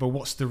for you, but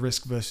what's the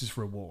risk versus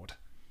reward?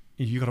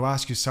 You've got to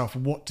ask yourself,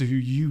 what do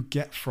you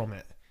get from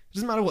it? It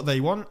doesn't matter what they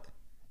want.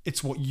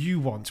 It's what you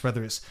want,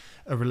 whether it's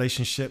a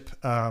relationship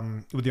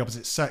with the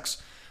opposite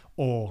sex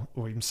or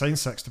even same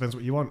sex, depends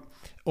what you want,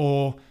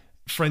 or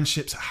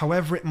friendships,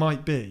 however it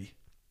might be.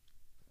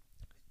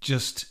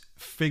 Just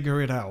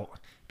figure it out,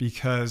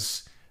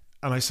 because,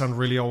 and I sound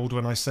really old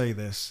when I say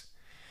this,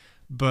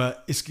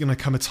 but it's going to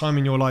come a time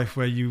in your life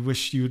where you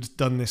wish you'd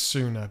done this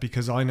sooner,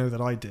 because I know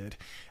that I did.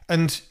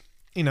 And,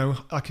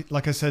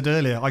 like I said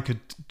earlier, I could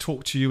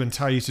talk to you and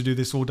tell you to do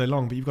this all day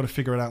long, but you've got to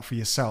figure it out for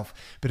yourself.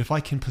 But if I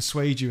can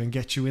persuade you and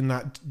get you in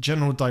that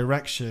general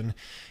direction,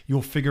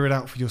 you'll figure it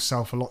out for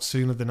yourself a lot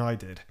sooner than I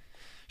did.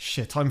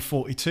 Shit, I'm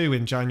 42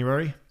 in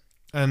January,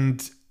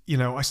 and,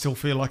 I still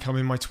feel like I'm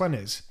in my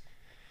 20s.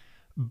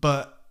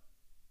 But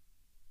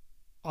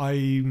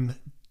I'm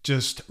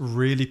just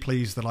really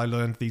pleased that I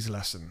learned these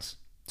lessons.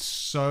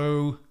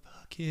 So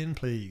fucking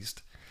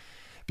pleased.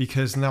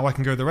 Because now I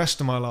can go the rest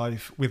of my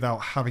life without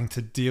having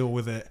to deal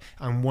with it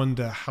and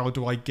wonder, how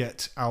do I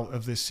get out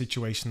of this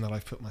situation that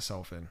I've put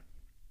myself in?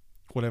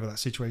 Whatever that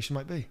situation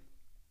might be.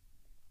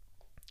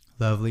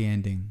 Lovely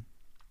ending.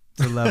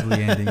 It's a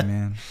lovely ending,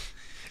 man.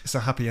 It's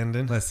a happy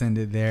ending. Let's end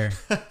it there.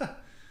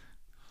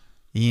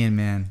 Ian,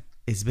 man,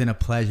 it's been a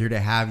pleasure to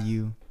have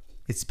you.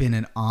 It's been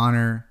an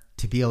honor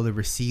to be able to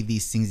receive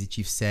these things that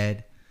you've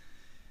said.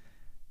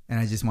 And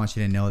I just want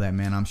you to know that,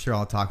 man. I'm sure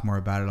I'll talk more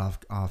about it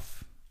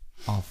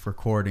off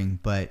recording,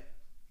 but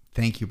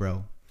thank you,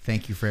 bro.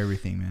 Thank you for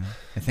everything, man.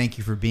 And thank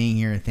you for being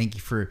here. And thank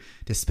you for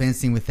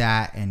dispensing with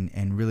that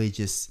and really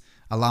just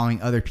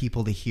allowing other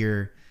people to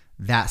hear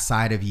that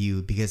side of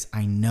you, because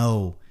I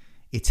know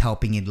it's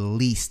helping at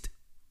least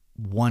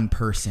one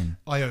person.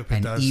 I hope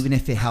it does. And even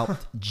if it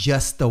helped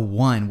just the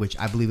one, which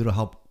I believe it'll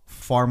help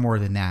far more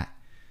than that,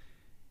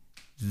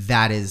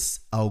 that is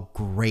a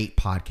great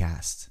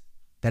podcast.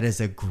 That is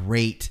a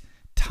great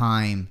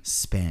time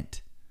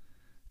spent.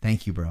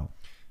 Thank you, bro.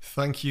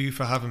 Thank you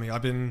for having me.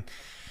 I've been,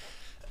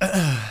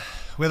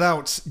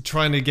 without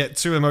trying to get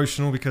too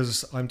emotional,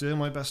 because I'm doing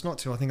my best not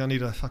to. I think I need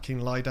to fucking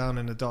lie down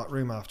in a dark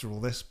room after all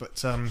this.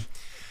 But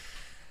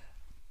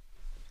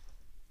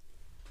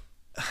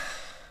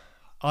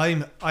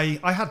I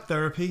had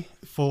therapy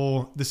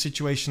for the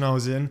situation I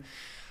was in.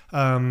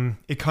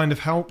 It kind of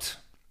helped.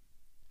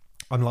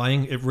 I'm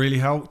lying. It really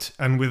helped.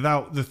 And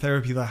without the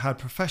therapy that I had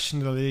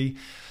professionally,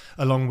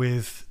 along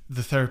with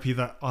the therapy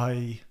that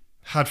I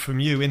had from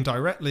you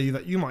indirectly,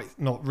 that you might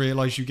not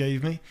realize you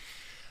gave me,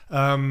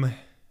 I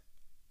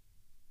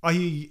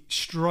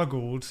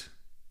struggled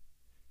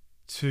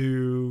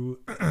to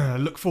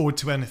look forward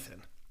to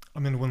anything.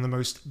 I'm in one of the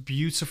most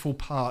beautiful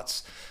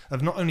parts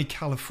of not only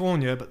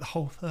California, but the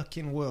whole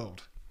fucking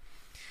world.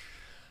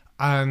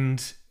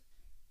 And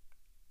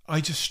I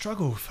just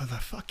struggle for the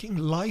fucking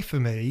life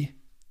of me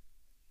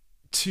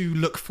to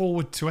look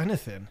forward to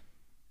anything.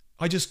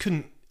 I just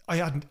couldn't.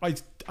 I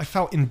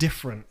felt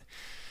indifferent.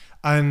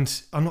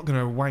 And I'm not going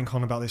to wank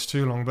on about this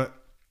too long, but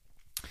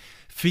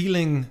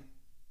feeling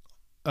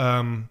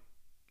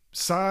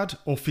sad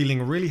or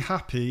feeling really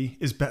happy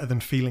is better than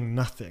feeling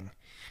nothing.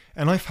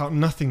 And I felt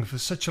nothing for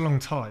such a long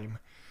time.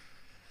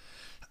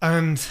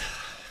 And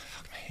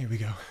here we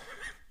go.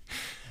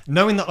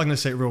 Knowing that, I'm going to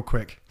say it real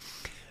quick.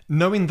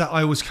 Knowing that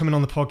I was coming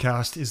on the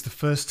podcast is the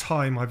first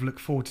time I've looked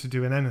forward to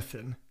doing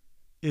anything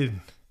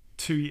in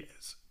 2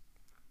 years.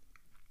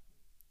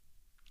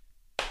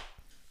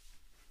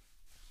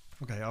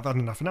 Okay, I've had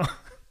enough now.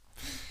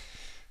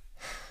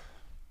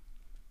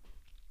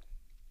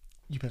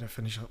 You better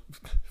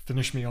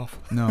finish me off.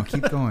 No,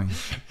 keep going.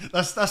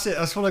 That's it.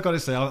 That's what I got to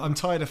say. I'm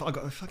tired of. I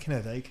got a fucking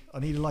headache. I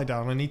need to lie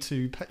down. I need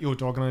to pet your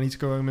dog, and I need to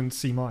go home and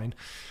see mine.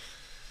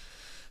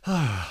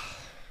 Well,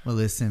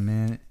 listen,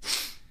 man.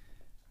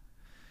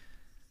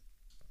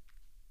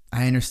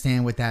 I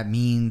understand what that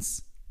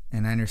means,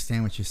 and I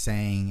understand what you're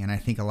saying, and I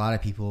think a lot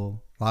of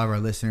people, a lot of our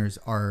listeners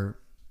are.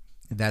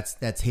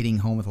 That's hitting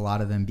home with a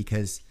lot of them,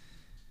 because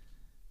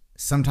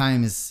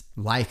sometimes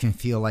life can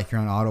feel like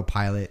you're on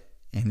autopilot.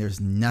 And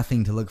there's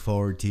nothing to look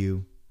forward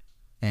to.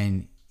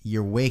 And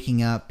you're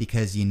waking up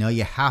because you know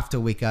you have to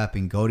wake up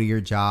and go to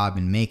your job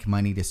and make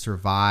money to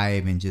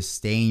survive and just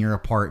stay in your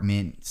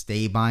apartment,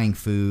 stay buying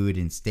food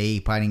and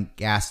stay putting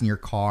gas in your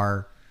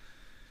car.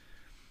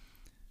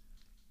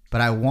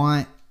 But I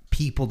want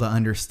people to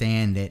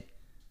understand that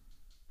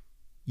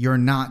you're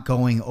not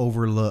going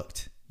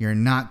overlooked. You're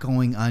not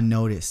going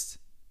unnoticed.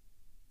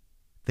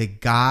 The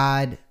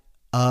God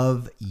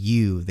of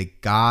you, the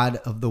God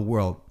of the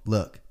world,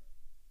 look.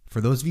 For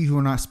those of you who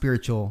are not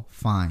spiritual,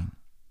 fine.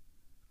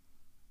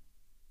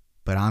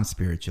 But I'm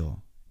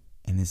spiritual.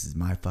 And this is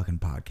my fucking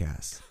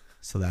podcast.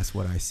 So that's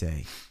what I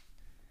say.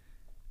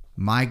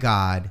 My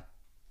God,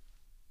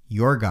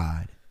 your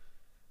God,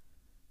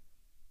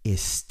 is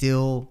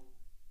still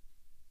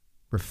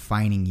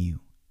refining you.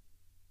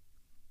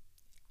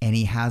 And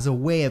he has a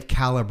way of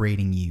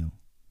calibrating you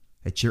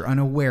that you're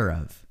unaware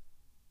of.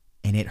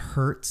 And it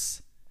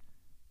hurts.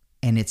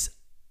 And it's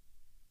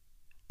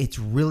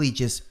really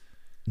just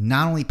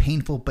not only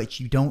painful, but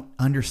you don't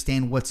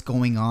understand what's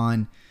going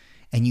on,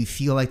 and you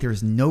feel like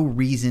there's no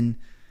reason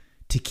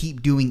to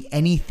keep doing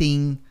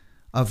anything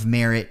of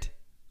merit.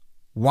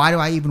 Why do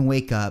I even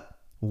wake up?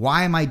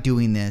 Why am I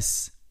doing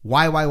this?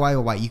 Why?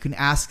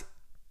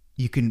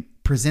 You can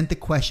present the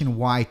question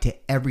why to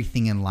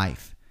everything in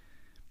life.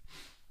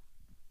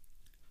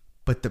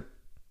 But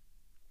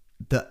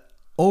the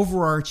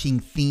overarching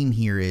theme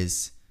here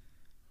is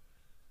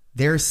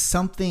there's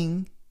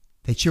something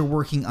that you're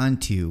working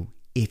onto.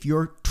 If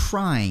you're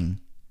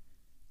trying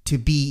to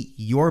be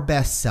your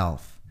best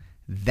self,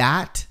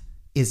 that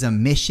is a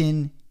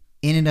mission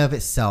in and of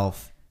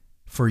itself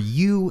for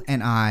you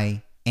and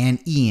I and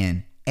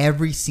Ian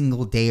every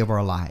single day of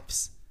our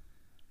lives.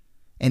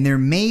 And there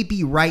may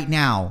be right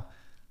now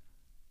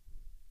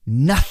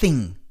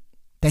nothing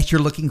that you're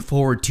looking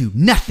forward to.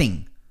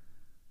 Nothing.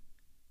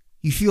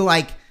 You feel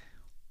like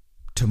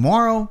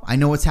tomorrow I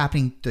know what's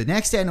happening. The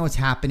next day I know what's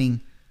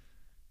happening.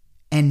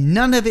 And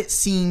none of it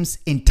seems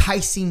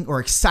enticing or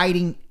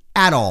exciting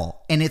at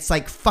all. And it's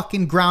like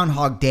fucking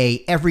Groundhog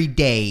Day every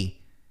day.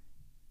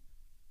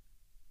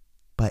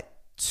 But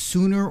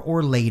sooner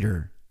or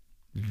later,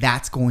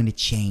 that's going to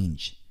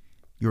change.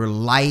 Your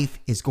life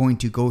is going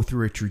to go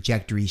through a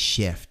trajectory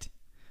shift.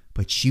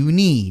 But you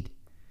need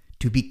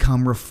to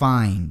become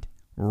refined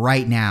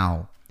right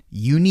now.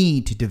 You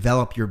need to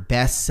develop your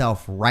best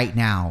self right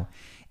now.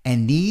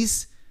 And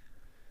these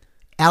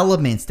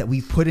elements that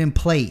we've put in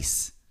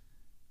place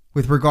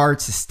with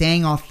regards to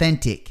staying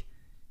authentic,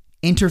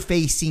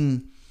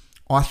 interfacing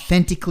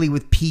authentically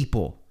with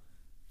people,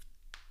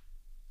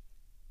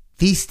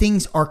 these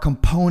things are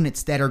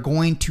components that are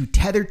going to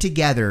tether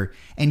together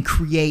and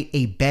create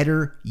a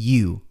better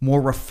you, more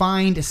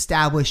refined,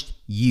 established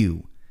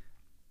you.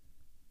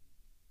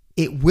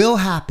 It will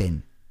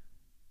happen,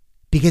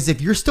 because if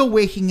you're still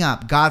waking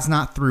up, God's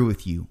not through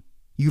with you.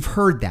 You've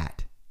heard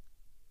that.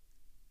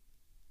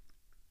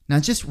 Now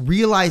just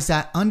realize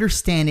that,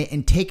 understand it,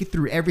 and take it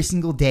through every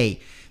single day.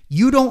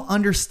 You don't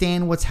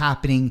understand what's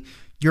happening.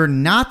 You're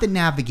not the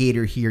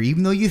navigator here,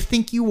 even though you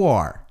think you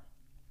are.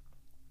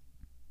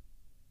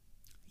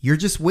 You're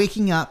just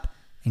waking up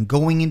and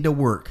going into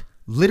work,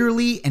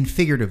 literally and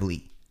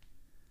figuratively.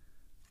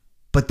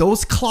 But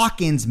those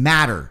clock-ins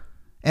matter.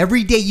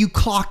 Every day you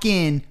clock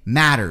in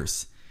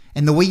matters.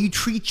 And the way you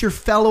treat your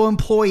fellow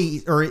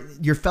employees or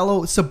your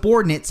fellow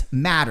subordinates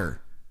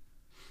matter.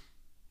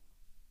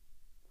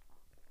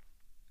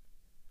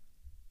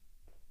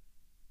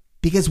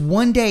 Because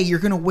one day you're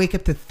going to wake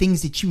up to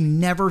things that you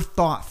never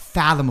thought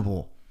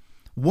fathomable.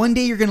 One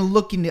day you're going to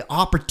look into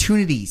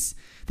opportunities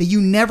that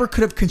you never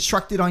could have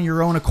constructed on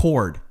your own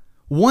accord.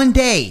 One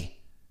day.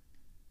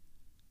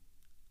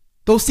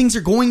 Those things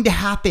are going to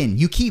happen.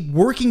 You keep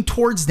working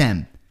towards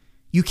them.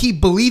 You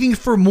keep believing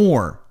for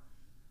more.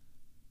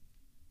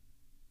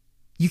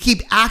 You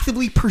keep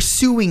actively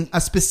pursuing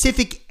a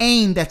specific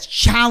aim that's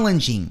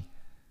challenging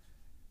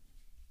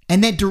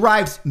and that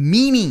derives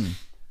meaning.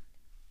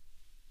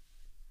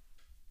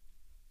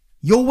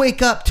 You'll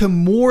wake up to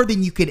more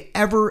than you could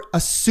ever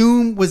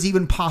assume was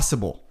even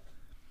possible.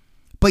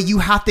 But you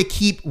have to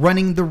keep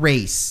running the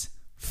race.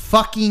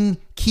 Fucking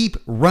keep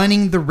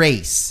running the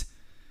race.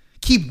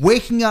 Keep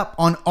waking up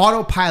on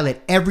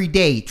autopilot every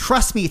day.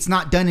 Trust me, it's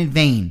not done in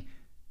vain.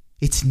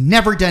 It's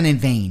never done in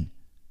vain.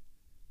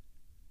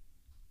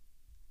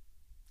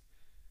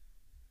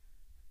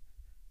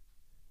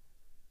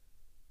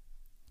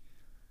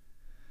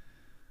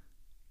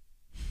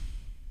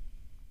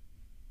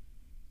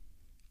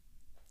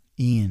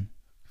 Ian.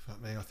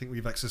 Fuck me, I think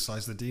we've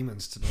exercised the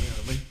demons tonight,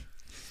 haven't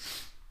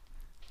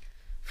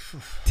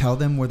we? Tell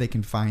them where they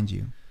can find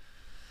you.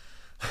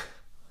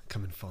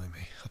 Come and find me,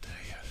 I dare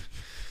you.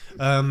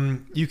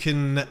 You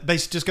can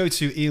basically just go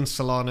to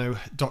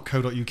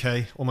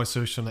iansolano.co.uk. All my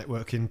social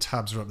networking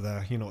tabs are up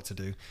there. You know what to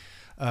do.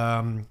 Go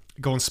on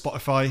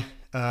Spotify.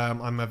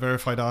 I'm a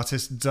verified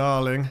artist,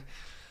 darling.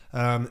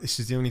 This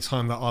is the only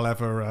time that I'll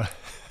ever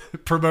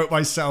promote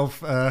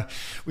myself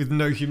with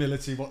no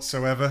humility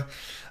whatsoever.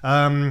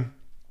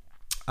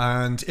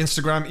 And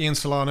Instagram, Ian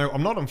Solano.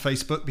 I'm not on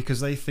Facebook because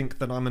they think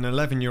that I'm an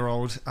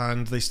 11-year-old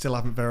and they still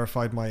haven't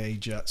verified my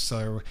age yet.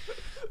 So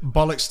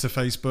bollocks to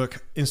Facebook.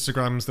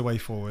 Instagram's the way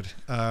forward.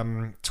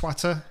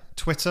 Twitter,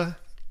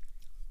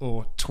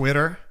 or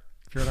Twitter,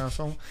 if you're an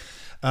asshole.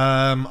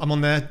 I'm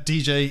on there,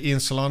 DJ Ian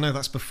Solano.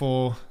 That's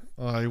before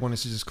I wanted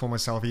to just call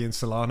myself Ian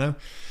Solano.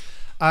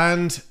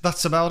 And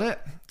that's about it.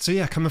 So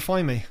yeah, come and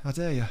find me. I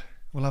dare you.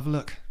 We'll have a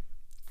look.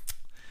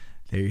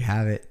 There you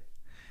have it.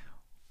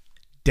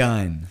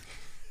 Done.